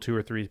just kill 2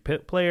 or 3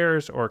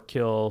 players or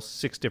kill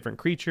 6 different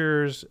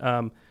creatures.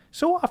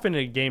 So often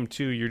in a game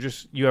too, you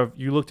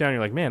look down and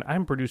you're like, man,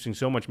 I'm producing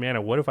so much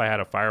mana. What if I had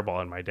a fireball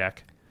in my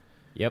deck?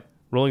 Yep.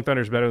 Rolling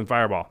Thunder is better than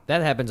Fireball.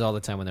 That happens all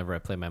the time whenever I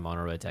play my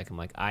mono red deck. I'm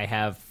like, I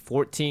have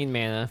 14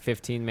 mana,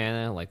 15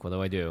 mana. Like,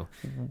 what do?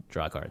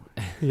 Draw a card.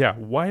 Yeah,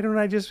 why don't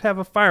I just have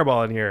a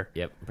Fireball in here?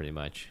 Yep, pretty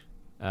much.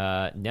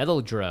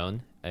 Nettle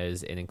Drone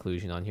is an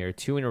inclusion on here.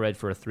 2 in a red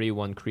for a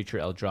 3/1 creature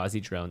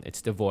Eldrazi Drone.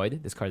 It's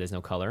devoid. This card has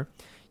no color.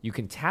 You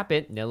can tap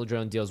it. Nettle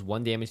Drone deals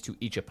 1 damage to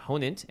each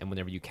opponent, and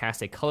whenever you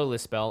cast a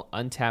colorless spell,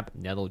 untap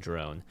Nettle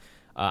Drone.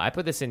 I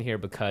put this in here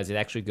because it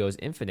actually goes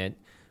infinite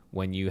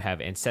when you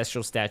have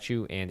Ancestral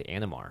Statue and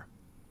Animar.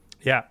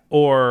 Yeah,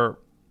 or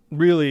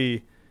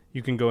really,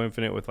 you can go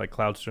infinite with like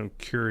Cloudstone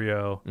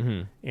Curio,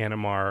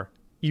 Animar,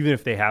 even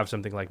if they have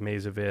something like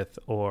Maze of Ith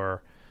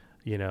or,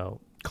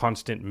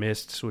 Constant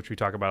Mists, which we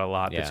talk about a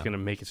lot, that's going to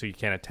make it so you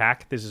can't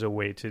attack. This is a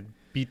way to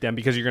beat them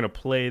because you're going to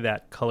play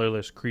that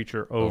colorless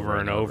creature over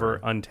and over,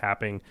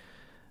 untapping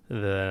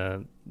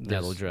the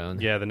Nettle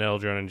Drone. Yeah, the Nettle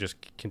Drone, and just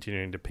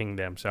continuing to ping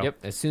them. So yep,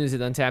 as soon as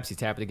it untaps, you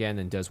tap it again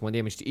and does 1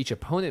 damage to each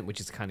opponent,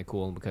 which is kind of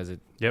cool because it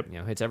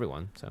hits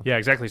everyone. So yeah,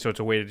 exactly. So it's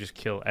a way to just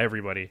kill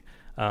everybody.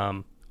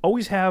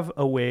 Always have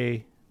a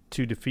way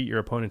to defeat your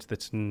opponents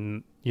that's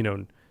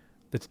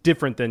that's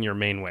different than your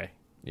main way.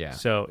 Yeah.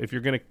 So if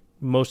you're going to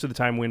most of the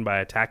time win by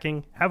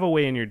attacking, have a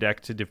way in your deck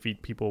to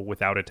defeat people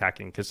without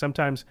attacking, because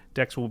sometimes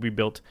decks will be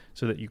built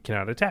so that you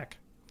cannot attack.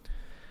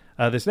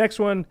 This next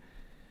one,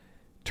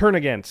 Turn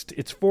Against.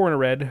 It's 4 in a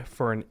red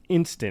for an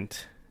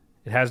instant.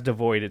 It has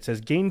Devoid. It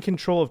says gain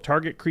control of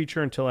target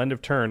creature until end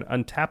of turn.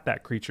 Untap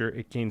that creature.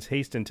 It gains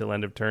haste until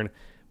end of turn.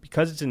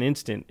 Because it's an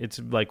instant, it's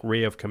like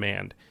Ray of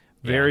Command.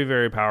 Very,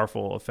 very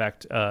powerful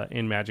effect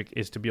in Magic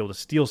is to be able to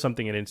steal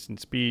something at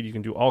instant speed. You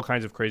can do all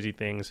kinds of crazy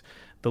things,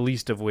 the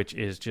least of which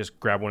is just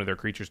grab one of their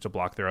creatures to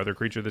block their other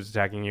creature that's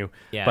attacking you.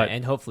 Yeah,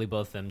 and hopefully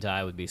both of them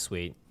die would be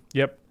sweet.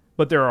 Yep.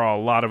 But there are a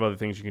lot of other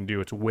things you can do.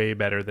 It's way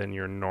better than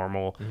your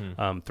normal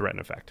threaten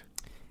effect.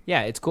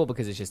 Yeah, it's cool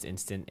because it's just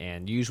instant,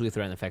 and usually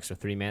threaten effects are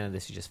 3 mana.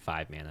 This is just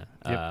 5 mana.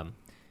 Yep.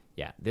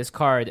 Yeah, this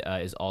card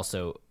is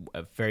also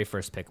very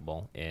first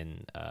pickable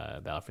in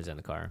Battle for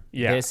Zendikar.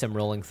 Yeah. This and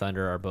Rolling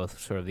Thunder are both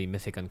sort of the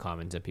mythic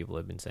uncommons that people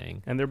have been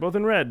saying. And they're both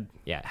in red.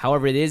 Yeah,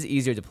 however, it is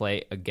easier to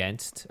play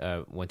against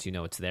once you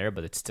know it's there,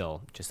 but it's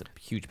still just a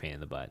huge pain in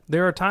the butt.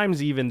 There are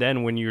times even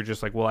then when you're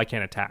just like, well, I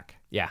can't attack.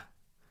 Yeah.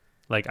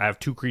 Like, I have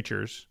 2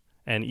 creatures,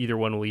 and either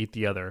one will eat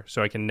the other,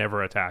 so I can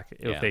never attack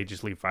if they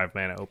just leave 5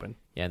 mana open.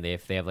 Yeah, and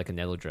if they have like a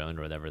Nettle Drone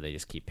or whatever, they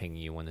just keep pinging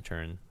you on the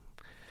turn.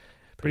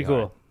 Pretty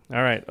cool.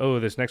 All right. Oh,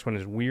 this next one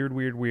is weird.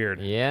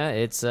 Yeah,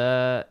 it's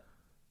a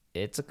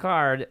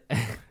card.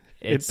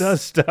 It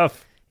does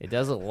stuff. It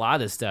does a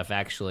lot of stuff,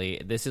 actually.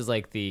 This is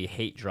like the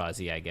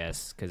Hate-Drazi, I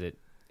guess, because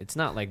it's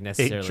not like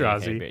necessarily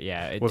Hate-Drazi.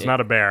 Yeah, it's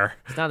not a bear.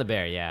 It's not a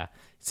bear. Yeah,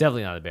 it's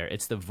definitely not a bear.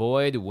 It's the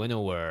Void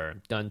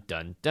Winnower. Dun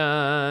dun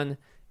dun.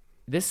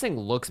 This thing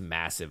looks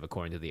massive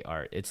according to the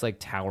art. It's like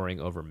towering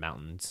over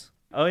mountains.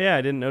 Oh yeah,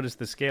 I didn't notice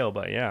the scale,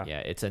 but yeah. Yeah,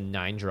 it's a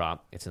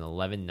 9-drop. It's an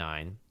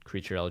 11/9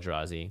 creature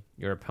Eldrazi.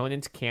 Your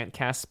opponent can't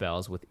cast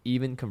spells with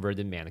even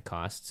converted mana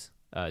costs.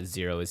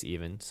 0 is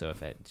even, so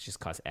if it just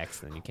costs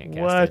X, then you can't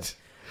cast it.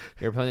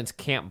 Your opponents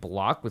can't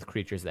block with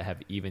creatures that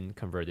have even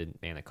converted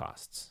mana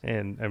costs.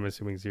 And I'm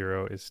assuming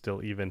 0 is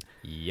still even.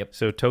 Yep.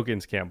 So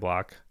tokens can't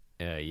block.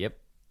 Yep.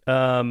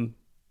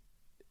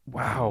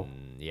 Wow.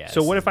 Yeah.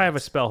 So what if I have a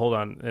spell, hold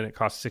on, and it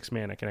costs 6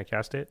 mana? Can I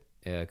cast it?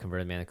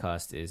 Converted mana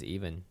cost is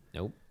even.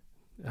 Nope.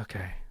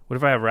 Okay. What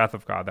if I have Wrath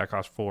of God? That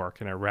costs 4.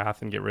 Can I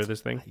Wrath and get rid of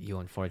this thing? You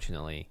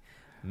unfortunately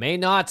may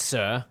not,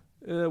 sir.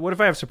 What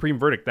if I have Supreme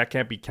Verdict? That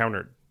can't be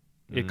countered.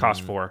 It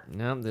costs 4.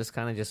 No, this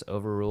kind of just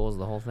overrules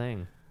the whole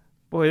thing.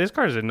 Boy, this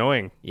card is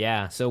annoying.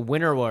 Yeah, so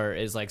Winnower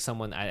is like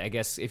someone, I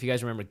guess, if you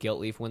guys remember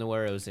Guiltleaf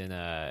Winnower, it was in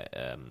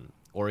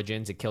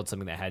Origins. It killed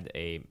something that had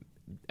a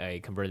a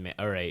converted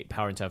or a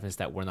power and toughness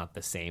that were not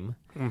the same.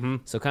 Mm-hmm.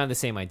 So kind of the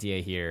same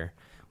idea here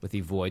with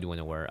the Void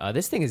Winnower.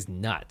 This thing is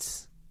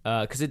nuts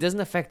because it doesn't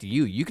affect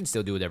you. You can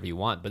still do whatever you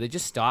want, but it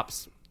just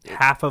stops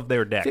half of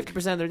their deck.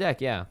 50% of their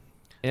deck, yeah.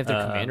 And if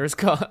their commanders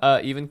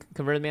even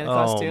converted mana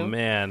cost too. Oh,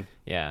 man.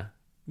 Yeah.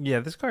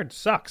 Yeah, this card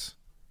sucks.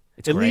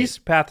 It's At great.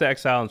 least Path to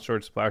Exile and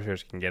Sword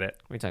Plowshares can get it.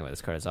 What are you talking about?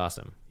 This card is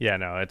awesome. Yeah,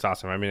 no, it's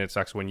awesome. I mean, it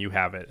sucks when you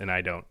have it and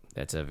I don't.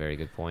 That's a very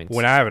good point.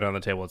 When I have it on the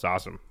table, it's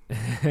awesome.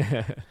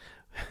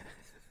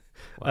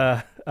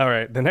 All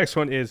right, the next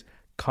one is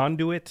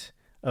Conduit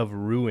of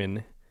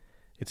Ruin.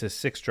 It's a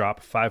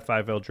 6-drop,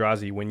 5/5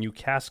 Eldrazi. When you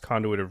cast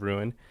Conduit of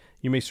Ruin,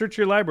 you may search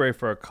your library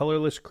for a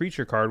colorless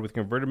creature card with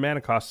converted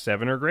mana cost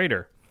 7 or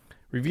greater.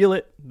 Reveal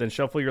it, then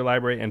shuffle your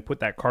library and put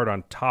that card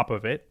on top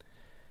of it.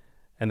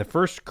 And the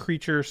first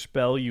creature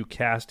spell you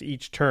cast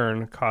each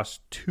turn costs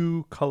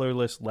 2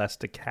 colorless less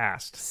to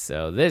cast.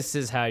 So this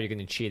is how you're going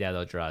to cheat out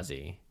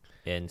Eldrazi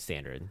in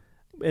Standard.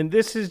 And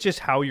this is just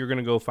how you're going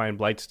to go find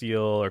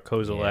Blightsteel or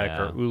Kozilek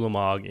Yeah. or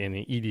Ulamog in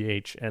the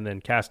EDH and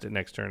then cast it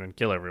next turn and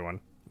kill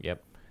everyone.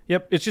 Yep.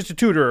 Yep, it's just a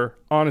tutor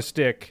on a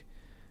stick.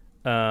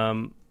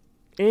 And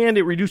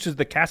it reduces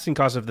the casting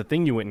cost of the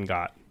thing you went and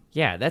got.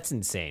 Yeah, that's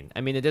insane.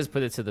 I mean, it does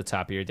put it to the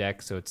top of your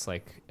deck, so it's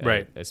like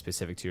a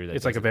specific tutor. That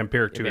It's like a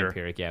vampiric tutor.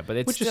 Vampiric, yeah, but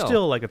it's which is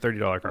still like a $30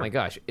 card. Oh my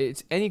gosh,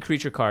 it's any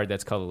creature card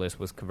that's colorless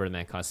with converted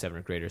mana cost 7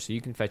 or greater, so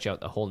you can fetch out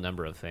a whole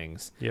number of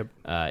things. Yep.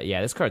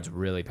 Yeah, this card's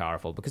really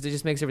powerful because it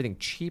just makes everything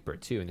cheaper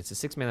too, and it's a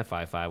 6 mana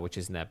 5/5, which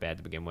isn't that bad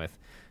to begin with.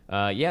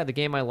 Yeah, the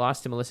game I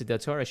lost to Melissa Del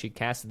Toro, she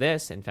cast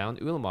this and found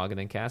Ulamog and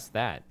then cast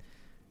that.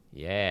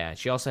 Yeah,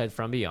 she also had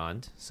From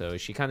Beyond, so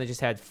she kind of just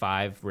had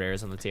 5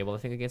 rares on the table, I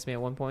think, against me at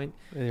one point.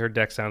 And her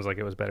deck sounds like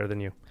it was better than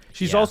you.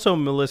 She's Yeah. also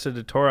Melissa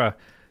Del Toro,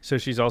 so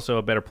she's also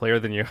a better player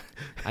than you.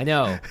 I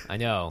know.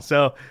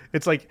 So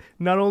it's like,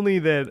 not only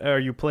that are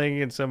you playing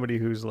against somebody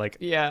who's like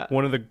Yeah.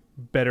 one of the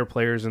better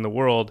players in the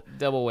world,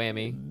 Double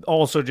whammy.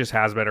 also just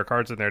has better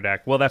cards in their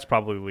deck. Well, that's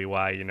probably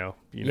why, you know.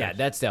 Yeah,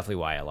 that's definitely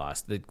why I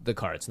lost. The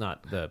cards,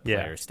 not the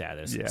player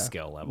status and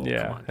skill level.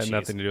 Yeah, Come on, had jeez.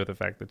 nothing to do with the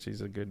fact that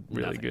she's a good,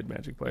 really Nothing. good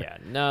Magic player. Yeah,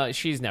 no,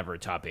 she's never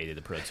top 8 of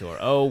the Pro Tour.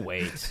 Oh,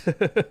 wait.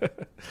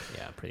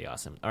 Yeah, pretty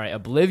awesome. All right,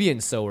 Oblivion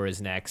Sower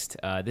is next.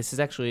 This is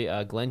actually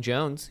Glenn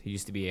Jones, who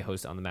used to be a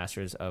host on the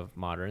Masters of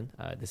Modern.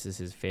 This is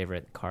his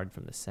favorite card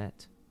from the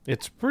set.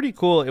 It's pretty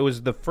cool. It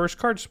was the first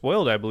card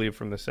spoiled, I believe,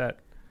 from the set.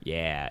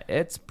 Yeah,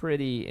 it's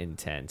pretty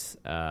intense.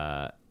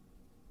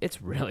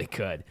 It's really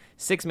good.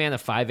 6 mana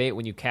 5/8.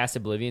 When you cast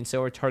Oblivion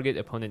Sower, target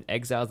opponent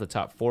exiles the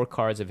top 4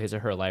 cards of his or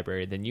her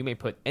library. Then you may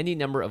put any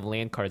number of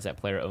land cards that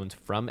player owns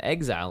from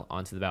exile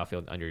onto the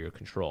battlefield under your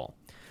control.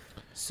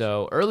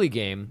 So early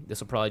game,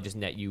 this will probably just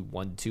net you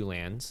 1 to 2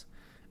 lands.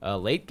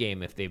 Late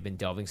game, if they've been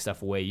delving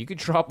stuff away, you could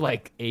drop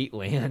like 8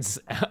 lands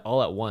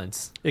all at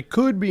once. It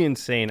could be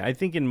insane. I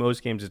think in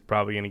most games it's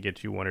probably going to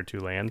get you 1 or 2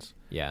 lands.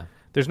 Yeah.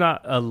 There's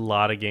not a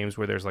lot of games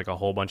where there's like a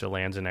whole bunch of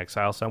lands in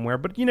exile somewhere,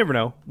 but you never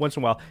know. Once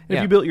in a while. And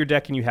if you built your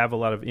deck and you have a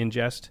lot of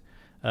ingest,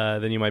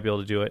 then you might be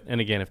able to do it.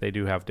 And again, if they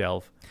do have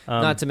delve.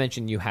 Not to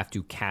mention you have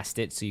to cast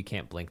it, so you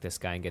can't blink this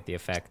guy and get the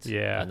effect.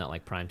 Yeah. Not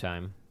like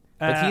Primetime.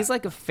 But he's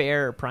like a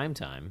fair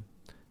Primetime.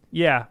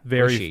 Yeah,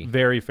 Mushy.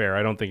 very fair.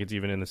 I don't think it's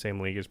even in the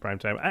same league as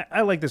Primetime.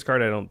 I like this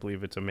card. I don't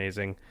believe it's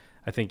amazing.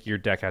 I think your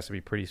deck has to be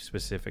pretty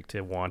specific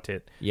to want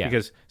it. Yeah.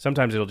 Because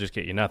sometimes it'll just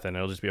get you nothing.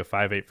 It'll just be a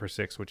 5/8 for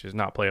 6, which is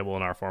not playable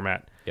in our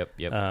format. Yep.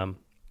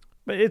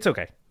 But it's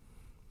okay.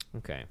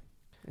 Okay.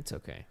 It's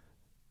okay.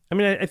 I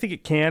mean, I think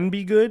it can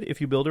be good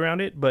if you build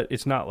around it, but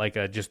it's not like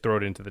a just throw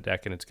it into the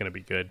deck and it's going to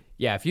be good.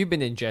 Yeah, if you've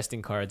been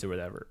ingesting cards or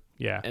whatever.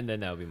 Yeah. And then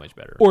that would be much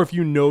better. Or if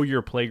you know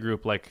your play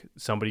group, like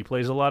somebody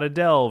plays a lot of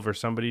Delve or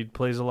somebody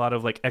plays a lot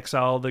of like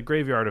Exile the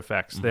Graveyard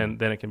effects, then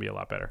it can be a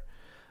lot better.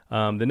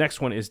 The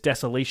next one is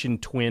Desolation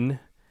Twin.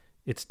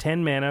 It's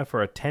 10 mana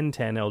for a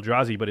 10/10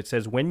 Eldrazi, but it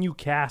says when you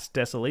cast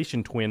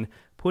Desolation Twin,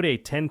 put a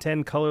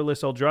 10/10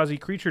 colorless Eldrazi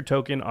creature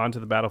token onto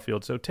the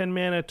battlefield. So 10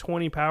 mana,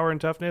 20 power and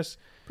toughness.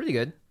 Pretty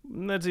good.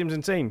 That seems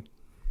insane.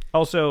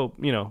 Also,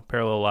 you know,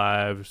 Parallel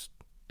Lives,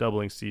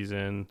 Doubling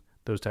Season,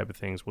 those type of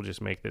things will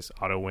just make this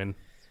auto win.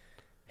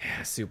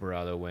 Yeah, super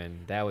auto win.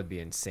 That would be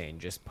insane.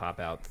 Just pop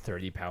out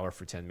 30 power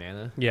for 10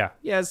 mana. Yeah.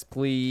 Yes,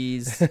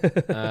 please.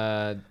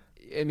 I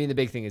mean, the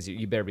big thing is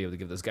you better be able to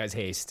give those guys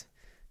haste,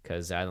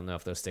 because I don't know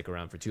if they'll stick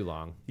around for too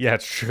long. Yeah,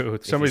 it's true.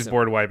 Somebody's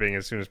board wiping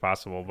as soon as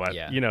possible, but,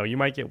 Yeah. you know, you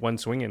might get one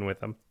swing in with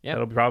them. Yep.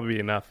 That'll probably be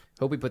enough.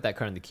 Hope we put that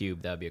card in the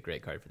cube. That would be a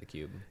great card for the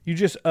cube. You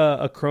just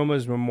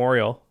Chroma's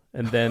Memorial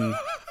and then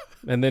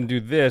and then do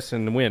this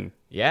and win.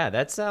 Yeah,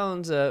 that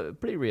sounds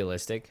pretty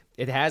realistic.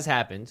 It has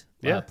happened.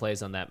 Yeah.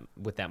 Plays on that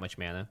with that much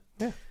mana.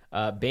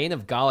 Yeah. Bane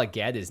of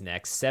Galagad is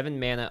next. 7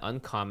 mana,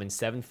 uncommon,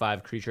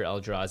 7/5 creature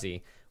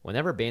Eldrazi.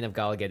 Whenever Bane of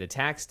Galagad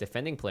attacks,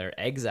 defending player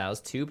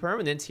exiles 2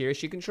 permanents he or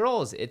she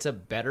controls. It's a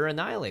better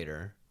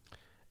Annihilator.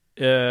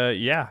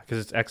 Yeah, because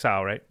it's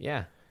exile, right?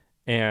 Yeah.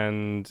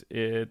 And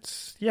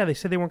it's they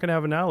said they weren't going to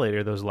have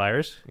Annihilator, those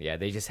liars. Yeah,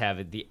 they just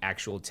have the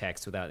actual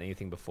text without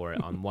anything before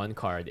it on one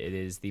card. It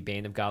is the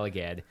Bane of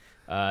Galagad.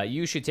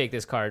 You should take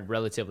this card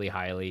relatively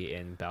highly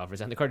in Battle for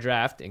Zendikar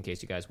draft in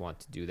case you guys want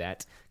to do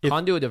that.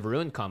 Conduit of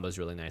Ruin combos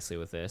really nicely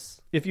with this.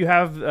 If you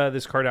have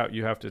this card out,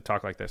 you have to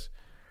talk like this.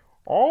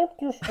 I'm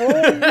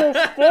destroying your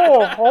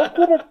stuff. I'm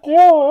gonna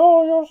kill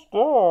all your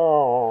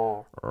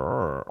stuff.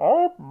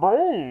 I'm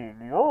Bane.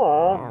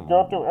 You've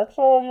got to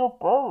exile your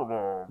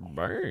permanent.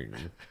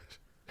 Bane.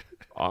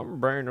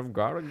 I'm Bane of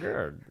God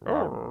again.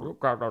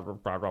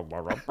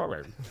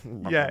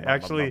 Yeah,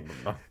 actually,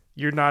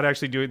 you're not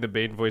actually doing the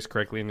Bane voice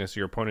correctly in this.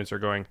 Your opponents are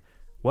going,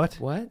 what?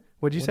 What?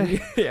 What'd you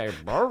say?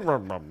 All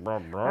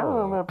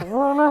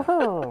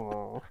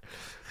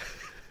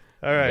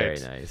right. Very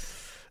nice.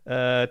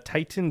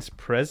 Titan's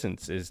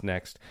Presence is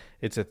next.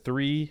 It's a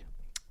 3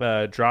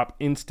 drop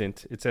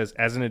instant. It says,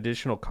 as an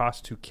additional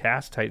cost to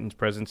cast Titan's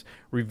Presence,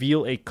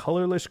 reveal a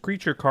colorless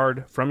creature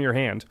card from your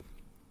hand.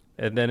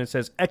 And then it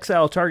says,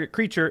 exile target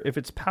creature if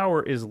its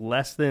power is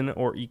less than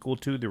or equal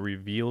to the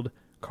revealed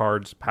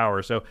card's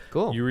power. So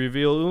cool. You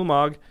reveal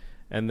Ulamog,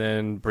 and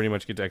then pretty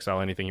much get to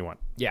exile anything you want.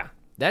 Yeah.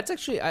 That's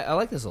actually, I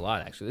like this a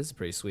lot, actually. This is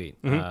pretty sweet.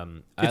 Mm-hmm.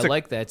 I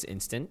like that it's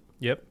instant.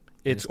 Yep.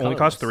 It's only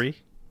costs 3.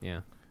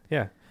 Yeah.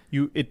 Yeah.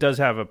 It does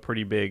have a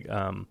pretty big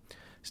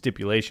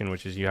stipulation,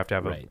 which is you have to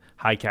have a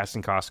high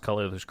casting cost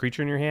colorless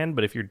creature in your hand.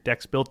 But if your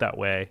deck's built that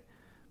way,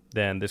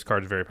 then this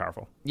card is very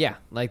powerful. Yeah,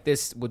 like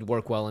this would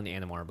work well in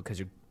Animar because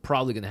you're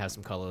probably going to have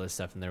some colorless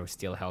stuff in there with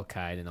Steel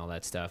Hellkite and all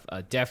that stuff.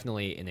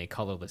 Definitely in a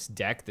colorless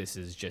deck, this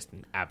is just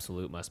an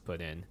absolute must put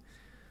in.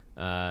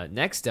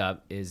 Next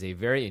up is a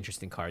very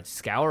interesting card,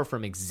 Scour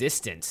from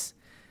Existence.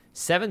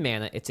 7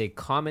 mana, it's a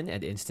common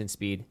at instant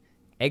speed.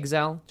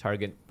 Exile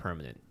target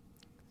permanent.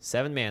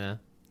 7 mana,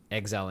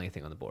 exile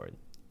anything on the board.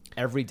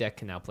 Every deck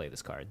can now play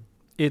this card.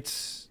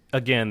 It's,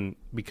 again,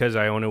 because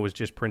Iona was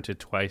just printed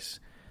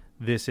twice,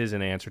 this is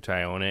an answer to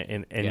Iona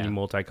in any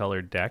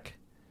multicolored deck.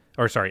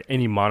 Or, sorry,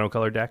 any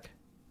monocolored deck.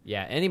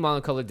 Yeah, any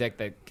monocolored deck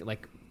that,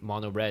 like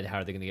mono red, how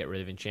are they going to get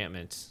rid of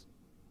enchantments?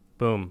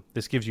 Boom.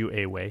 This gives you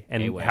a way.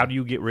 And how do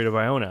you get rid of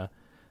Iona?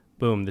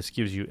 Boom. This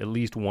gives you at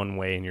least one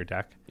way in your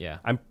deck. Yeah.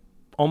 I'm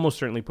almost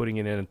certainly putting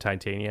it in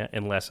Titania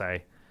unless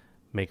I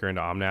make her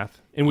into Omnath.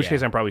 In which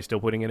case, I'm probably still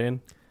putting it in.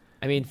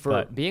 I mean,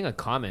 for being a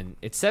common,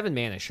 it's 7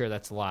 mana. Sure,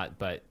 that's a lot,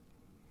 but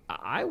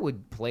I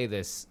would play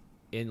this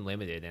in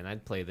Limited, and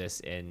I'd play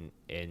this in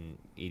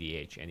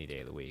EDH any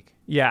day of the week.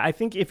 Yeah, I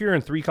think if you're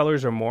in 3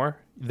 colors or more,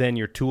 then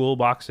your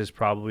toolbox is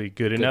probably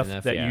good enough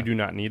that you do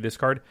not need this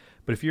card.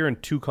 But if you're in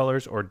 2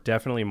 colors or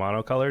definitely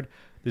monocolored,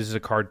 this is a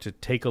card to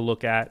take a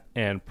look at,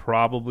 and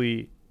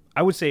probably,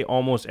 I would say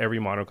almost every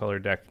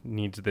monocolored deck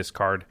needs this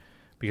card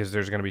because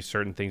there's going to be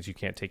certain things you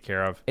can't take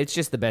care of. It's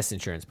just the best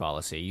insurance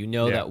policy. You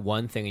know that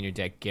one thing in your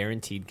deck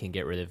guaranteed can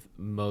get rid of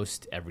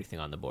most everything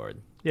on the board.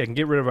 Yeah, you can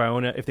get rid of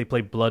Iona. If they play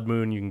Blood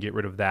Moon, you can get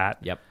rid of that.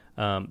 Yep.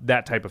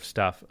 That type of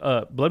stuff.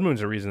 Blood Moon's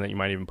a reason that you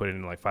might even put it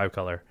in like 5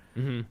 color.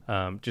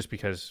 Mm-hmm. Just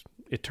because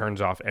it turns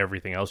off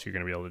everything else you're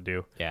going to be able to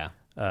do. Yeah.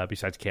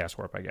 Besides Chaos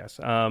Warp, I guess.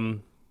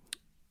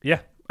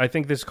 Yeah, I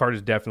think this card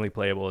is definitely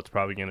playable. It's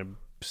probably going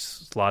to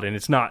slot in.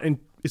 It's not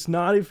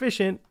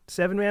efficient.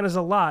 7 mana is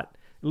a lot.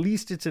 At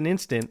least it's an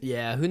instant.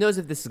 Yeah, who knows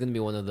if this is going to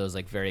be one of those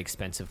like very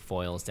expensive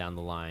foils down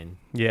the line.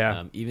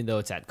 Yeah. Even though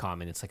it's at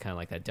common, it's like kind of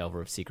like that Delver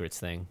of Secrets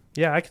thing.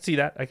 Yeah, I could see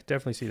that. I could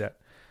definitely see that.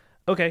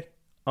 Okay,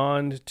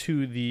 on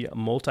to the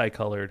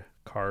multicolored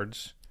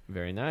cards.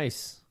 Very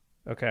nice.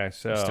 Okay,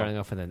 so starting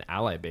off with an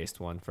ally-based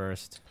one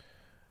first.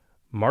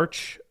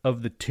 March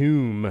of the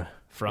Tomb.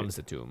 From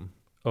the Tomb.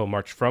 Oh,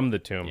 March from the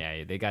Tomb.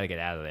 Yeah, they got to get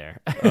out of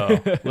there.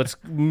 Let's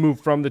move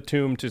from the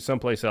tomb to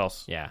someplace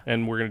else. Yeah.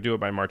 And we're going to do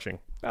it by marching.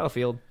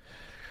 Battlefield.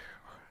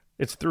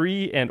 It's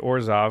 3 and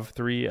Orzhov,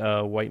 3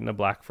 white and a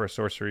black for a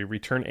sorcery.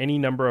 Return any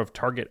number of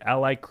target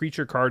ally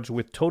creature cards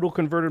with total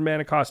converted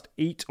mana cost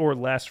 8 or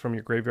less from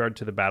your graveyard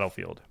to the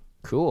battlefield.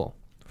 Cool.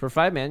 For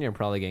 5 mana, you're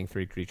probably getting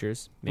 3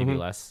 creatures, maybe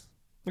less.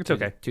 It's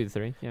okay. 2 to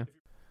 3, yeah.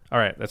 All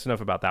right, that's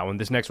enough about that one.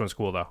 This next one's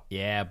cool, though.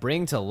 Yeah,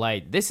 Bring to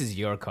Light. This is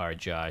your card,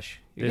 Josh.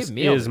 This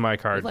is my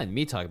card. You're letting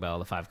me talk about all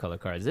the 5-color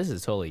cards. This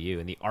is totally you,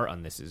 and the art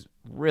on this is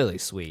really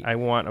sweet. I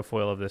want a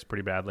foil of this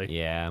pretty badly.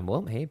 Yeah,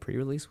 well, hey,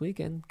 pre-release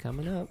weekend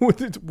coming up.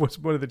 What's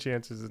one of the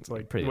chances? It's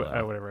like pretty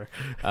low. Whatever.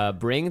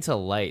 Bring to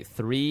Light,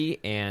 3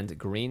 and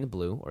green,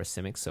 blue, or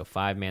Simic, so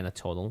 5 mana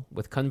total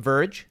with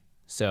Converge.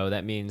 So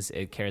that means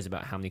it cares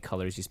about how many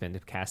colors you spend to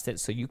cast it.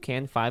 So you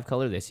can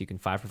 5-color this. You can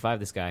 5 for 5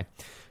 this guy.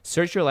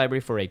 Search your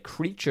library for a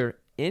creature,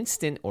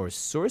 instant, or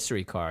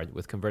sorcery card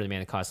with converted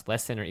mana cost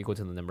less than or equal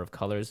to the number of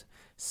colors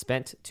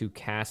spent to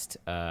cast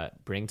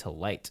Bring to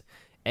Light.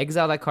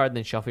 Exile that card and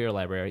then shuffle your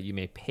library. You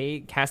may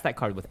cast that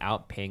card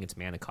without paying its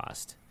mana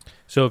cost.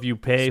 So if you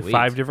pay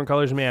 5 different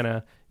colors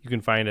mana, you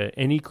can find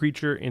any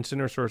creature,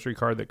 instant, or sorcery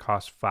card that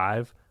costs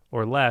 5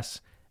 or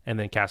less, and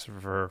then cast it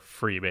for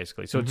free,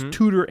 basically. So it's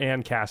tutor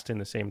and cast in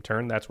the same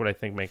turn. That's what I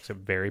think makes it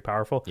very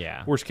powerful.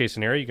 Yeah. Worst case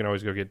scenario, you can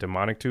always go get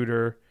Demonic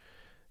Tutor,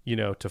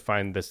 to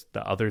find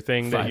the other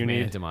thing that you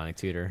need. Demonic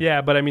Tutor. Yeah,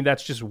 but I mean,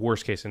 that's just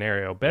worst case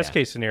scenario. Best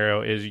case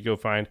scenario is you go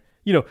find,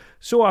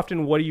 so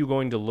often what are you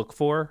going to look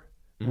for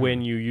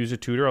when you use a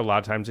tutor, a lot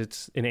of times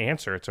it's an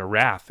answer. It's a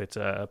wrath. It's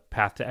a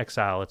path to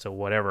exile. It's a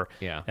whatever.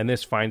 Yeah. And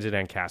this finds it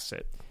and casts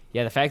it.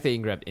 Yeah, the fact that you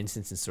can grab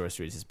instants and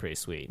sorceries is pretty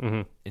sweet.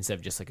 Instead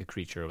of just like a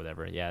creature or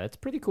whatever. Yeah, that's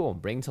pretty cool.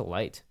 Bring to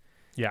light.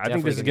 Yeah, I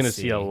think this is going to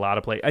see a lot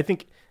of play. I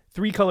think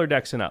 3 color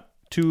decks and up.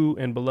 2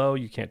 and below,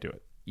 you can't do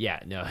it. Yeah,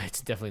 no,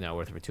 it's definitely not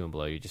worth it for 2 and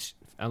below. You just,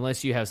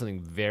 unless you have something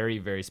very,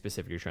 very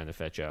specific you're trying to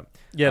fetch up.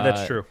 Yeah,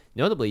 that's true.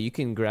 Notably, you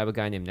can grab a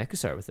guy named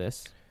Nekasar with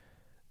this.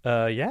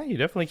 Yeah, you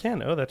definitely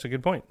can. Oh, that's a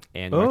good point.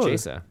 And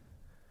Marchesa.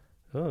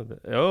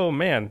 Oh,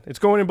 man. It's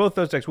going in both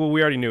those decks. Well,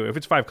 we already knew. If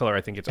it's 5 color,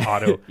 I think it's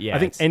auto. Yeah, I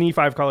think any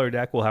 5 color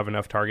deck will have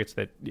enough targets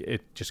that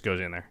it just goes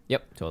in there.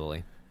 Yep,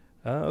 totally.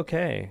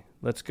 Okay.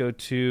 Let's go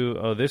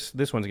to...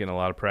 this one's getting a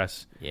lot of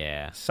press.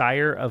 Yeah.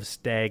 Sire of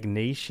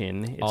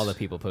Stagnation. All the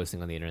people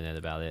posting on the internet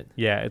about it.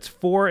 Yeah, it's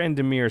 4 and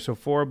Dimir, so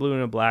 4 blue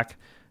and a black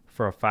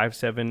for a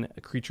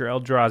 5/7 creature.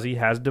 Eldrazi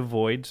has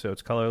Devoid, so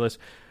it's colorless.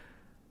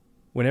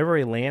 Whenever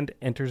a land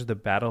enters the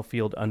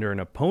battlefield under an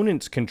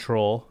opponent's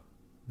control,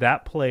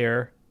 that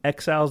player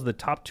exiles the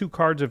top 2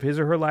 cards of his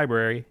or her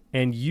library,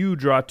 and you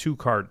draw 2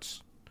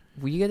 cards.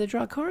 Will you get to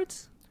draw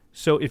cards?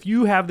 So if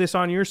you have this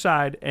on your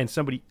side and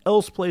somebody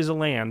else plays a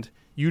land,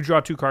 you draw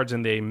 2 cards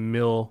and they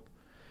mill...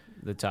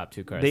 The top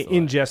 2 cards. They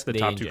ingest the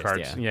top 2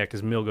 cards. Yeah,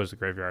 because mill goes to the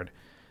graveyard.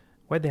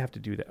 Why'd they have to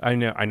do that? I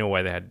know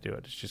why they had to do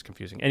it. It's just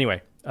confusing.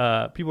 Anyway,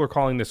 people are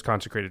calling this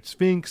Consecrated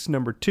Sphinx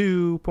number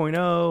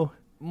 2.0.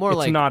 More it's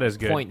like not as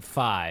good.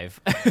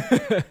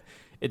 0.5.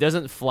 It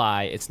doesn't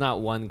fly. It's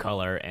not one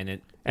color, and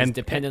it's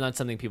dependent on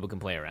something people can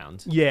play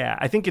around. Yeah,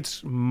 I think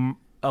it's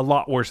a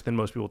lot worse than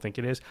most people think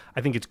it is.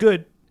 I think it's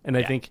good, and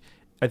I think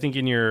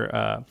in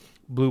your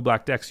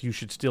blue-black decks you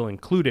should still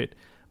include it,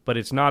 but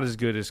it's not as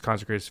good as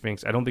Consecrated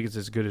Sphinx. I don't think it's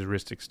as good as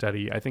Rhystic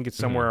Study. I think it's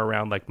somewhere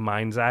around like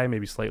Mind's Eye,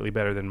 maybe slightly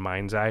better than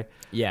Mind's Eye.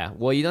 Yeah,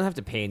 well, you don't have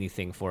to pay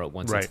anything for it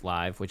once Right. it's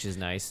live, which is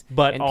nice.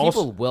 But and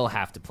also, people will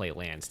have to play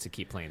lands to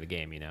keep playing the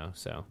game,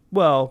 so.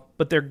 Well,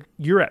 but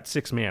you're at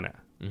 6 mana.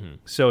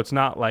 So it's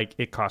not like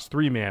it costs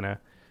 3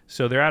 mana.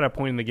 So they're at a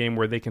point in the game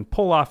where they can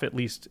pull off at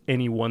least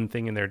any one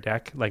thing in their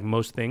deck, like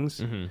most things.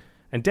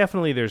 And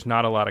definitely there's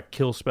not a lot of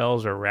kill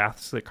spells or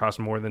wraths that cost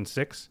more than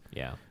 6.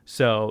 Yeah.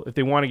 So if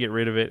they want to get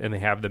rid of it and they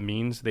have the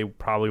means, they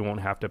probably won't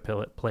have to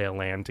play a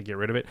land to get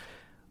rid of it.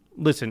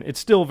 Listen, it's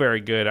still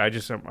very good. I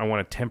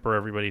want to temper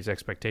everybody's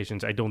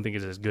expectations. I don't think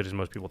it's as good as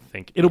most people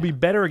think. It'll be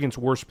better against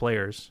worse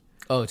players.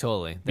 Oh,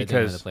 totally. They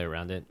don't have to play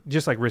around it.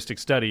 Just like Rhystic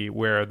Study,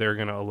 where they're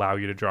going to allow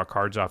you to draw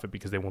cards off it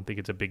because they won't think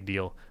it's a big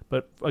deal.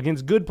 But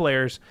against good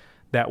players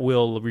that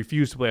will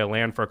refuse to play a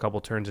land for a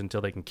couple turns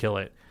until they can kill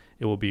it,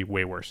 it will be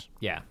way worse.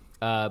 Yeah.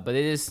 But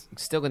it is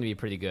still going to be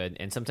pretty good.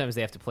 And sometimes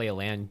they have to play a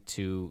land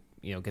to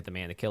get the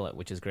man to kill it,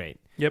 which is great.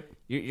 Yep.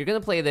 You're going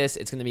to play this.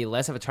 It's going to be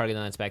less of a target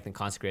on its back than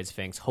Consecrated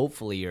Sphinx.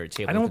 Hopefully your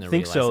table I don't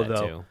think so,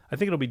 though. Too. I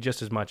think it'll be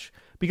just as much.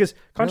 Because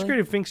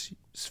Consecrated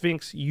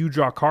Sphinx, you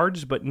draw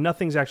cards, but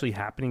nothing's actually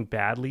happening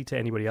badly to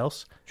anybody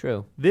else.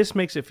 True. This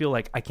makes it feel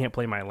like I can't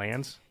play my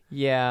lands.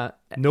 Yeah.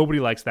 Nobody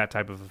likes that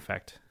type of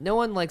effect. No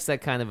one likes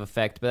that kind of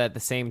effect, but at the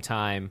same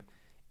time,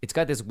 it's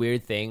got this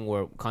weird thing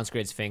where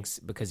Consecrated Sphinx,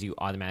 because you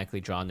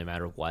automatically draw no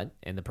matter what,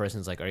 and the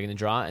person's like, are you going to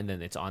draw? And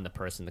then it's on the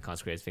person, the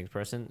Consecrated Sphinx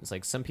person. It's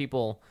like some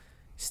people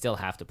still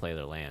have to play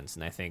their lands,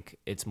 and I think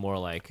it's more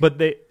like... But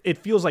it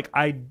feels like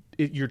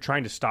you're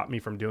trying to stop me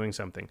from doing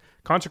something.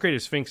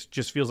 Consecrated Sphinx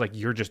just feels like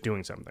you're just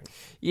doing something.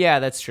 Yeah,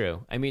 that's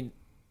true. I mean,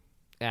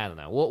 I don't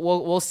know.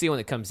 We'll see when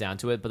it comes down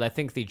to it, but I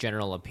think the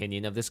general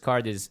opinion of this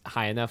card is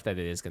high enough that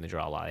it is going to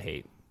draw a lot of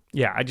hate.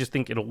 Yeah, I just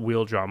think it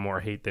will draw more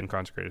hate than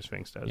Consecrated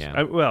Sphinx does.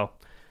 Yeah.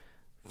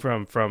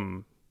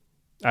 From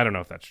I don't know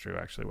if that's true,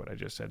 actually, what I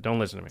just said. Don't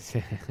listen to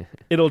me.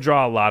 It'll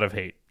draw a lot of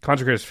hate.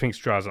 Consecrated Sphinx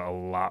draws a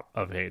lot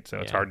of hate, so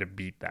it's hard to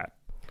beat that.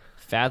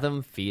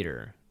 Fathom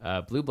Feeder.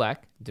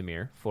 Blue-black,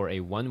 Dimir, for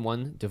a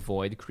 1/1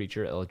 devoid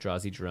creature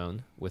Eldrazi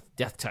drone with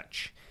Death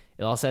Touch.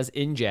 It also has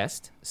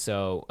Ingest,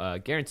 so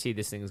guaranteed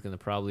this thing is going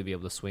to probably be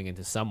able to swing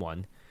into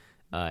someone.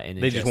 And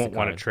they just won't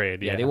want to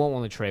trade. Yeah, they won't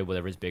want to trade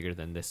whatever's bigger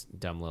than this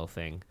dumb little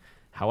thing.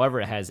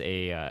 However, it has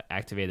a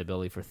activated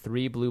ability for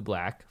 3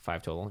 blue-black,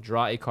 5 total.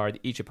 Draw a card.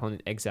 Each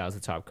opponent exiles the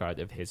top card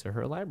of his or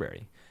her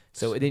library.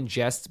 So it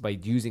ingests by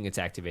using its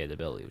activated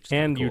ability, which is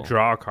and cool. You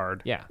draw a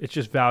card. Yeah, it's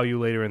just value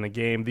later in the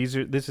game.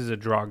 This is a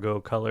draw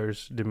go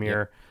colors,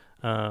 Dimir.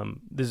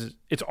 Yep.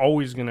 It's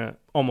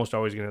almost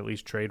always gonna at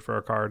least trade for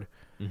a card.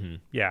 Mm-hmm.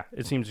 Yeah,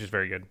 it seems just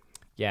very good.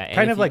 Yeah,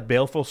 kind of like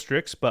Baleful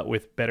Strix, but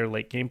with better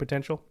late game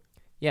potential.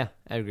 Yeah,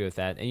 I agree with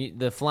that. And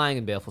the flying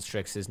in Baleful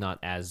Strix is not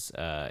as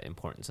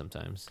important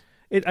sometimes.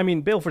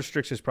 Baleful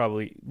Strix is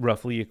probably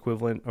roughly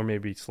equivalent or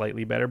maybe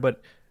slightly better,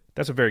 but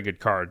that's a very good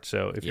card.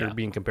 So if you're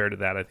being compared to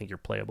that, I think you're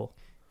playable.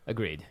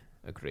 Agreed.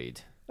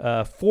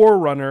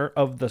 Forerunner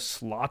of the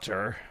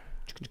Slaughter.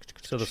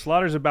 So the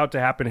Slaughter's about to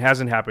happen. It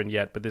hasn't happened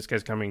yet, but this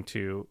guy's coming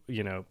to,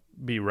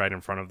 be right in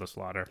front of the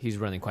Slaughter. He's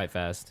running quite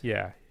fast.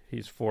 Yeah,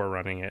 he's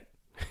forerunning it.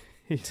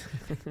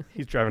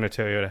 He's driving a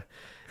Toyota.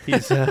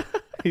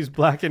 He's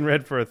black and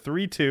red for a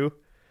 3/2.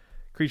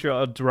 Creature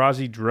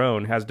Eldrazi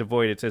Drone has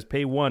Devoid. It says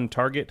pay 1,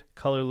 target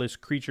colorless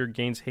creature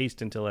gains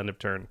haste until end of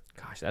turn.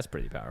 God, Gosh, that's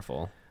pretty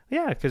powerful.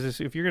 Yeah,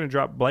 because if you're going to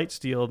drop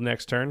Blightsteel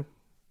next turn,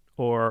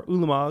 or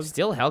Ulamog.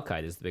 Steel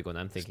Hellkite is the big one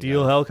I'm thinking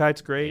Steel of.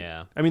 Hellkite's great.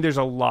 Yeah. I mean, there's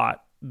a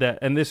lot that,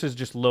 and this is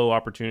just low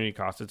opportunity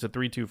cost. It's a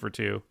 3/2 for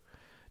 2.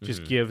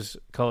 Just gives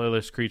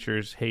colorless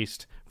creatures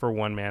haste for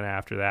 1 mana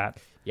after that.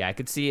 Yeah, I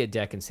could see a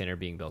deck and center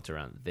being built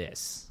around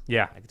this.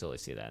 Yeah. I could totally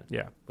see that.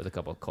 Yeah. With a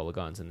couple of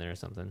Kolagons in there or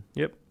something.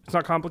 Yep. It's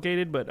not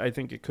complicated, but I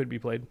think it could be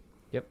played.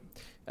 Yep.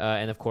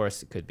 And of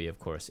course, it could be,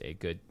 a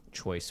good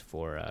choice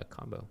for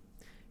combo.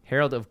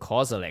 Herald of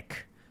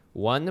Kozilek.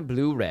 1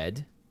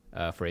 blue-red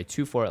for a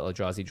 2/4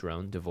 Eldrazi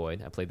drone,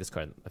 devoid. I played this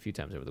card a few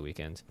times over the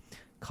weekend.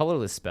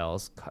 Colorless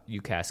spells you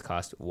cast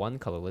cost 1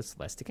 colorless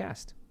less to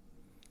cast.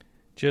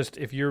 Just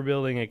if you're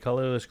building a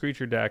colorless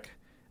creature deck,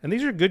 and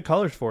these are good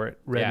colors for it,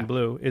 red and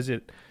blue, this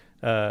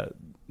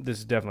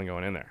is definitely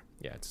going in there.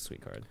 Yeah, it's a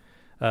sweet card.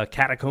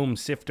 Catacomb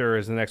Sifter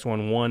is the next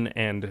one. 1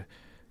 and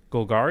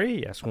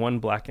Golgari. Yes, 1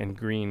 black and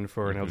green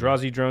for an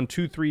Eldrazi drone.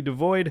 2/3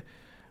 devoid.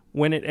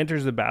 When it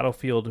enters the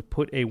battlefield,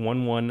 put a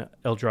 1/1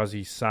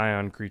 Eldrazi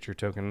Scion creature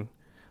token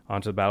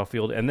onto the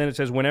battlefield. And then it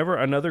says, whenever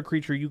another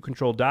creature you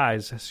control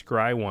dies,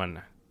 scry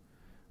 1.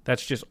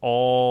 That's just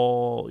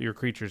all your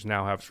creatures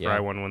now have scry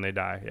 1 when they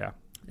die. Yeah.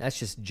 That's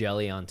just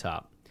jelly on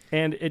top.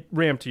 And it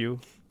ramped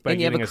you by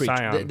getting a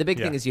Scion. The big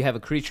thing is you have a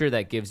creature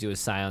that gives you a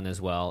Scion as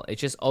well.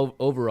 It's just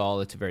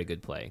overall, it's a very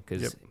good play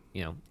because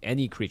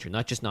any creature,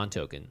 not just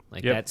non-token,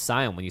 like that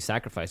Scion, when you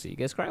sacrifice it, you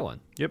get scry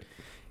 1. Yep.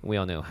 We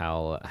all know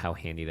how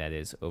handy that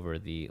is over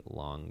the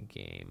long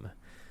game.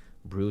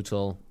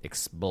 Brutal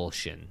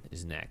Expulsion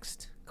is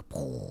next.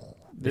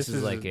 This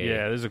is this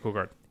is a cool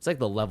card. It's like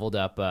the leveled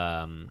up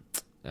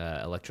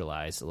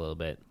Electrolyze a little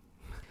bit.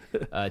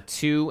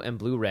 2 and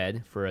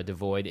blue-red for a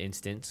devoid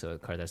instant, so a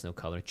card that's no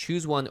color.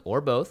 Choose one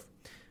or both.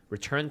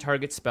 Return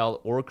target spell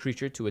or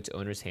creature to its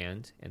owner's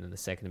hand. And then the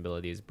second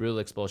ability is Brutal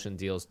Expulsion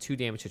deals 2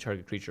 damage to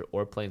target creature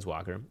or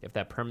planeswalker. If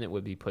that permanent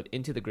would be put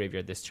into the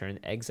graveyard this turn,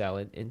 exile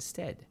it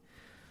instead.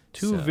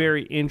 Two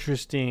very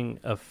interesting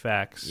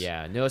effects.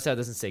 Yeah, notice how it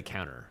doesn't say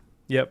counter.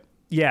 Yep.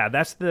 Yeah,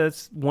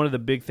 that's one of the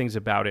big things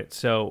about it.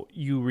 So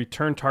you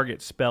return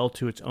target spell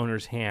to its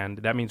owner's hand.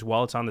 That means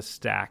while it's on the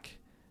stack,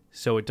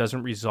 so it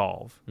doesn't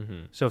resolve.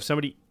 Mm-hmm. So if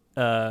somebody,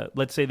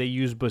 let's say they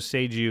use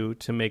Boseiju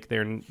to make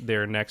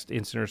their next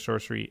instant or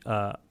sorcery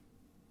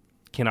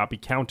cannot be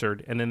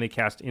countered, and then they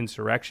cast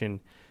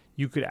Insurrection,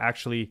 you could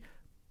actually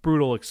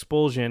Brutal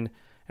Expulsion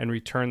and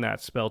return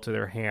that spell to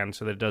their hand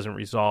so that it doesn't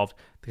resolve,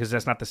 because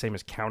that's not the same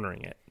as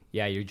countering it.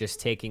 Yeah, you're just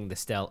taking the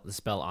spell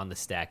on the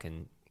stack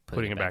and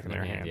putting it back in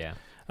their hand.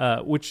 Yeah.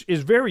 Which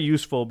is very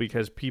useful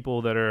because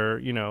people that are,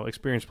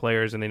 experienced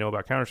players and they know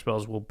about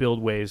counterspells will build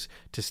ways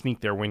to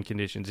sneak their win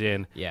conditions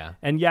in. Yeah.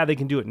 And they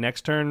can do it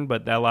next turn,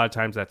 but a lot of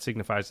times that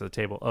signifies to the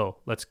table, oh,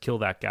 let's kill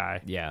that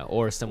guy. Yeah,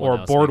 or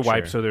someone else. Or board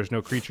wipe so there's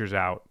no creatures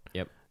out.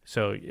 Yep.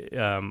 So,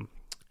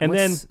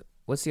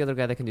 what's the other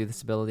guy that can do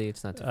this ability?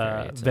 It's not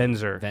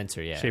Teferi.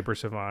 Venser, yeah. Shaper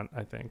Savant,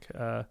 I think.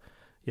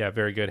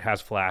 Very good.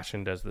 Has flash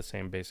and does the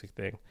same basic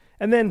thing.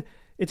 And then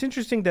it's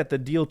interesting that the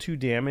deal 2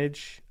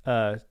 damage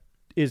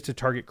is to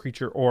target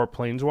creature or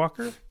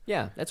planeswalker.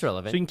 Yeah, that's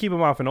relevant. So you can keep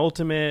them off an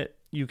ultimate.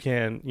 You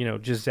can,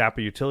 just zap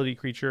a utility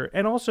creature.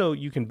 And also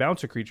you can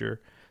bounce a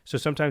creature. So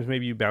sometimes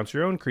maybe you bounce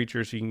your own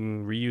creature so you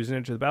can reuse it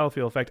into the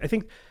battlefield effect. I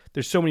think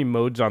there's so many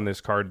modes on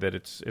this card that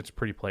it's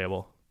pretty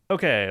playable.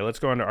 Okay, let's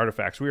go on to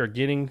artifacts. We are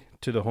getting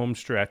to the home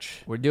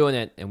stretch. We're doing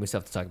it, and we still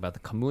have to talk about the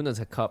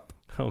Kamuna's Cup.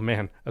 Oh,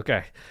 man.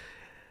 Okay.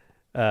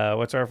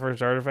 What's our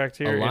first artifact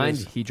here? Aligned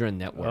Hedron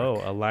Network.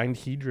 Oh, Aligned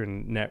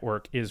Hedron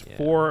Network is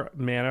 4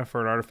 mana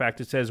for an artifact.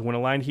 It says, when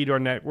Aligned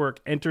Hedron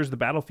Network enters the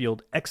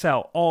battlefield,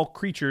 exile all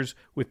creatures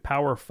with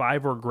power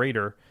 5 or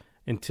greater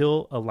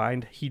until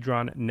Aligned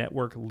Hedron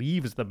Network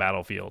leaves the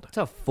battlefild. It's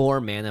a 4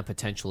 mana,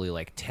 potentially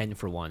like 10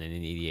 for 1 in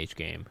an EDH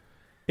game.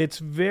 It's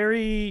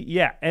very,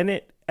 and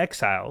it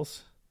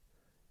exiles,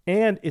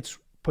 and it's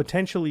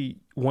potentially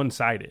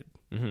one-sided.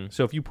 Mm-hmm.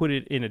 So if you put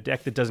it in a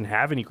deck that doesn't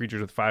have any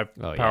creatures with 5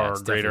 power or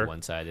greater,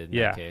 one-sided in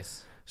that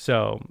case.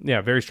 So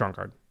very strong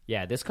card.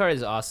 Yeah, this card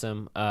is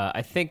awesome.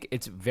 I think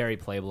it's very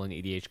playable in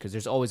EDH because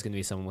there's always going to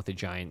be someone with a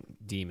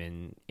giant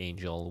demon,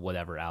 angel,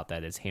 whatever out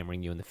that is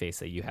hammering you in the face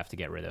that you have to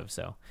get rid of.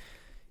 So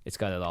it's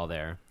got it all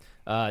there.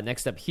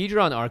 Next up,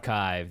 Hedron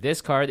Archive.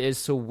 This card is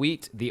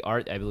sweet. The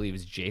art, I believe,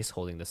 is Jace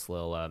holding this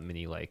little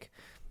mini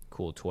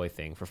cool toy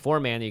thing. For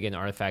 4 mana, you get an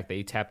artifact that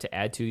you tap to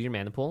add to your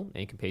mana pool,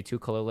 and you can pay 2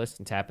 colorless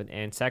and tap it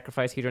and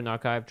sacrifice Hedron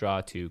Archive, draw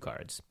 2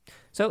 cards.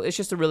 So it's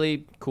just a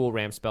really cool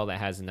ramp spell that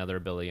has another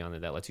ability on it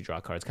that lets you draw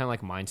cards, kind of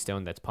like Mind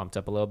Stone that's pumped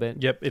up a little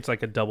bit. Yep, it's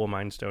like a double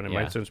Mind Stone, and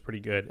Mind Stone's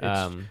pretty good.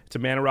 It's a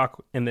mana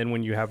rock, and then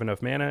when you have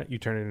enough mana, you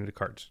turn it into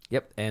cards.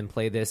 Yep, and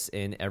play this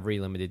in every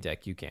limited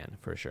deck you can,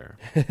 for sure.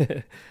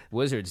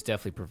 Wizards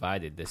definitely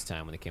provided this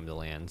time when it came to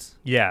lands.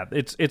 Yeah,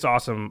 it's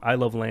awesome. I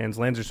love lands.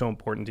 Lands are so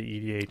important to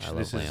EDH.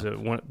 This is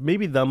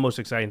maybe the most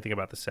exciting thing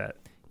about the set.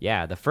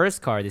 Yeah, the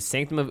first card is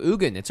Sanctum of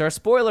Ugin. It's our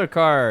spoiler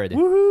card.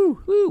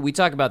 Woohoo! Woo! We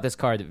talk about this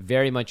card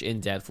very much in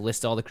depth,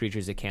 list all the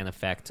creatures it can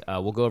affect.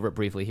 We'll go over it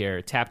briefly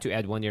here. Tap to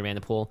add 1 to your mana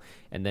pool,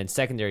 and then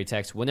secondary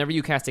text. Whenever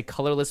you cast a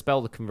colorless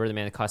spell to convert the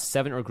mana cost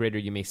 7 or greater,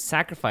 you may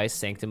sacrifice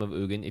Sanctum of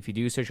Ugin. If you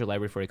do, search your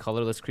library for a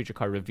colorless creature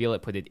card, reveal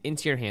it, put it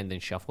into your hand, then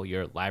shuffle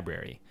your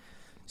library.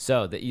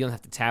 So that you don't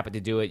have to tap it to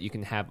do it. You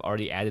can have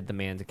already added the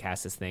mana to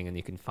cast this thing, and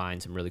you can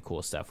find some really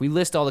cool stuff. We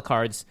list all the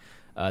cards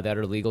that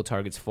are legal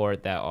targets for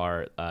it that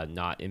are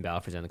not in Battle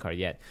for Zendikar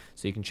yet.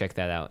 So you can check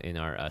that out in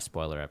our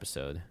spoiler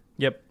episode.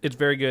 Yep, it's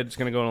very good. It's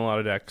going to go in a lot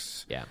of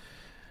decks. Yeah.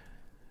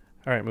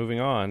 All right, moving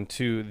on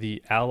to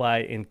the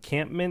Ally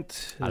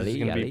Encampment. This is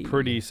going to be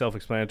pretty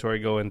self-explanatory.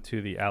 Go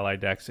into the Ally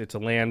decks. It's a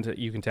land that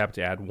you can tap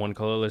to add 1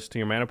 colorless to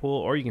your mana pool,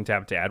 or you can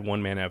tap to add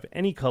 1 mana of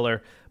any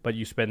color, but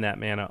you spend that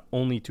mana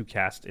only to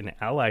cast an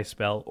Ally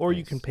spell, or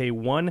you can pay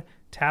 1,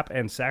 tap,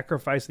 and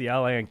sacrifice the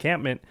Ally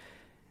Encampment,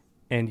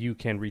 and you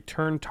can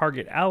return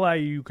target ally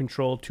you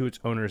control to its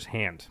owner's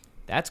hand.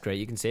 That's great.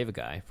 You can save a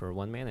guy for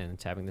 1 mana and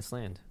tapping this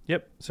land.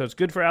 Yep, so it's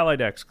good for ally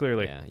decks,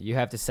 clearly. Yeah, you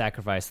have to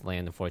sacrifice the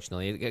land,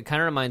 unfortunately. It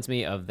kind of reminds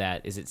me of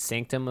that. Is it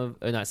Sanctum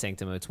of... not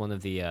Sanctum, it's one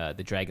of the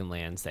dragon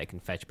lands that can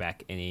fetch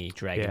back any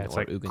dragon it's or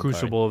like Ugin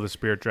Crucible card. of the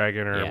Spirit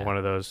Dragon or one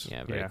of those.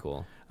 Yeah, very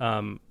cool.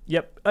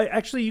 Yep,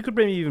 actually, you could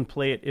maybe even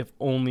play it if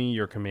only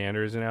your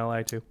commander is an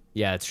ally, too.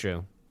 Yeah, it's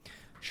true.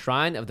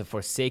 Shrine of the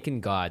Forsaken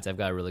Gods. I've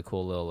got a really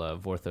cool little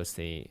Vorthos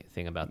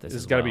thing about this.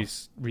 It's got to be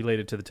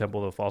related to the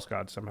Temple of the False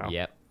Gods somehow.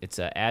 Yep. It's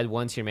add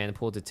 1 to your mana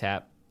pool to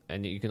tap,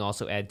 and you can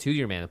also add 2 to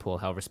your mana pool.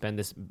 However, spend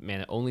this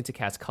mana only to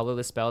cast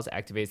colorless spells.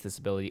 Activates this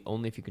ability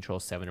only if you control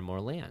 7 or more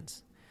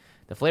lands.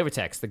 The flavor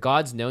text. The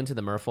gods known to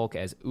the merfolk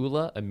as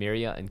Ula,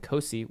 Emiria, and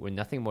Kosi were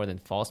nothing more than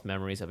false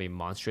memories of a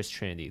monstrous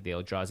trinity. The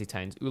Eldrazi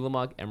Titans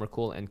Ulamog,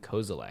 Emrakul, and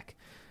Kozilek.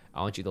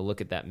 I want you to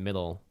look at that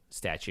middle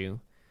statue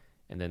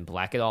and then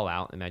black it all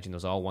out. Imagine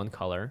those all one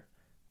color.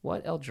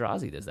 What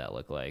Eldrazi does that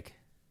look like?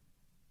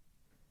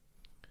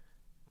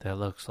 That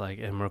looks like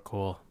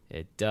Emrakul.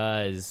 It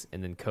does.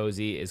 And then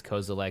Cozy is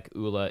Kozilek.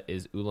 Ula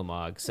is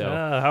Ulamog. So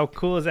how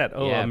cool is that?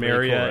 Oh, yeah,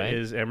 Ameria cool, right?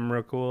 is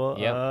Emrakul.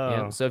 Yep, Oh.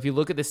 yep. So if you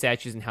look at the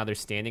statues and how they're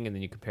standing, and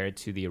then you compare it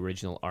to the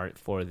original art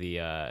for the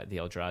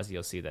Eldrazi,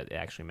 you'll see that it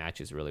actually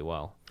matches really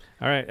well.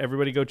 All right,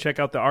 everybody go check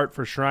out the art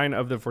for Shrine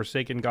of the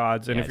Forsaken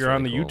Gods. And Yeah, if you're it's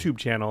on the really cool. YouTube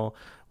channel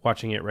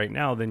watching it right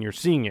now, then you're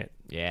seeing it.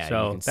 Yeah, you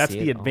so can that's see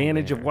the it all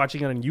advantage of there.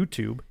 watching it on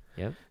YouTube.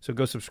 Yep. So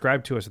go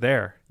subscribe to us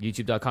there.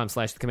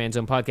 YouTube.com/The Command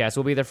Zone Podcast.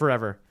 We'll be there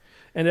forever.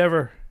 And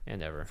ever.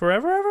 And ever.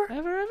 Forever, ever?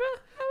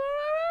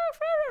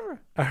 Forever.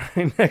 All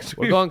right, next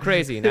We're going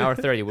crazy. An hour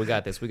 30. We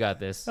got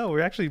this. Oh, we're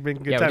actually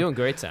making good Yeah, time. we're doing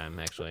great time,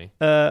 actually.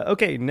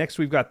 Okay, next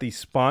we've got the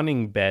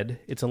Spawning Bed.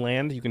 It's a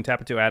land. You can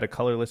tap it to add a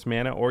colorless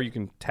mana, or you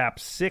can tap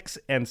 6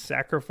 and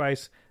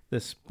sacrifice the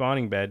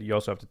Spawning Bed. You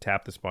also have to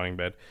tap the Spawning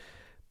Bed.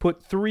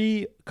 Put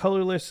 3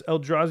 colorless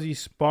Eldrazi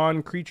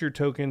spawn creature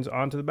tokens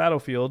onto the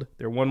battlefield.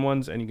 They're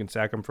 1/1s, and you can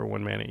sack them for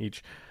 1 mana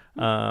each.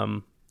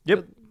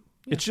 Yep,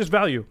 it's just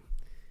value.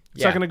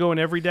 It's not going to go in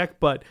every deck,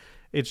 but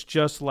it's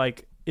just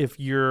like if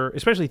you're,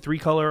 especially 3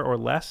 color or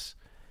less,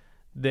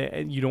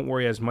 then you don't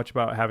worry as much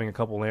about having a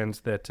couple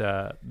lands that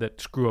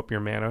that screw up your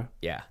mana.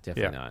 Yeah,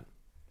 definitely not.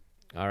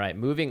 All right,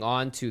 moving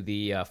on to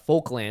the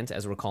folk lands,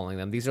 as we're calling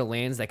them. These are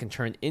lands that can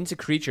turn into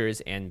creatures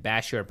and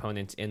bash your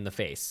opponent in the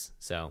face.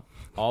 So,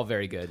 all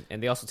very good.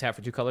 And they also tap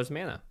for 2 colors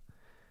mana.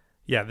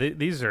 Yeah,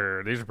 these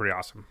are pretty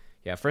awesome.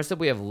 Yeah, first up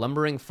we have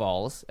Lumbering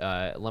Falls.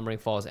 Lumbering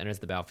Falls enters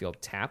the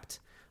battlefield tapped.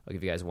 I'll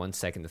give you guys 1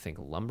 second to think.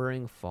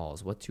 Lumbering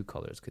Falls, what 2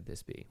 colors could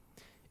this be?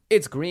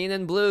 It's green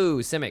and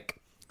blue, Simic.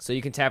 So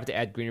you can tap it to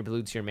add green or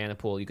blue to your mana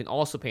pool. You can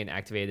also pay an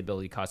activated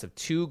ability cost of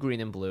 2 green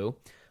and blue.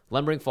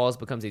 Lumbering Falls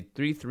becomes a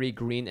 3/3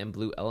 green and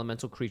blue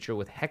elemental creature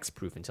with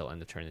hexproof until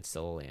end of turn. It's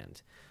still a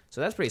land.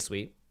 So that's pretty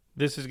sweet.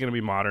 This is going to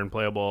be modern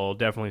playable,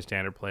 definitely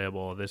standard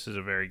playable. This is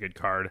a very good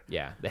card.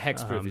 Yeah, the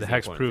hexproof is the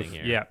hexproof, important thing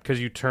here. yeah, because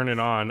you turn it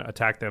on,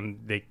 attack them.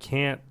 They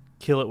can't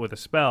kill it with a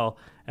spell,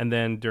 and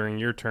then during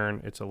your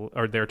turn,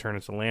 their turn,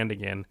 it's a land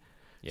again.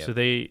 Yep. So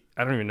I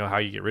don't even know how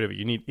you get rid of it.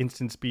 You need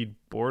instant speed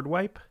board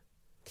wipe.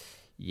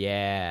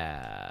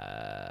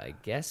 Yeah, I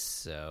guess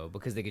so,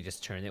 because they could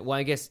just turn it. Well,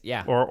 I guess,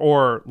 yeah.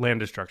 Or land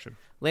destruction.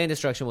 Land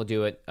destruction will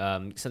do it.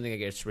 Something that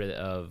gets rid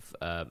of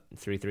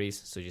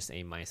 3/3s, so just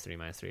a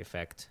 -3/-3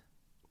 effect.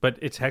 But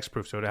it's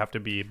hexproof, so it'd have to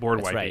be board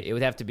wipe. That's right. It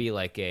would have to be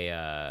like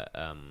a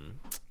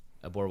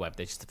board wipe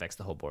that just affects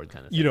the whole board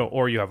kind of thing.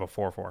 Or you have a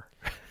 4/4.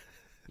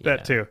 Yeah.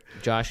 That too.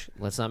 Josh,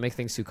 let's not make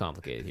things too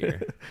complicated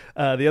here.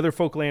 The other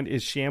folk land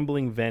is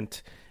Shambling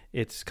Vent.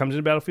 It comes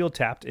into battlefield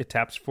tapped. It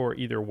taps for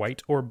either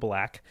white or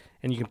black,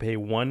 and you can pay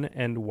 1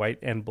 and white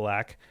and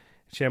black.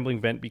 Shambling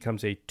Vent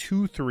becomes a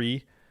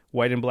 2/3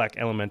 white and black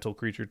elemental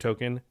creature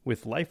token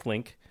with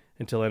lifelink.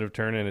 until end of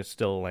turn, and it's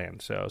still a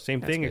land. So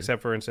same thing, good.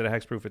 except for instead of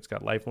hexproof, it's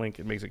got lifelink.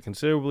 It makes it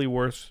considerably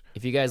worse.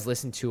 If you guys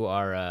listen to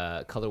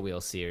our Color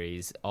Wheel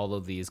series, all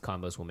of these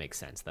combos will make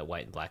sense. That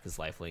white and black is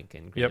lifelink,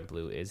 and green and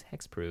blue is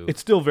hexproof. It's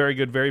still very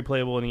good, very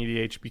playable in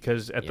EDH,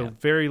 because at the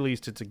very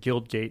least, it's a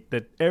guild gate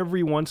that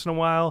every once in a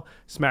while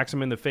smacks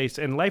them in the face.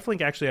 And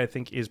lifelink actually, I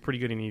think, is pretty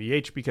good in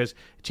EDH because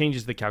it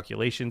changes the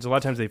calculations. A lot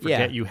of times they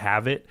forget you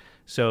have it.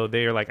 So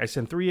they're like, I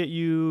send 3 at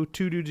you,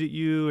 2 dudes at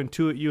you, and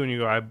 2 at you, and you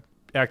go, I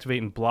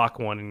activate and block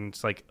one, and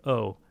it's like,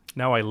 oh,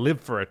 now I live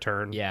for a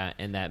turn. Yeah,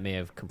 and that may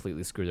have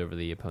completely screwed over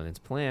the opponent's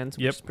plans,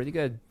 which is pretty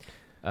good.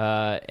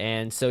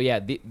 And so,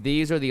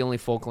 these are the only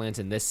folk lands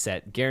in this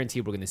set.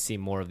 Guaranteed we're going to see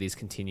more of these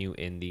continue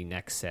in the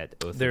next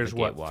set. There's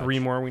what, 3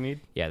 more we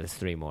need? Yeah, there's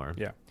 3 more.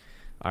 Yeah.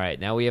 All right,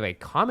 now we have a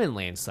common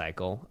land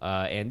cycle,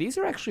 and these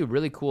are actually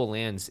really cool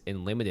lands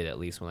in Limited, at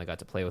least when I got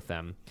to play with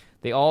them.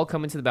 They all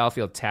come into the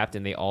battlefield tapped,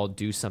 and they all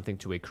do something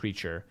to a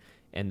creature,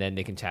 and then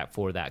they can tap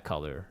for that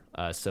color.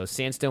 So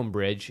Sandstone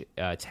Bridge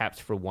taps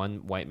for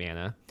 1 white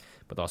mana,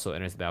 but also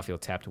enters the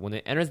battlefield tapped. When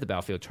it enters the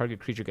battlefield, target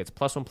creature gets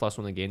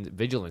 +1/+1 and gains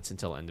Vigilance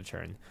until end of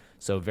turn.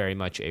 So very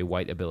much a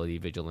white ability,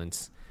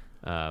 Vigilance.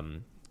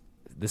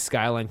 The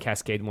Skyline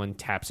Cascade one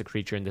taps a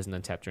creature and doesn't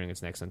untap during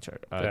its next turn.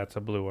 That's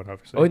a blue one,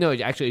 obviously. Oh, no,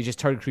 actually, it's just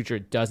target creature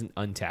doesn't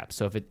untap.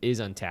 So if it is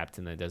untapped,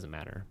 then it doesn't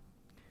matter.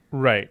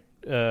 Right.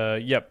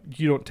 Yep.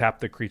 You don't tap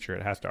the creature.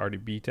 It has to already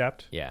be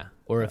tapped. Yeah.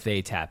 Or if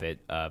they tap it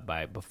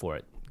before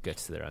it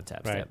gets to their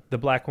untapped step. The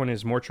black one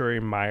is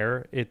Mortuary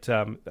Mire. It's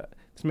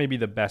maybe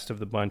the best of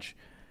the bunch.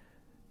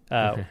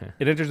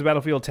 It enters the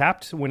battlefield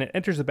tapped. When it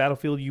enters the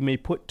battlefield, you may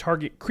put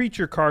target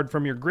creature card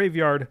from your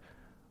graveyard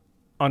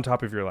on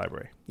top of your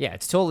library. Yeah,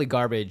 it's totally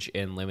garbage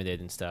and limited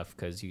and stuff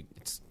because you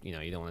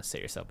don't want to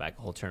set yourself back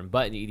a whole turn.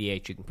 But in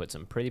EDH, you can put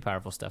some pretty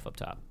powerful stuff up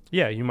top.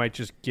 Yeah, you might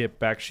just get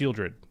back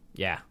Shieldred.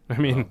 Yeah. I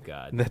mean, oh,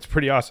 God. That's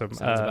pretty awesome.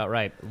 Sounds about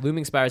right.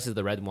 Looming Spires is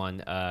the red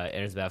one.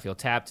 Enters the battlefield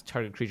tapped.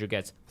 Target creature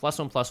gets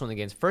 +1/+1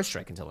 against first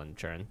strike until end of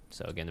turn.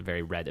 So, again, a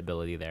very red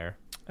ability there.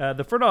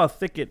 The Fertile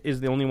Thicket is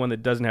the only one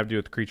that doesn't have to do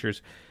with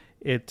creatures.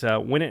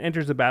 When it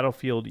enters the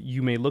battlefield,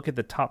 you may look at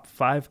the top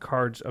 5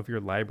 cards of your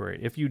library.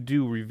 If you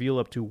do, reveal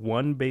up to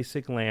 1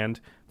 basic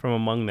land from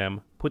among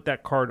them. Put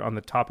that card on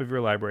the top of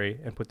your library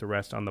and put the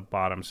rest on the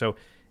bottom. So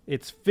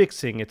it's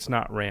fixing, it's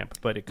not ramp,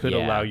 but it could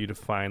allow you to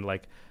find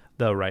like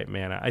the right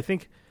mana.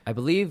 I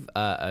believe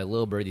a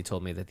little birdie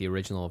told me that the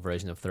original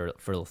version of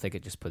Fertile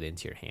Thicket just put it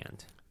into your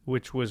hand,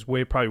 which was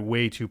probably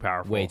way too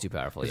powerful. Way too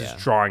powerful. This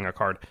is drawing a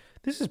card.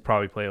 This is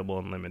probably playable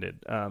in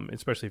limited,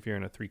 especially if you're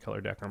in a 3-color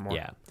deck or more.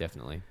 Yeah,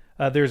 definitely.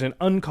 There's an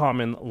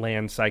uncommon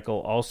land cycle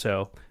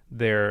also.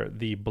 They're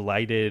the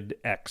Blighted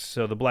X.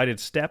 So the Blighted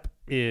Step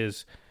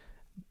is,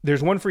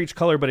 there's one for each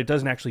color, but it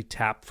doesn't actually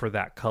tap for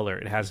that color.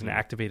 It has an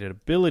activated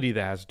ability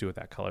that has to do with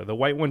that color. The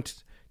white one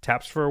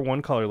taps for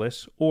 1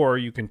 colorless, or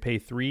you can pay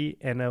 3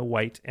 and a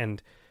white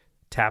and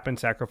tap and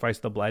sacrifice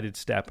the Blighted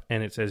Step,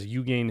 and it says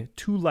you gain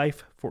 2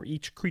 life for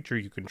each creature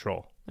you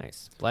control.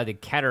 Nice.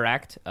 Blighted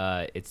Cataract,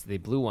 it's the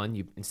blue one.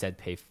 You instead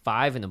pay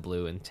 5 in a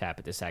blue and tap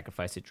it to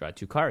sacrifice it, draw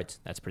 2 cards.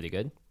 That's pretty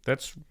good.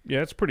 That's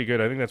pretty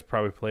good. I think that's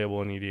probably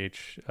playable in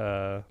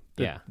EDH.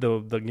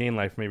 The gain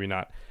life, maybe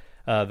not.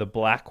 The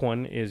black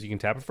one is you can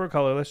tap it for a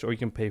colorless, or you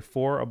can pay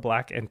 4 a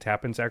black and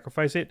tap and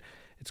sacrifice it.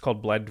 It's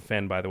called Blighted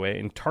Defend, by the way.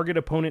 And target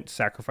opponent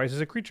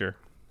sacrifices a creature.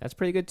 That's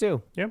pretty good,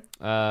 too.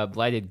 Yeah.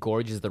 Blighted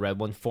Gorge is the red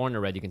one. 4 in a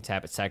red, you can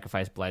tap it,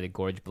 sacrifice Blighted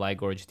Gorge. Blighted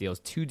Gorge deals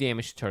 2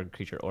 damage to target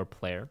creature or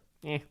player.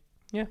 Yeah.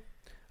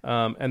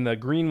 And the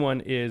green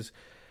one is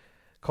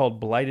called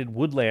Blighted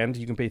Woodland.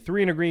 You can pay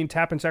 3 in a green,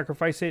 tap and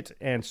sacrifice it,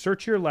 and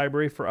search your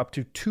library for up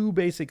to 2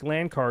 basic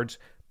land cards.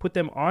 Put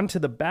them onto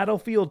the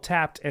battlefield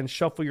tapped and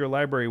shuffle your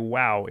library.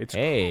 Wow, it's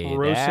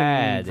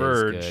Corrosive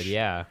Verge. Is good.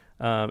 Yeah.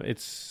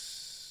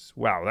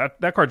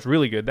 That card's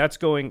really good. That's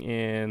going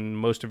in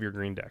most of your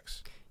green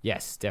decks.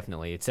 Yes,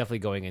 definitely. It's definitely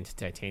going into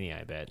Titania,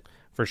 I bet.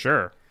 For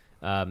sure.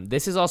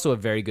 This is also a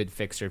very good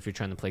fixer if you're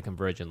trying to play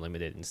Converge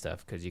Unlimited and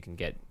stuff, because you can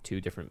get 2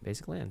 different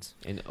basic lands,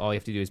 and all you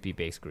have to do is be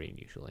base green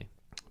usually.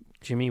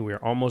 Jimmy, we're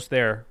almost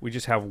there. We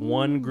just have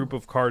one group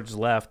of cards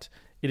left.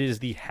 It is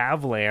the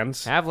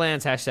Have-lands.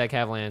 Have-lands, hashtag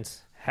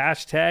Have-lands.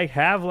 Hashtag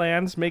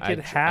Have-lands. Make it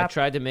have. I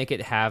tried to make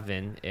it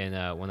Haven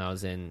when I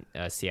was in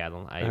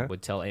Seattle. I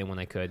would tell anyone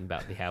I could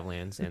about the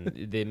Have-lands, and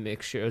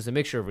it was a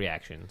mixture of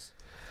reactions.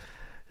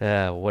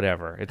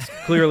 Whatever. It's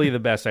clearly the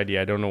best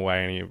idea. I don't know why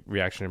any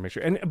reaction or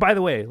mixture. And by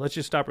the way, let's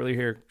just stop really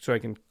here so I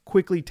can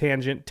quickly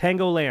tangent.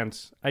 Tango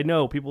lands. I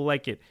know people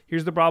like it.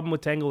 Here's the problem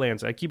with Tango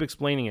lands. I keep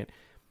explaining it.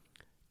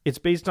 It's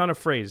based on a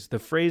phrase. The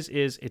phrase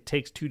is, it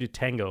takes 2 to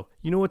tango.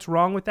 You know what's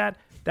wrong with that?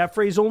 That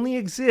phrase only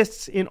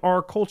exists in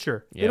our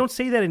culture. Yep. They don't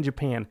say that in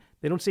Japan.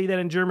 They don't say that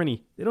in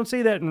Germany. They don't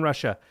say that in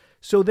Russia.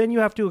 So then you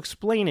have to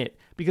explain it,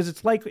 because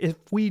it's like if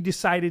we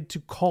decided to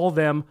call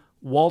them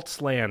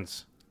waltz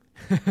lands.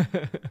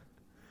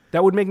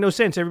 That would make no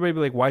sense. Everybody would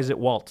be like, why is it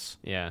waltz?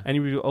 Yeah. And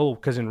you would go,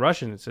 because in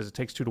Russian it says it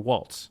takes 2 to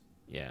waltz.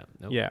 Yeah.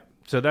 Nope. Yeah.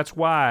 So that's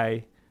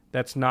why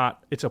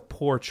it's a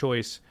poor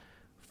choice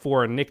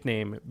for a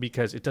nickname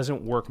because it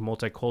doesn't work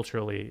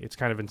multiculturally. It's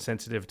kind of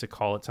insensitive to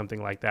call it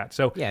something like that.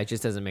 So Yeah, it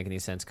just doesn't make any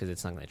sense because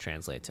it's not going to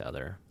translate to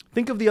other.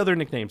 think of the other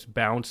nicknames: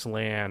 Bounce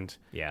Land,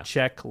 Yeah.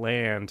 Check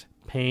Land,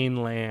 Pain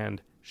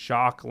Land,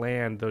 Shock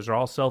Land. Those are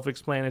all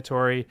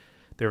self-explanatory.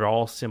 They're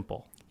all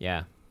simple.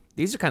 Yeah.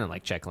 These are kind of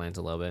like check lands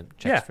a little bit.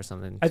 Checks for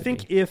something. I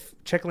think if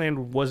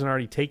Checkland wasn't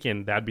already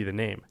taken, that'd be the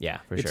name. Yeah,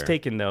 for It's sure.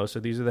 taken, though, so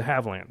these are the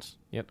have lands.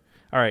 Yep.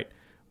 All right.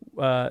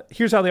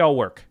 Here's how they all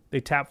work. They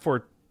tap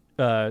for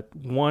they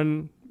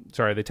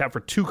tap for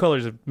 2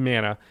 colors of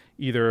mana,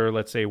 either,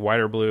 let's say, white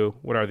or blue.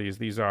 What are these?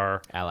 These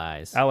are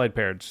Allies. allied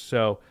pairs.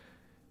 So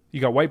you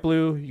got white,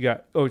 blue. You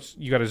got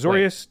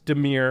Azorius,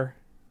 Dimir,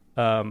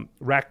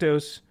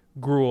 Rakdos,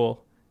 Gruul,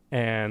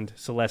 and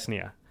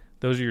Celestia.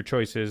 Those are your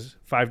choices.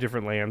 5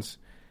 different lands.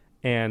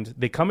 And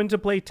they come into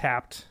play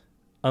tapped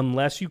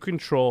unless you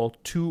control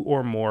 2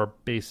 or more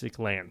basic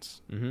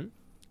lands. Mm-hmm.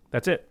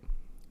 That's it.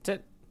 That's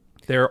it.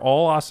 They're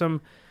all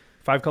awesome.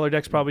 5-color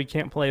decks probably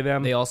can't play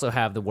them. They also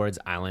have the words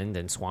island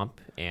and swamp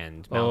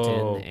and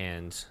mountain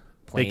and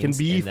they plains.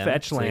 can be in them,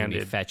 fetch so they can be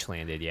landed. fetch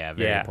landed, yeah,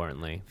 very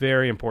importantly.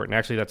 Very important.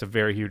 Actually, that's a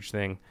very huge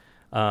thing.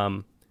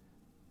 Again,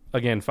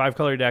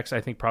 5-color decks,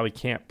 I think, probably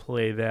can't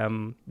play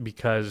them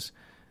because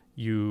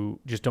you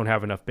just don't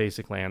have enough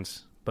basic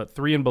lands. But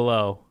 3 and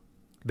below,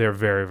 they're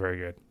very, very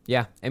good.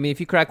 Yeah, I mean, if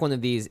you crack one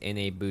of these in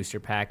a booster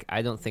pack,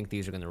 I don't think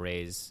these are going to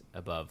raise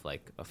above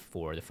like a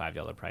 $4 to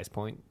 $5 price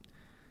point,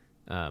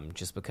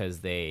 just because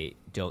they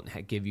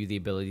don't give you the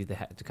ability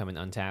to come in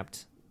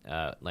untapped.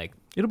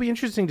 It'll be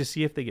interesting to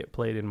see if they get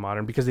played in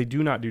Modern because they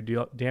do not do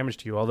damage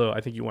to you. Although I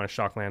think you want to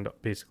shock land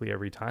basically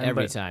every time.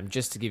 Every time,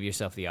 just to give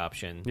yourself the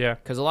option. Yeah,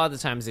 because a lot of the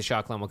times the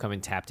shock land will come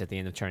in tapped at the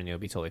end of turn, and you'll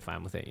be totally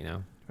fine with it.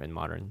 In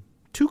Modern.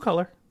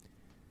 2-color.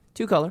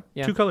 2-color,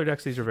 yeah. 2-color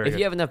decks, these are very If good.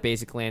 you have enough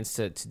basic lands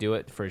to do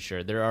it, for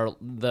sure. There are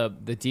the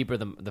deeper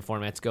the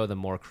formats go, the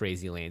more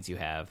crazy lands you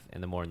have,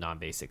 and the more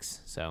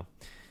non-basics. So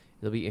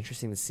it'll be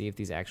interesting to see if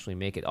these actually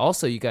make it.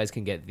 Also, you guys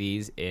can get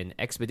these in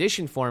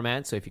Expedition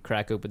format. So if you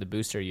crack open the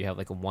booster, you have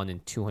like a 1 in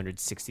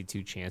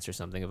 262 chance or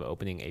something of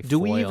opening a Do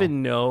foil. we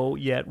even know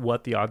yet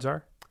what the odds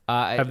are?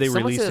 Have they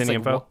someone released said it's any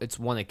like info? It's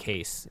 1 a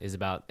case is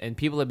about, and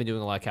people have been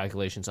doing a lot of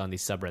calculations on the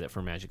subreddit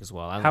for Magic as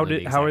well. I don't How know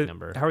the exact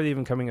number. How are they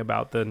even coming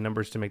about the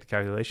numbers to make the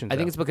calculations? I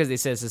think up? it's because they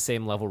say it's the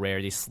same level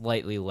rarity,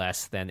 slightly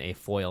less than a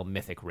foil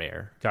mythic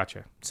rare.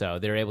 Gotcha. So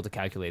they're able to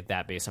calculate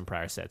that based on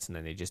prior sets, and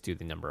then they just do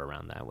the number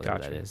around that, whatever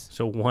Gotcha. that is.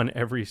 So 1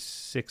 every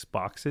 6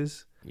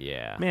 boxes.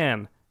 Yeah.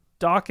 Man,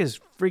 Doc is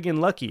friggin'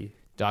 lucky.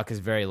 Doc is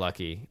very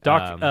lucky.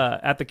 Doc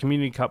at the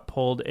Community Cup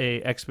pulled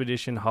a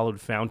Expedition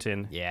Hollowed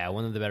Fountain. Yeah,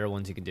 one of the better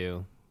ones you can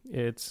do.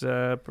 It's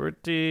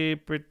pretty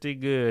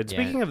good. Yeah.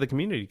 Speaking of the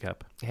Community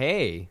Cup,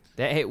 Hey,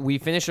 we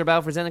finished our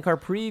Battle for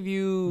Zendikar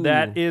preview.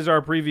 that is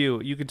our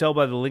preview. You can tell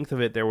by the length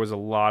of it, there was a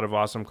lot of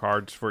awesome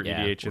cards for yeah,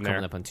 EDH in we're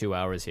coming there. up on 2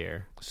 hours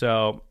here.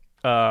 So,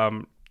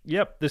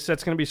 yep, this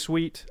set's going to be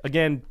sweet.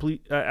 Again,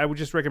 please, I would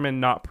just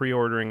recommend not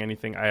pre-ordering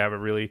anything. I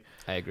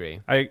agree.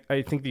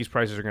 I think these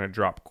prices are going to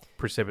drop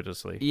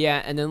precipitously. Yeah,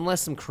 and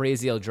unless some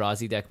crazy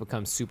Eldrazi deck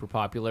becomes super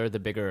popular, the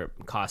bigger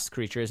cost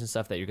creatures and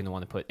stuff that you're going to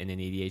want to put in an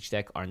EDH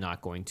deck are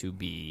not going to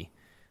be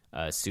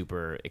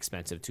super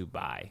expensive to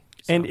buy.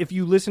 So. And if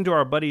you listen to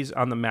our buddies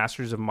on the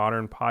Masters of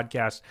Modern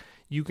podcast,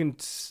 you can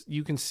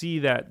see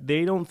that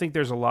they don't think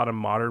there's a lot of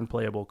modern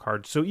playable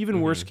cards. So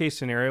even worst case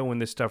scenario, when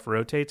this stuff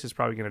rotates, it's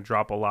probably going to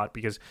drop a lot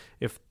because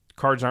if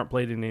cards aren't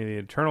played in any of the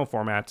eternal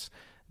formats,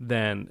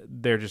 then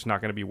they're just not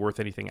going to be worth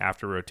anything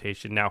after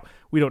rotation. Now,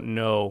 we don't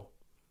know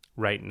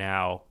right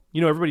now.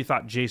 Everybody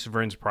thought Jace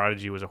Vern's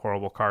Prodigy was a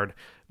horrible card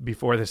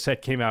before the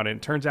set came out, and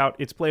it turns out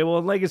it's playable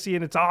in Legacy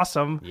and it's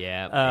awesome.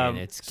 Yeah, and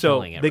it's so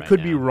killing it they right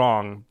could be now.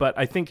 wrong, but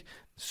I think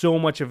so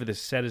much of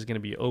this set is going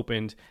to be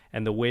opened,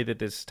 and the way that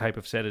this type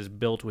of set is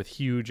built with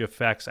huge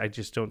effects, I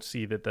just don't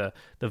see that the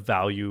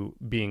value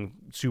being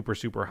super,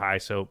 super high.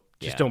 So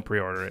just don't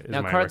pre-order it.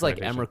 Now, cards like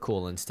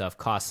Emrakul and stuff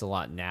cost a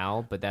lot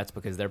now, but that's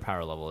because their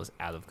power level is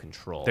out of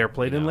control. They're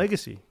played in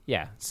Legacy.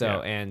 Yeah.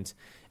 So, and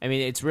I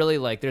mean, it's really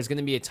like there's going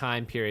to be a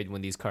time period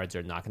when these cards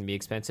are not going to be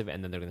expensive,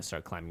 and then they're going to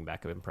start climbing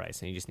back up in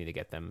price, and you just need to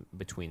get them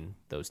between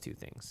those two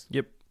things.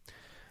 Yep.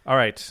 All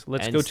right,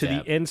 let's End go to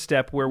step. the end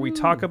step where we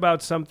talk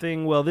about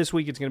something. Well, this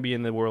week it's going to be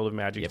in the world of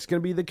Magic. It's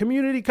going to be the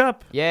Community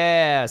Cup.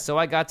 Yeah. So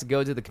I got to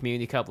go to the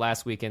Community Cup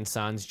last weekend.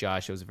 Sans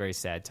Josh. It was a very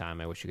sad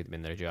time. I wish you could have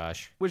been there,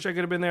 Josh. Wish I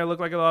could have been there. It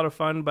looked like a lot of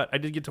fun, but I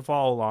did get to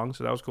follow along,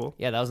 so that was cool.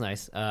 Yeah, that was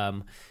nice.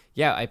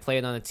 Yeah, I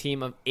played on a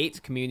team of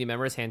 8 community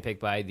members, handpicked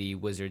by the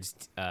Wizards,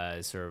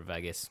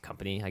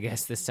 company,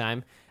 this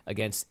time,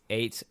 against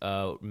 8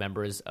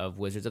 members of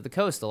Wizards of the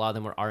Coast. A lot of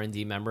them were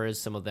R&D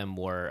members. Some of them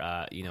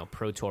were,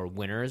 Pro Tour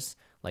winners.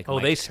 Like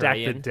Mike They stacked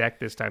the Turian. deck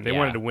this time. They Yeah.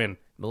 wanted to win.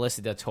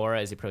 Melissa Del Toro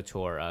is a Pro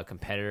Tour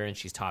competitor, and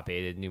she's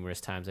top-aided numerous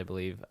times, I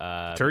believe.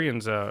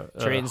 Turian's a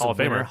Hall of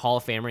winner, Famer. Hall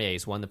of Famer, yeah,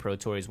 he's won the Pro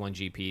Tour, he's won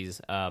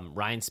GPs.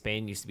 Ryan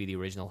Spain used to be the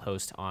original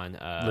host on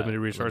Limited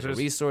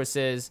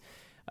Resources.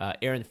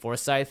 Aaron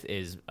Forsyth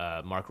is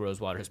Mark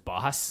Rosewater's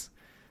boss.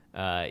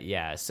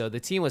 Yeah, so the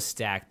team was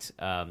stacked.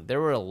 There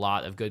were a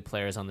lot of good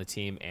players on the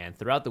team, and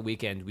throughout the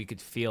weekend, we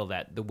could feel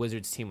that the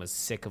Wizards team was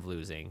sick of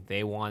losing.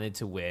 They wanted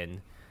to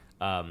win,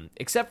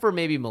 except for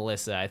maybe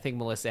Melissa. I think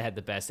Melissa had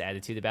the best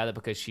attitude about it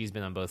because she's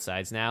been on both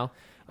sides now.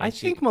 I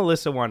think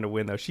Melissa wanted to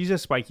win, though. She's a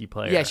spiky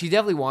player. Yeah, she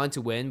definitely wanted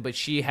to win, but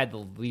she had the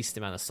least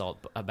amount of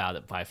salt about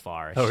it by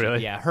far. Oh,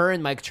 really? Yeah, her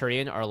and Mike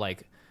Turian are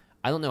like,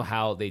 I don't know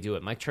how they do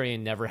it. Mike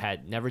Turian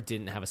never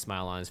didn't have a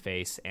smile on his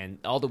face, and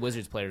all the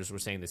Wizards players were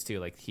saying this too.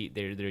 Like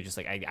they're just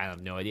like, I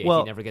have no idea.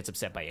 Well, he never gets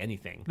upset by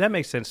anything. That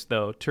makes sense,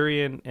 though.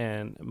 Turian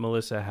and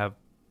Melissa have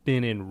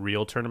been in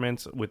real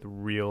tournaments with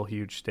real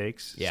huge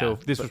stakes. Yeah, so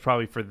this was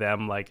probably for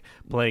them, like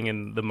playing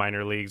in the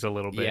minor leagues a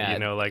little bit. Yeah. You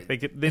know, like they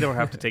don't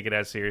have to take it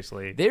as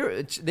seriously. They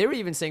were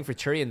even saying for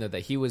Turian though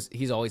that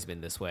he's always been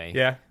this way.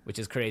 Yeah, which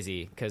is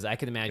crazy because I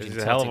could imagine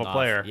he's a hell of a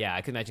player. Yeah,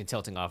 I could imagine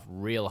tilting off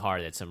real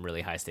hard at some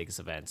really high stakes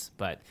events,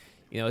 but.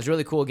 It was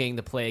really cool getting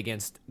to play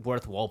against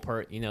Worth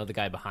Wolpert, the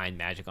guy behind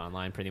Magic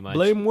Online, pretty much.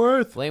 Blame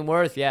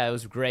Worth, yeah, it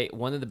was great.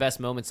 One of the best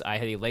moments. I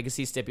had a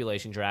legacy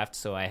stipulation draft,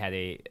 so we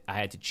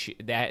had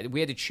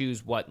to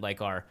choose what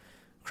like our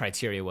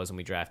criteria was when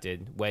we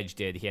drafted. Wedge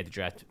did. He had to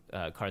draft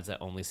cards that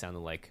only sounded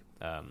like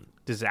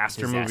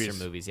disaster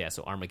movies. Yeah,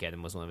 so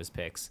Armageddon was one of his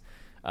picks.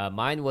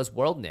 Mine was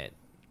WorldKnit.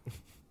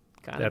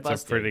 That's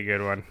busted. A pretty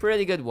good one.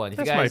 Pretty good one.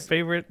 That's my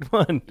favorite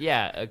one.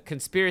 Yeah, a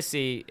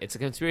conspiracy. It's a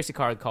conspiracy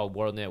card called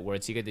WorldKnit, where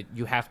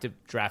you have to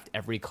draft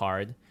every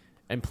card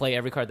and play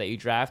every card that you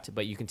draft,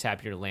 but you can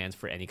tap your lands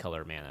for any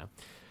color of mana.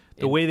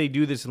 The way they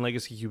do this in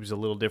Legacy Cube is a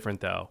little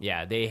different, though.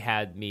 Yeah, they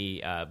had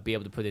me be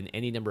able to put in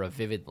any number of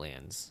vivid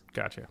lands.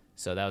 Gotcha.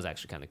 So that was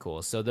actually kind of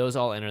cool. So those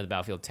all enter the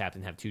battlefield tapped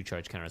and have 2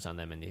 charge counters on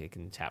them, and they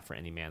can tap for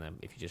any mana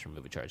if you just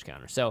remove a charge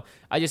counter. So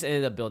I just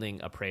ended up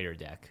building a Praetor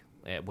deck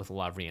with a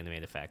lot of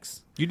reanimated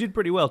effects. You did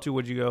pretty well, too.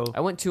 What'd you go?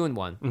 I went 2-1.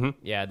 Mm-hmm.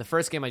 Yeah, the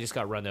first game I just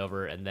got run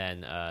over, and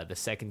then the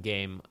second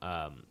game,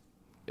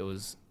 it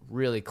was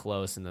really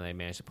close, and then I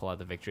managed to pull out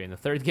the victory. And the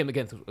third game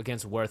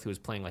against Worth, who was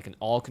playing like an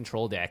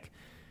all-control deck,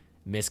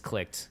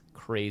 misclicked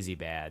crazy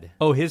bad.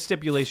 Oh, his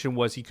stipulation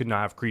was he could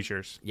not have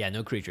creatures. Yeah,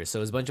 no creatures. So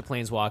it was a bunch of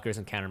planeswalkers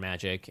and counter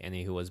magic, and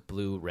he was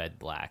blue, red,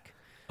 black.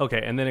 Okay,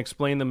 and then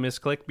explain the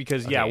misclick,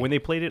 because, yeah, when they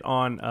played it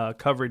on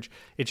coverage,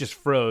 it just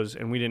froze,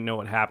 and we didn't know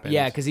what happened.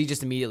 Yeah, because he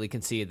just immediately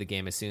conceded the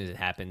game as soon as it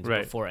happened,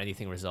 right, before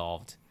anything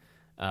resolved.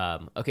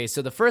 Okay,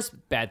 so the first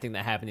bad thing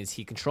that happened is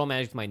he control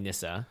magicked my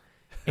Nissa,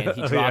 and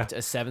he dropped a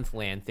 7th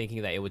land,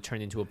 thinking that it would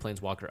turn into a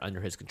planeswalker under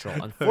his control.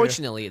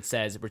 Unfortunately, it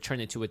says return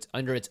it to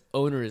under its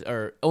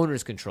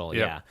owner's control.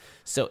 Yep. Yeah,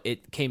 so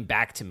it came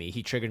back to me.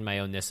 He triggered my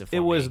own Nissa for me.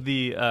 It was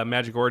the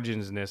Magic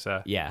Origins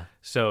Nissa. Yeah.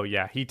 So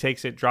yeah, he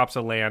takes it, drops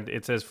a land.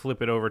 It says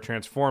flip it over,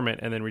 transform it,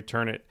 and then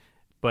return it.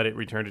 But it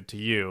returned it to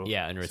you.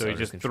 Yeah, under its so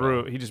owner's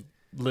control. He just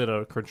lit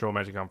a control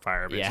magic on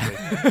fire, basically.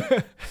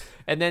 Yeah.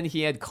 And then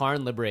he had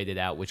Karn Liberated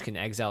out, which can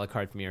exile a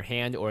card from your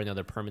hand or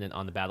another permanent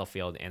on the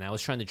battlefield. And I was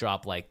trying to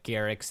drop like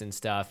Garrix and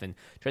stuff and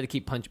try to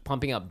keep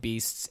pumping up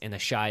beasts and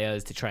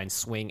Ashayas to try and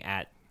swing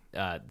at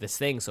this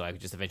thing so I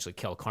could just eventually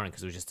kill Karn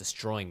because it was just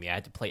destroying me. I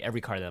had to play every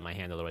card out of my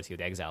hand, otherwise he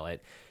would exile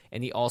it.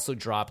 And he also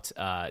dropped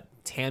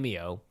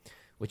Tameo,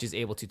 which is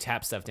able to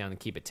tap stuff down and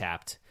keep it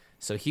tapped.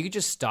 So he could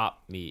just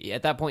stop me.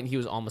 At that point, he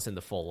was almost in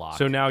the full lock.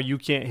 So now you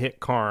can't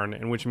hit Karn,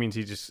 and which means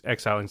he's just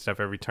exiling stuff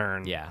every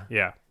turn. Yeah.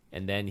 Yeah.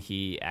 And then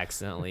he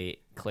accidentally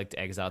clicked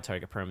exile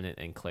target permanent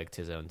and clicked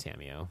his own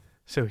Tameo.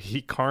 So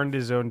he Karned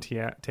his own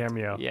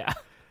Tameo. Yeah.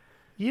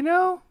 You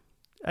know,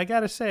 I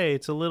got to say,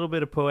 it's a little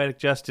bit of poetic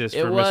justice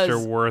for was.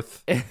 Mr.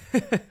 Worth.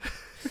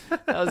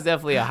 That was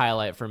definitely a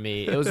highlight for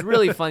me. It was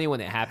really funny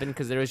when it happened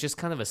because there was just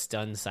kind of a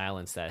stunned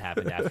silence that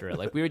happened after it.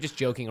 Like, we were just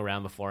joking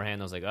around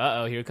beforehand. I was like,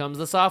 uh-oh, here comes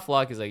the soft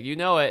lock. He's like, you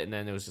know it. And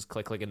then it was just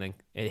click, click, and then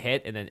it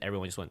hit, and then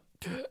everyone just went,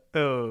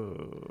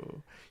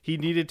 oh. He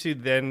needed to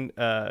then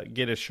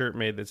get a shirt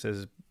made that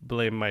says,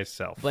 blame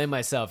myself. Blame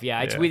myself. Yeah,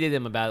 I tweeted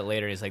him about it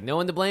later. He's like, no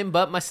one to blame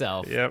but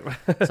myself. Yep.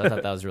 So I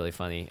thought that was really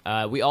funny.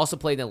 We also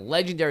played a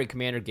legendary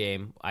Commander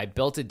game. I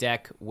built a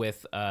deck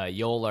with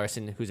Yoel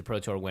Larson, who's a Pro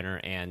Tour winner,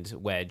 and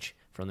Wedge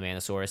from the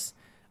Manosaurus,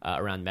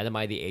 around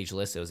Metamai the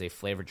Ageless. It was a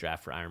flavor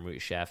draft for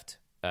Ironroot Chef.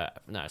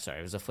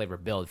 It was a flavor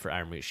build for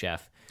Ironroot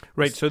Chef.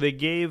 Right, so they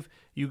gave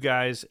you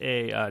guys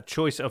a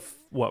choice of,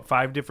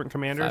 5 different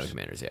commanders? 5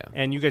 commanders, yeah.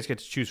 And you guys get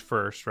to choose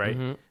first, right?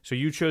 Mm-hmm. So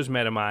you chose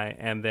Metamai,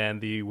 and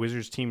then the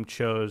Wizards team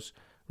chose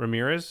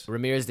Ramirez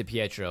de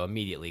Pietro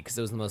immediately, because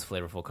it was the most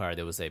flavorful card.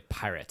 It was a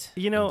pirate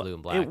in blue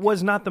and black. It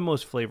was not the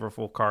most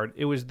flavorful card.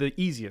 It was the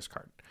easiest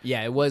card.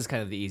 Yeah, it was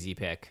kind of the easy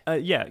pick.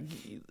 Yeah,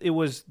 it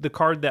was the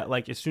card that,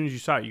 like, as soon as you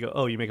saw it, you go,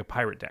 oh, you make a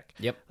pirate deck.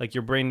 Yep. Like,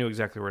 your brain knew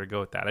exactly where to go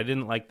with that. I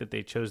didn't like that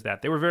they chose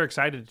that. They were very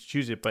excited to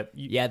choose it, but...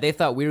 Yeah, they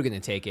thought we were going to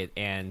take it,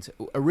 and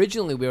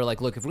originally we were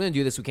like, look, if we're going to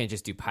do this, we can't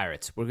just do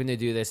pirates. We're going to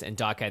do this, and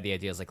Doc had the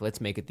idea, like,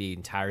 let's make it the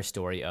entire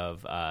story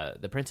of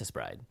The Princess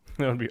Bride.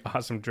 That would be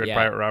awesome, Dread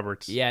Pirate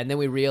Roberts. Yeah, and then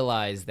we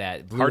realized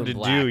that blue hard and to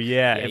black, do,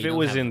 yeah. If it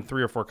was in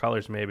 3 or 4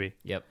 colors, maybe.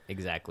 Yep,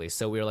 exactly.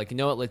 So we were like, you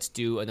know what, let's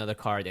do another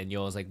card, and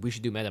Yoel was like, we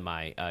should do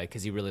Metamai,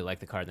 because he really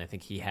liked the card, and I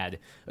think he had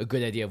a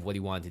good idea of what he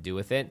wanted to do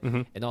with it.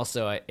 Mm-hmm. And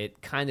also,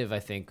 it kind of, I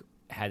think,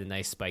 had a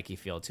nice spiky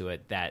feel to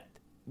it that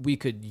we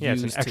could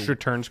it's use an extra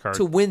turns card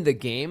to win the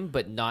game,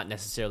 but not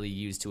necessarily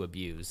use to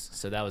abuse.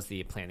 So that was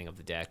the planning of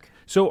the deck.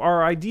 So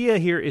our idea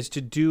here is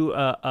to do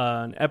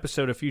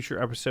a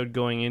future episode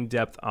going in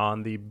depth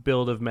on the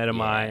build of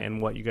Metamai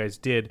and what you guys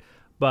did,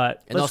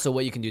 and also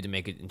what you can do to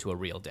make it into a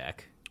real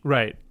deck.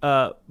 Right.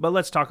 But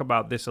let's talk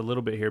about this a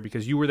little bit here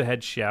because you were the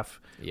head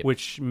chef,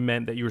 which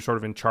meant that you were sort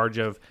of in charge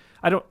of.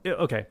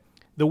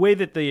 The way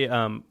that the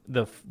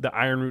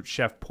Ironroot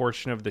Chef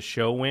portion of the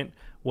show went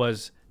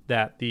was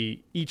that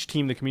each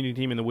team, the community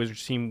team and the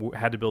Wizards team,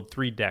 had to build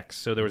 3 decks.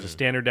 So there was a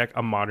standard deck,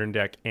 a modern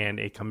deck, and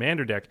a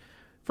commander deck.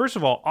 First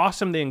of all,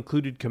 awesome they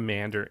included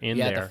commander in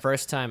there. Yeah, the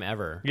first time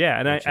ever. Yeah,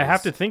 and I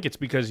have to think it's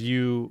because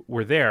you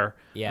were there.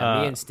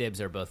 Yeah, me and Stibbs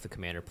are both the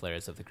commander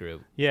players of the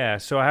group. Yeah,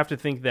 so I have to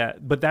think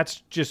that, but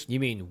that's just... You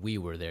mean we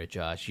were there,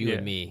 Josh. You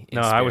and me in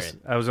No, spirit.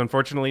 I was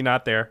unfortunately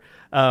not there.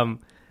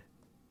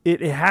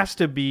 It has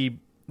to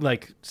be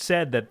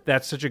said that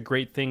that's such a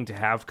great thing to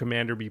have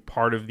commander be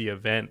part of the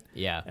event.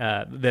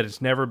 Yeah. That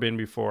it's never been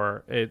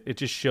before. It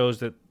just shows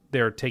that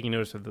they're taking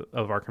notice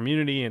of our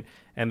community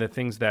and the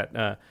things that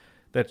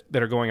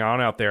are going on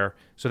out there.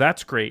 So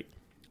that's great.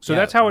 So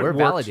that's how it works.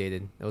 We're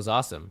validated. It was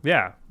awesome.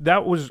 Yeah, I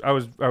was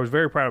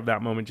very proud of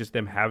that moment, just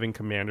them having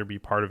commander be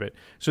part of it.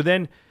 So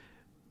then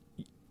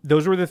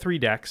those were the 3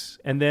 decks,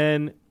 and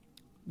then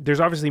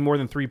there's obviously more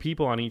than 3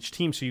 people on each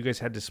team, so you guys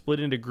had to split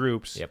into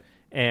groups. Yep.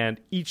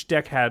 And each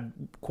deck had,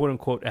 quote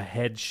unquote, a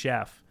head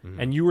chef.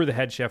 And you were the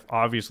head chef,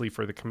 obviously,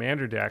 for the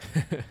commander deck.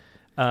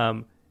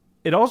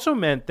 It also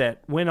meant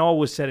that when all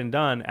was said and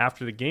done,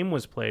 after the game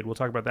was played, we'll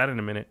talk about that in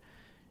a minute,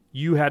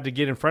 you had to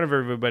get in front of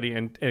everybody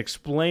and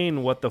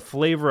explain what the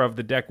flavor of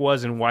the deck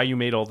was and why you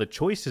made all the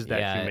choices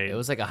that you made. It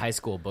was like a high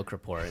school book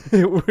report.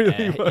 It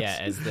really was.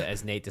 Yeah,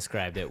 as Nate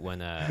described it when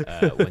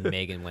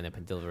Megan went up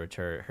and delivered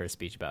her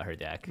speech about her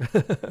deck.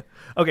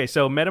 Okay,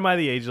 so Metamai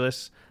the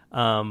Ageless.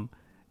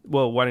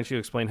 Well, why don't you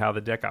explain how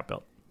the deck got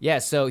built? Yeah,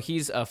 so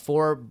he's a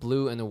 4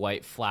 blue and a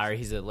white flower.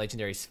 He's a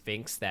legendary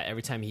Sphinx that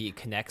every time he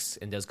connects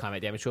and does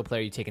combat damage to a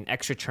player, you take an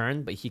extra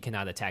turn, but he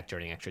cannot attack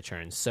during extra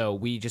turns. So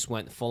we just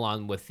went full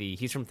on with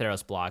he's from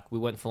Theros block. We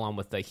went full on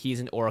with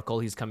he's an oracle.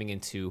 He's coming in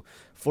to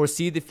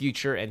foresee the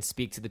future and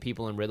speak to the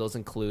people in riddles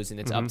and clues, and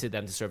it's up to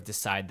them to sort of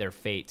decide their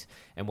fate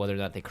and whether or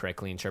not they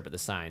correctly interpret the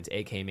signs,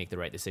 aka make the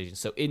right decision.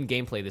 So in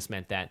gameplay, this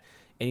meant that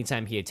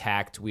anytime he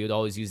attacked, we would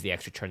always use the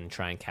extra turn and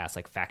try and cast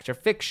Fact or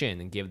Fiction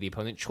and give the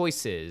opponent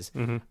choices,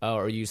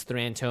 or use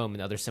Thran Tome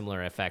and other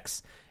similar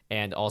effects,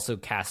 and also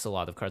cast a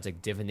lot of cards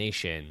like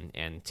Divination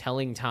and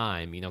Telling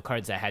Time,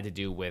 cards that had to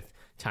do with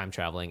time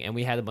traveling. And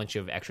we had a bunch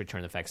of extra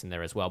turn effects in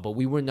there as well, but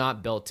we were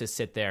not built to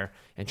sit there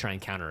and try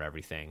and counter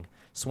everything.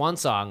 Swan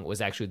Song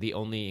was actually the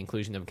only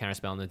inclusion of a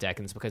counterspell in the deck,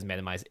 and it's because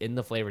Metamai's in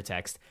the flavor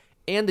text,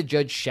 and the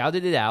judge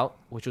shouted it out,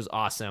 which was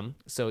awesome.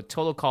 So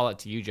total call out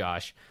to you,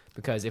 Josh,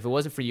 because if it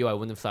wasn't for you, I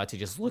wouldn't have thought to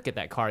just look at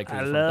that card.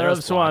 I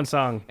love Swan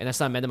Song. And I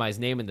saw Metamai's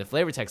name in the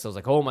flavor text. I was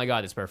like, oh my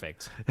God, it's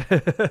perfect.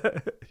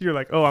 You're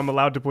like, oh, I'm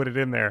allowed to put it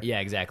in there. Yeah,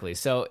 exactly.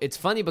 So it's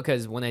funny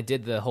because when I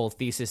did the whole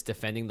thesis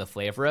defending the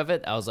flavor of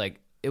it, I was like,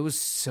 it was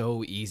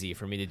so easy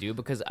for me to do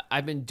because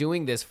I've been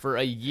doing this for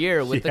a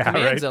year with the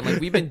command zone. Like,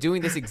 we've been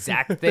doing this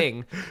exact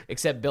thing,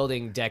 except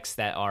building decks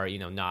that are,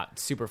 not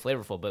super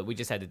flavorful. But we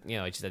just had to,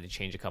 I just had to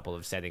change a couple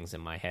of settings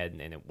in my head,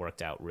 and it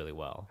worked out really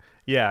well.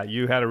 Yeah,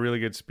 you had a really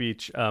good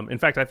speech. In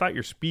fact, I thought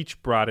your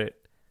speech brought it.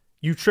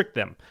 You tricked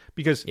them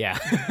because,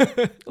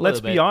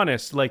 let's be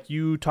honest. Like,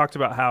 you talked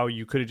about how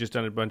you could have just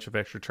done a bunch of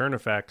extra turn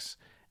effects,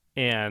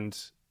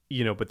 and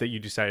but that you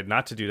decided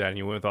not to do that and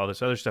you went with all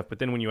this other stuff. But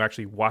then when you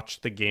actually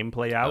watched the game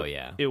play out,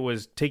 it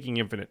was taking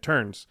infinite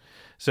turns.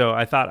 So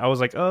I was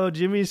like, oh,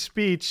 Jimmy's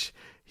speech,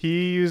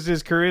 he used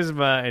his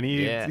charisma and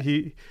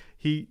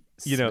he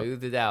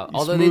smoothed it out.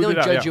 Although they don't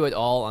judge you at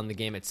all on the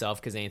game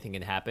itself because anything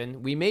can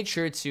happen. We made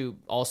sure to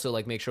also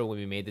make sure when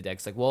we made the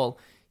decks,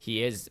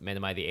 he is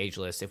Metamai the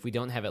Ageless. If we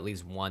don't have at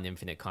least one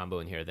infinite combo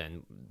in here,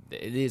 then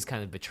it is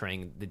kind of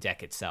betraying the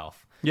deck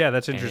itself. Yeah,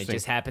 that's interesting. And it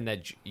just happened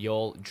that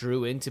Yoel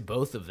drew into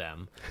both of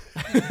them.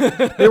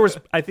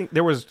 I think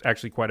there was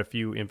actually quite a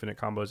few infinite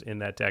combos in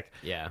that deck.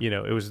 Yeah.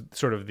 It was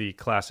sort of the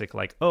classic,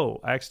 I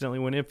accidentally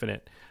went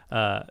infinite.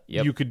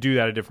 You could do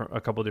that a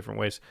couple different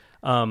ways.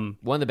 One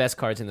of the best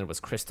cards in there was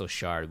Crystal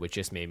Shard, which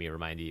just made me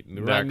remind me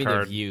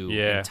of you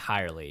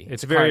entirely.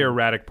 It's a very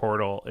erratic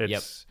portal.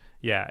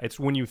 Yeah, it's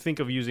when you think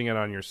of using it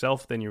on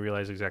yourself, then you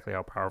realize exactly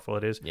how powerful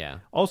it is. Yeah.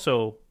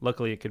 Also,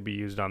 luckily, it could be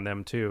used on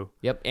them, too.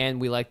 Yep, and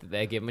we like that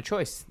they give them a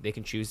choice. They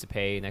can choose to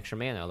pay an extra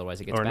mana,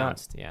 otherwise it gets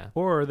bounced. Not. Yeah.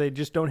 Or they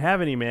just don't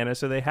have any mana,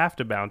 so they have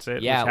to bounce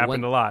it, which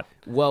happened a lot.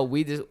 Well,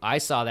 I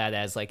saw that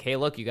as hey,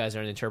 look, you guys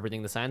aren't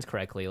interpreting the signs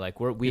correctly. You're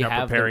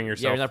not preparing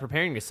yourself. Yeah, you're not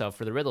preparing yourself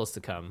for the riddles to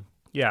come.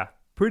 Yeah,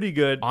 pretty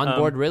good.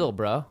 On-board riddle,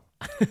 bro.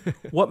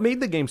 What made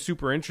the game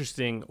super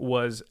interesting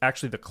was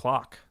actually the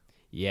clock.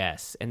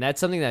 Yes, and that's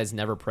something that is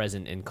never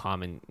present in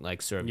common,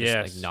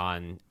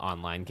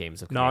 non-online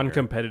games of Commander.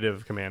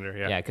 Non-competitive Commander,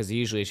 yeah. Yeah, because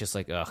usually it's just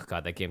oh,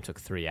 God, that game took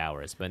 3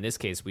 hours. But in this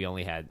case, we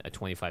only had a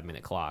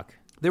 25-minute clock.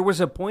 There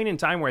was a point in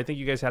time where I think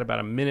you guys had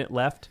about a minute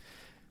left,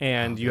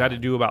 and you had to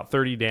do about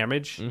 30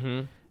 damage.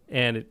 Mm-hmm.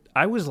 And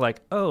I was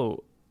like,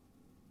 oh,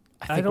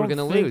 I think don't think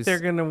lose. they're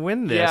going to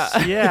win this.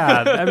 Yeah.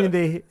 Yeah. I mean,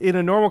 they in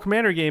a normal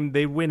Commander game,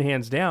 they win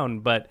hands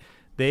down, but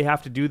they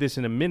have to do this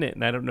in a minute,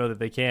 and I don't know that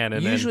they can.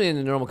 And usually in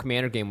a normal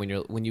Commander game,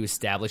 when you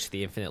establish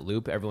the infinite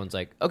loop, everyone's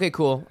like, okay,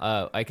 cool,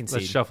 I can see.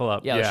 Let's shuffle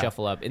up. Yeah, let's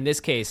shuffle up. In this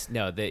case,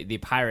 no, the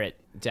pirate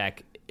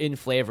deck in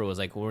flavor was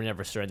like, well, we're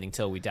never surrendering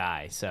until we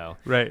die. So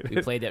right.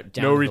 we played it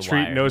down no to retreat, the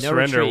wire. no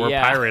surrender. Retreat, we're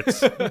yeah.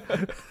 pirates.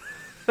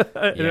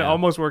 And it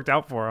almost worked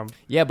out for them.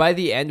 Yeah, by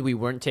the end, we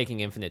weren't taking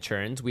infinite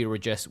turns.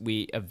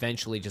 We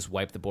eventually just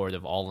wiped the board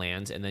of all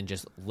lands and then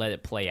just let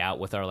it play out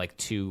with our like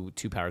two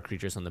power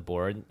creatures on the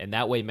board. And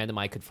that way,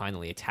 Metamai could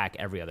finally attack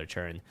every other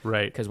turn.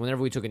 Right. Because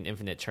whenever we took an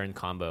infinite turn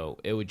combo,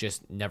 it would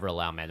just never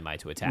allow Metamai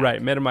to attack.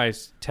 Right.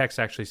 Metamai's text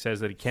actually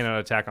says that he cannot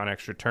attack on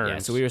extra turns. Yeah,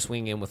 so we were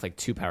swinging in with like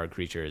 2 power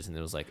creatures, and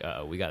it was like,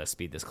 we got to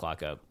speed this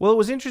clock up. Well, it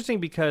was interesting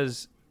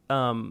because,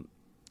 I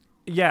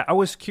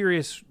was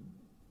curious.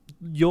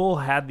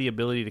 Yul had the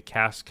ability to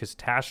cast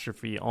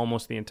Catastrophe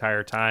almost the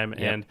entire time,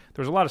 and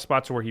there was a lot of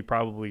spots where he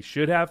probably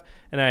should have,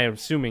 and I am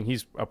assuming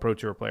he's a Pro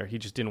Tour player. He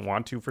just didn't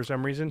want to for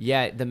some reason.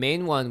 Yeah, the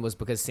main one was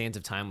because Sands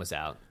of Time was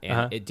out,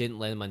 and it didn't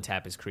let him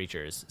untap his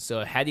creatures.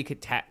 So had he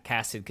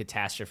casted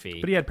Catastrophe...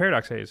 But he had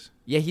Paradox Haze.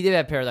 Yeah, he did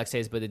have Paradox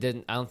Haze, but it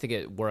didn't. I don't think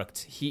it worked.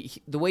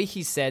 He the way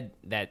he said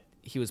that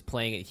he was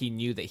playing it, he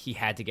knew that he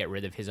had to get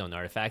rid of his own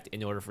artifact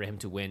in order for him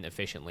to win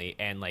efficiently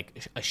and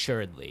like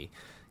assuredly.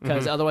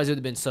 Because otherwise it would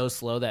have been so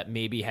slow that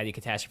maybe had he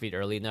catastrophed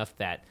early enough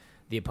that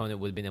the opponent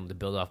would have been able to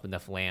build up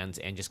enough lands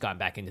and just gotten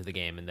back into the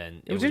game. And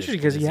then it was interesting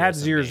because he had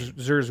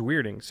Zer's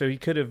Weirding, so he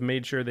could have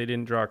made sure they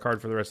didn't draw a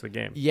card for the rest of the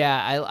game.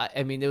 Yeah,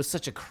 I mean, it was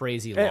such a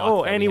crazy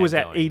lock. And he was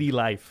at 80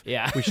 life,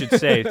 we should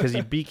say, because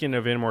he Beacon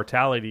of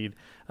Immortality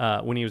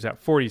when he was at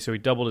 40, so he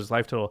doubled his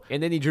life total.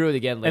 And then he drew it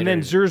again later. And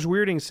then Zer's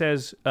Weirding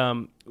says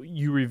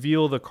you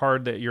reveal the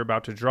card that you're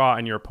about to draw,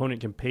 and your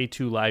opponent can pay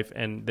 2 life,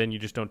 and then you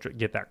just don't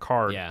get that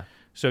card. Yeah.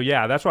 So,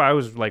 yeah, that's why I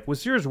was like, with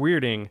Zer's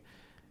Weirding,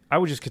 I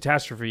would just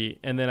Catastrophe,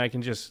 and then I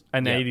can just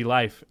 80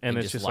 life, and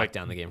it's just lock like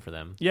down the game for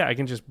them. Yeah, I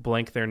can just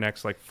blank their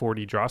next like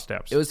 40 draw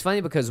steps. It was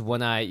funny because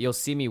when you'll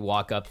see me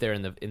walk up there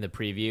in the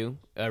preview,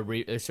 the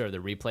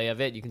replay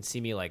of it. You can see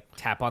me like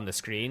tap on the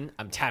screen.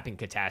 I'm tapping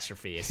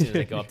Catastrophe as soon as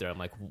I go up there. I'm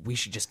like, we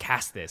should just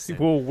cast this. And,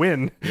 we'll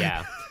win.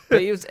 Yeah,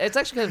 but it's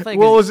actually kind of funny.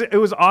 Well, it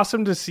was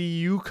awesome to see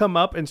you come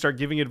up and start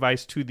giving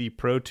advice to the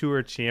Pro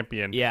Tour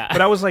champion. Yeah,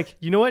 but I was like,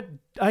 you know what?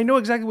 I know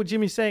exactly what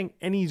Jimmy's saying,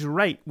 and he's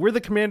right. We're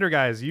the Commander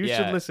guys. You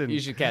should listen.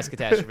 You should cast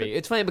Catastrophe.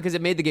 It's funny because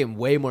it made the game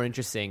way more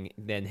interesting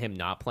than him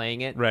not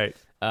playing it. Right.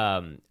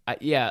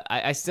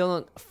 I still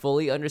don't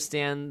fully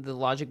understand the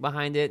logic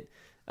behind it.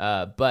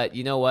 But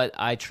you know what?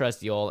 I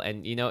trust Yul,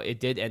 and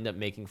it did end up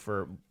making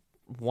for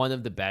one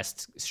of the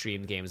best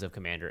streamed games of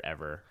Commander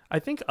ever. I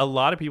think a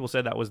lot of people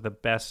said that was the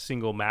best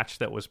single match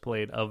that was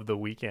played of the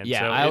weekend. Yeah,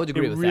 so I would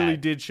agree with that. It really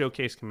did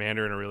showcase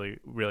Commander in a really,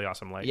 really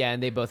awesome light. Yeah,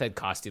 and they both had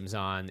costumes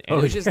on. And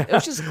it was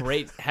just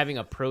great having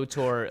a Pro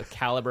Tour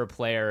caliber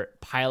player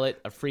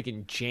pilot a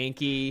freaking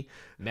janky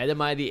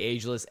Metamai the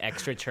Ageless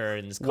extra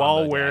turns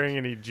while wearing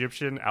an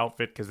Egyptian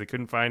outfit because they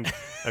couldn't find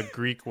a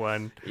Greek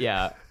one.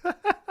 Yeah,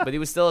 but he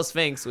was still a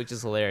Sphinx, which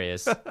is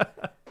hilarious.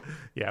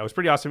 Yeah, it was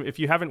pretty awesome. If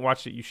you haven't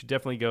watched it, you should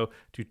definitely go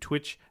to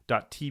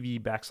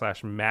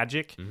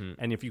twitch.tv/magic.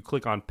 And if you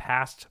click on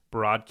past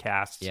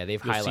broadcasts, they've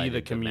you'll highlighted see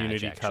the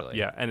Community match, Cup. actually.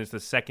 Yeah, and it's the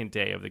second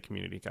day of the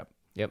Community Cup.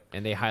 Yep,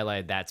 and they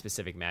highlighted that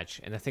specific match,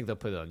 and I think they'll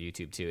put it on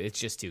YouTube too. It's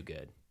just too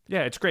good.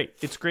 Yeah, it's great.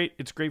 It's great.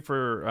 It's great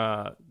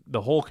for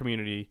the whole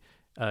community,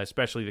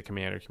 especially the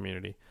Commander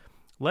community.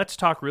 Let's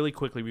talk really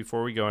quickly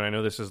before we go, and I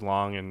know this is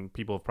long and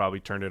people have probably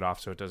turned it off,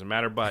 so it doesn't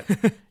matter, but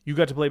you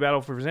got to play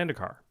Battle for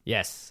Zendikar.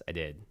 Yes, I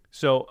did.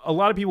 So a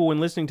lot of people, when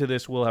listening to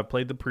this, will have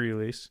played the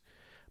pre-release,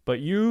 but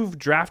you've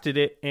drafted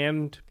it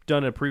and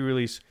done a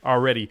pre-release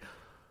already.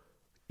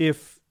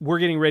 If we're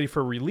getting ready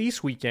for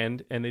release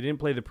weekend and they didn't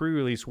play the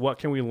pre-release, what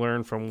can we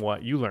learn from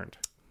what you learned?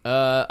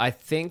 I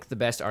think the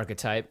best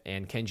archetype,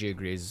 and Kenji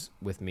agrees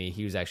with me,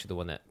 he was actually the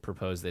one that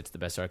proposed that it's the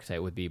best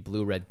archetype, would be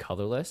blue-red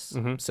colorless.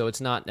 So it's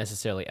not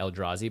necessarily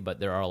Eldrazi, but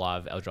there are a lot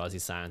of Eldrazi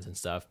signs and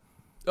stuff.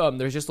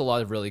 There's just a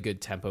lot of really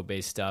good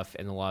tempo-based stuff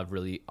and a lot of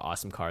really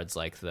awesome cards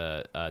like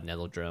the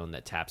Nettle Drone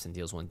that taps and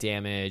deals 1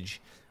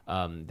 damage.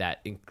 That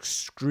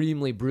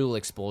extremely brutal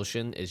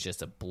expulsion is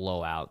just a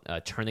blowout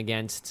turn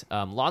against.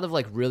 A lot of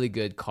like really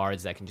good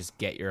cards that can just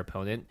get your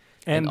opponent.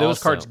 And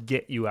those cards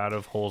get you out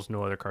of holes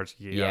no other cards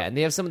can get you out. Yeah, and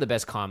they have some of the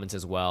best commons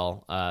as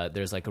well.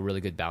 There's like a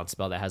really good bounce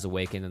spell that has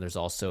Awaken, and there's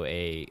also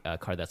a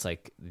card that's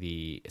like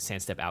the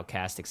Sandstep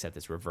Outcast, except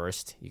it's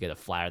reversed. You get a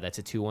flyer that's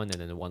a 2/1 and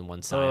then a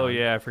 1/1 Scion. Oh,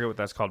 yeah, I forget what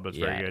that's called, but it's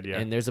very good, yeah.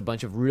 And there's a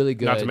bunch of really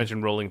good... Not to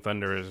mention Rolling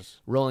Thunder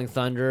is... Rolling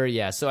Thunder,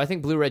 yeah. So I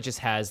think Blue-Red just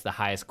has the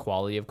highest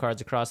quality of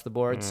cards across the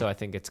board, so I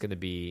think it's going to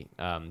be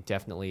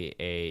definitely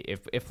a...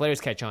 If players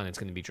catch on, it's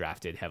going to be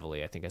drafted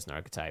heavily, I think, as an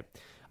archetype.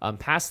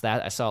 Past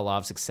that, I saw a lot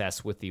of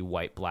success with the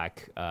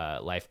white-black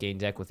life gain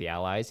deck with the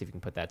allies, if you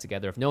can put that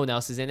together. If no one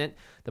else is in it,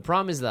 the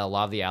problem is that a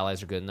lot of the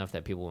allies are good enough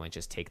that people might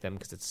just take them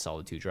because it's a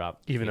solid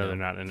 2-drop. Even though they're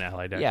not an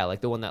ally deck. Yeah, like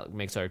the one that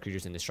makes our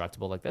creatures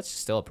indestructible, like that's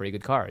still a pretty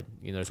good card.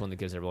 There's one that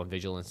gives everyone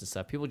vigilance and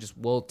stuff. People just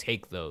will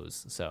take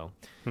those, so.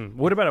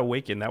 What about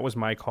Awaken? That was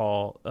my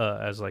call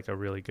as like a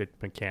really good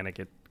mechanic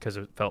because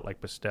it felt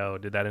like Bestow.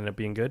 Did that end up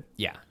being good?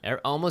 Yeah,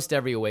 almost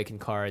every Awaken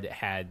card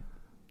had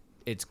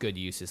its good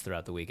uses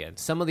throughout the weekend.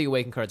 Some of the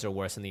Awaken cards are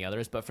worse than the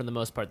others, but for the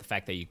most part, the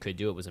fact that you could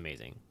do it was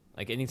amazing.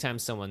 Like anytime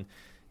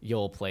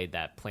Yul played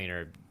that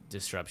planar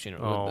disruption,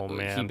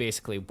 he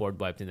basically board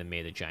wiped and then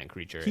made a giant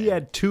creature. He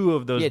had 2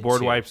 of those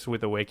board wipes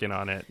with Awaken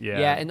on it.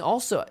 Yeah, and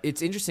also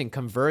it's interesting.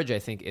 Converge, I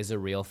think, is a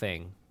real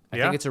thing. I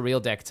think it's a real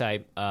deck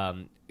type.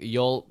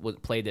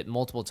 Yul played it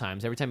multiple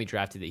times. Every time he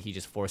drafted it, he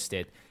just forced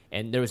it,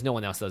 and there was no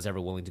one else that was ever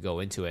willing to go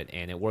into it,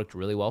 and it worked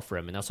really well for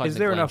him. And also, is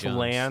there enough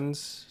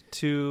lands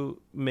to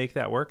make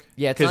that work?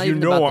 Yeah, because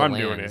I'm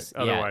doing it.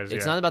 Otherwise,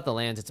 it's not about the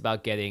lands. It's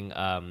about getting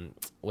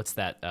what's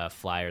that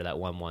flyer, that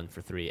 1/1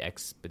 for 3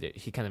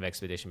 he kind of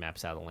expedition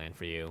maps out the land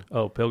for you.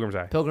 Oh, Pilgrim's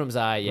Eye. Pilgrim's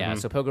Eye, yeah.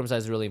 So Pilgrim's Eye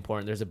is really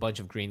important. There's a bunch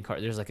of green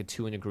cards. There's like a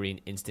 2 and a green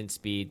instant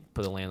speed,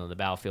 put a land on the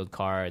battlefield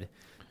card.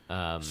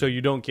 So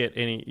you don't get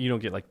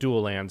like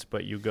dual lands,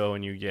 but you go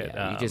and you get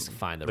you just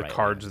find the right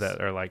cards lands.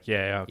 that are like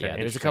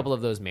there's a couple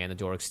of those mana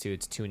dorks too.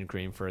 It's 2 and a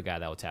green for a guy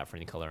that will tap for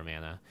any color of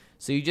mana.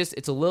 So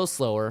it's a little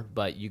slower,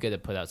 but you get to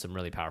put out some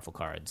really powerful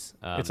cards.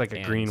 It's like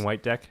a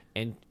green-white deck,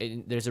 and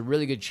there's a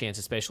really good chance,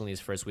 especially in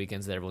these first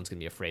weekends, that everyone's going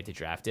to be afraid to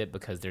draft it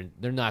because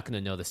they're not going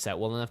to know the set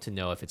well enough to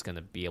know if it's going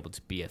to be able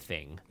to be a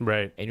thing.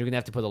 Right. And you're going to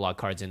have to put a lot of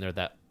cards in there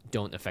that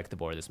don't affect the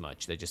board as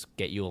much. They just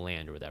get you a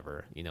land or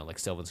whatever, like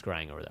Sylvan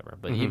Scrying or whatever.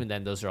 But even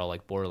then, those are all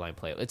like borderline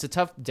play. It's a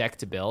tough deck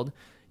to build.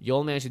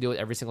 You'll manage to do it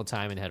every single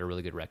time and had a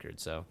really good record.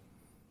 So,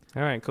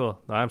 all right, cool.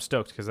 I'm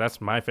stoked because that's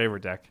my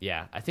favorite deck.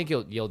 Yeah, I think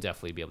you'll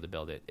definitely be able to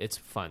build it. It's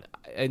fun,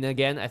 and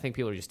again, I think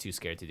people are just too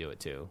scared to do it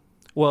too.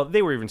 Well,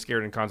 they were even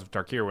scared in Cons of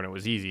Tarkir when it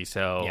was easy.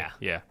 So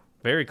yeah,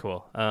 very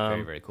cool.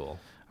 Very, very cool.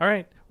 All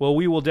right. Well,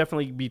 we will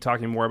definitely be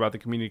talking more about the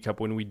Community Cup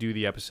when we do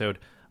the episode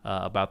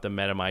about the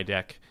Metamai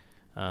deck.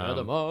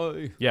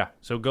 Yeah,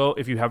 so go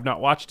if you have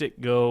not watched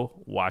it, go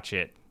watch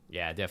it.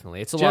 Yeah,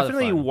 definitely. It's lot of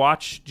fun.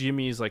 Watch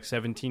Jimmy's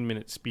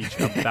 17-minute speech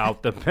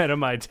about the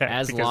Metamai deck.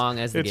 As long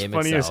as the game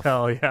itself. It's funny as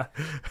hell, yeah.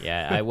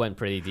 Yeah, I went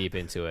pretty deep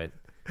into it.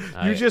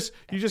 You just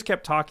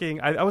kept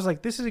talking. I was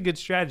like, this is a good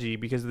strategy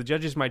because the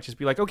judges might just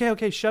be like,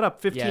 okay, shut up,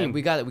 15. Yeah,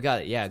 we got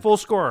it. Yeah, full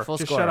score.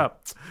 Just shut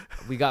up.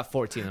 We got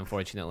 14,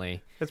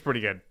 unfortunately. That's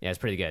pretty good. Yeah, it's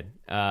pretty good.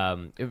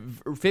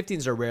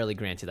 15s are rarely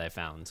granted, I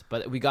found,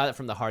 but we got it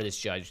from the hardest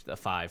judge, the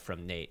 5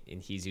 from Nate,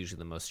 and he's usually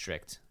the most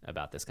strict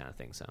about this kind of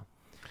thing. So,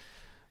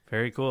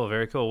 very cool,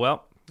 very cool.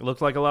 Well, it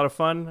looked like a lot of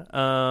fun.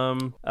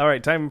 All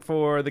right, time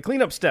for the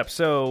cleanup steps.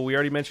 So we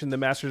already mentioned the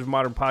Masters of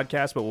Modern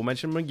podcast, but we'll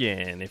mention them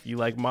again. If you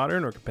like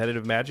Modern or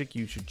competitive Magic,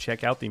 you should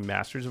check out the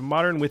Masters of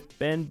Modern with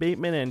Ben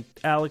Bateman and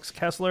Alex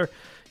Kessler.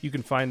 You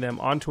can find them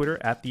on Twitter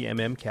at the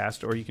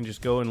MMCast, or you can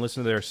just go and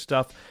listen to their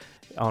stuff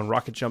on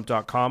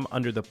rocketjump.com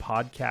under the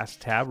podcast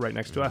tab right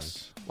next to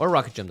us. Or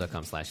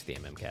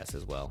rocketjump.com/theMMcast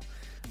as well.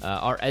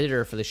 Our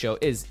editor for the show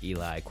is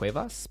Eli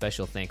Cuevas.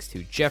 Special thanks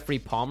to Jeffrey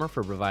Palmer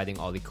for providing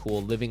all the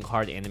cool living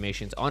card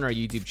animations on our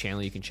YouTube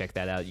channel. You can check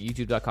that out,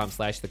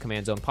 youtube.com/the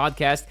Command Zone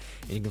Podcast.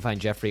 And you can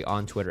find Jeffrey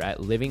on Twitter at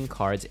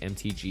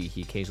livingcardsmtg.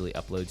 He occasionally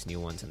uploads new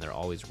ones, and they're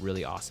always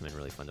really awesome and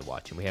really fun to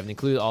watch. And we haven't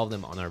included all of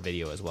them on our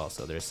video as well,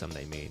 so there's some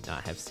they may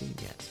not have seen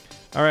yet.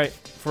 All right,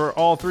 for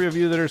all 3 of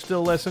you that are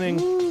still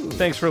listening,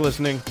 thanks for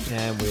listening.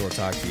 And we will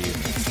talk to you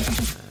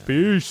next time.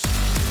 Peace.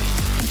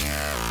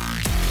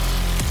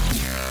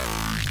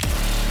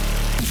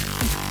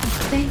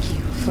 Thank you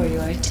for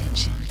your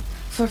attention.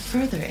 For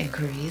further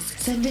inquiries,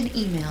 send an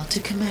email to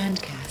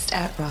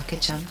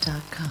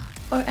commandcast@rocketjump.com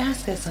or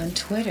ask us on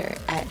Twitter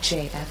at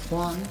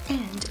JFWong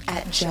and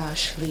at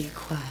Josh Lee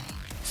Kwai.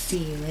 See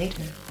you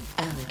later,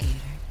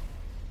 alligator.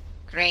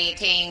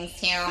 Greetings,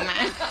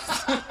 humans.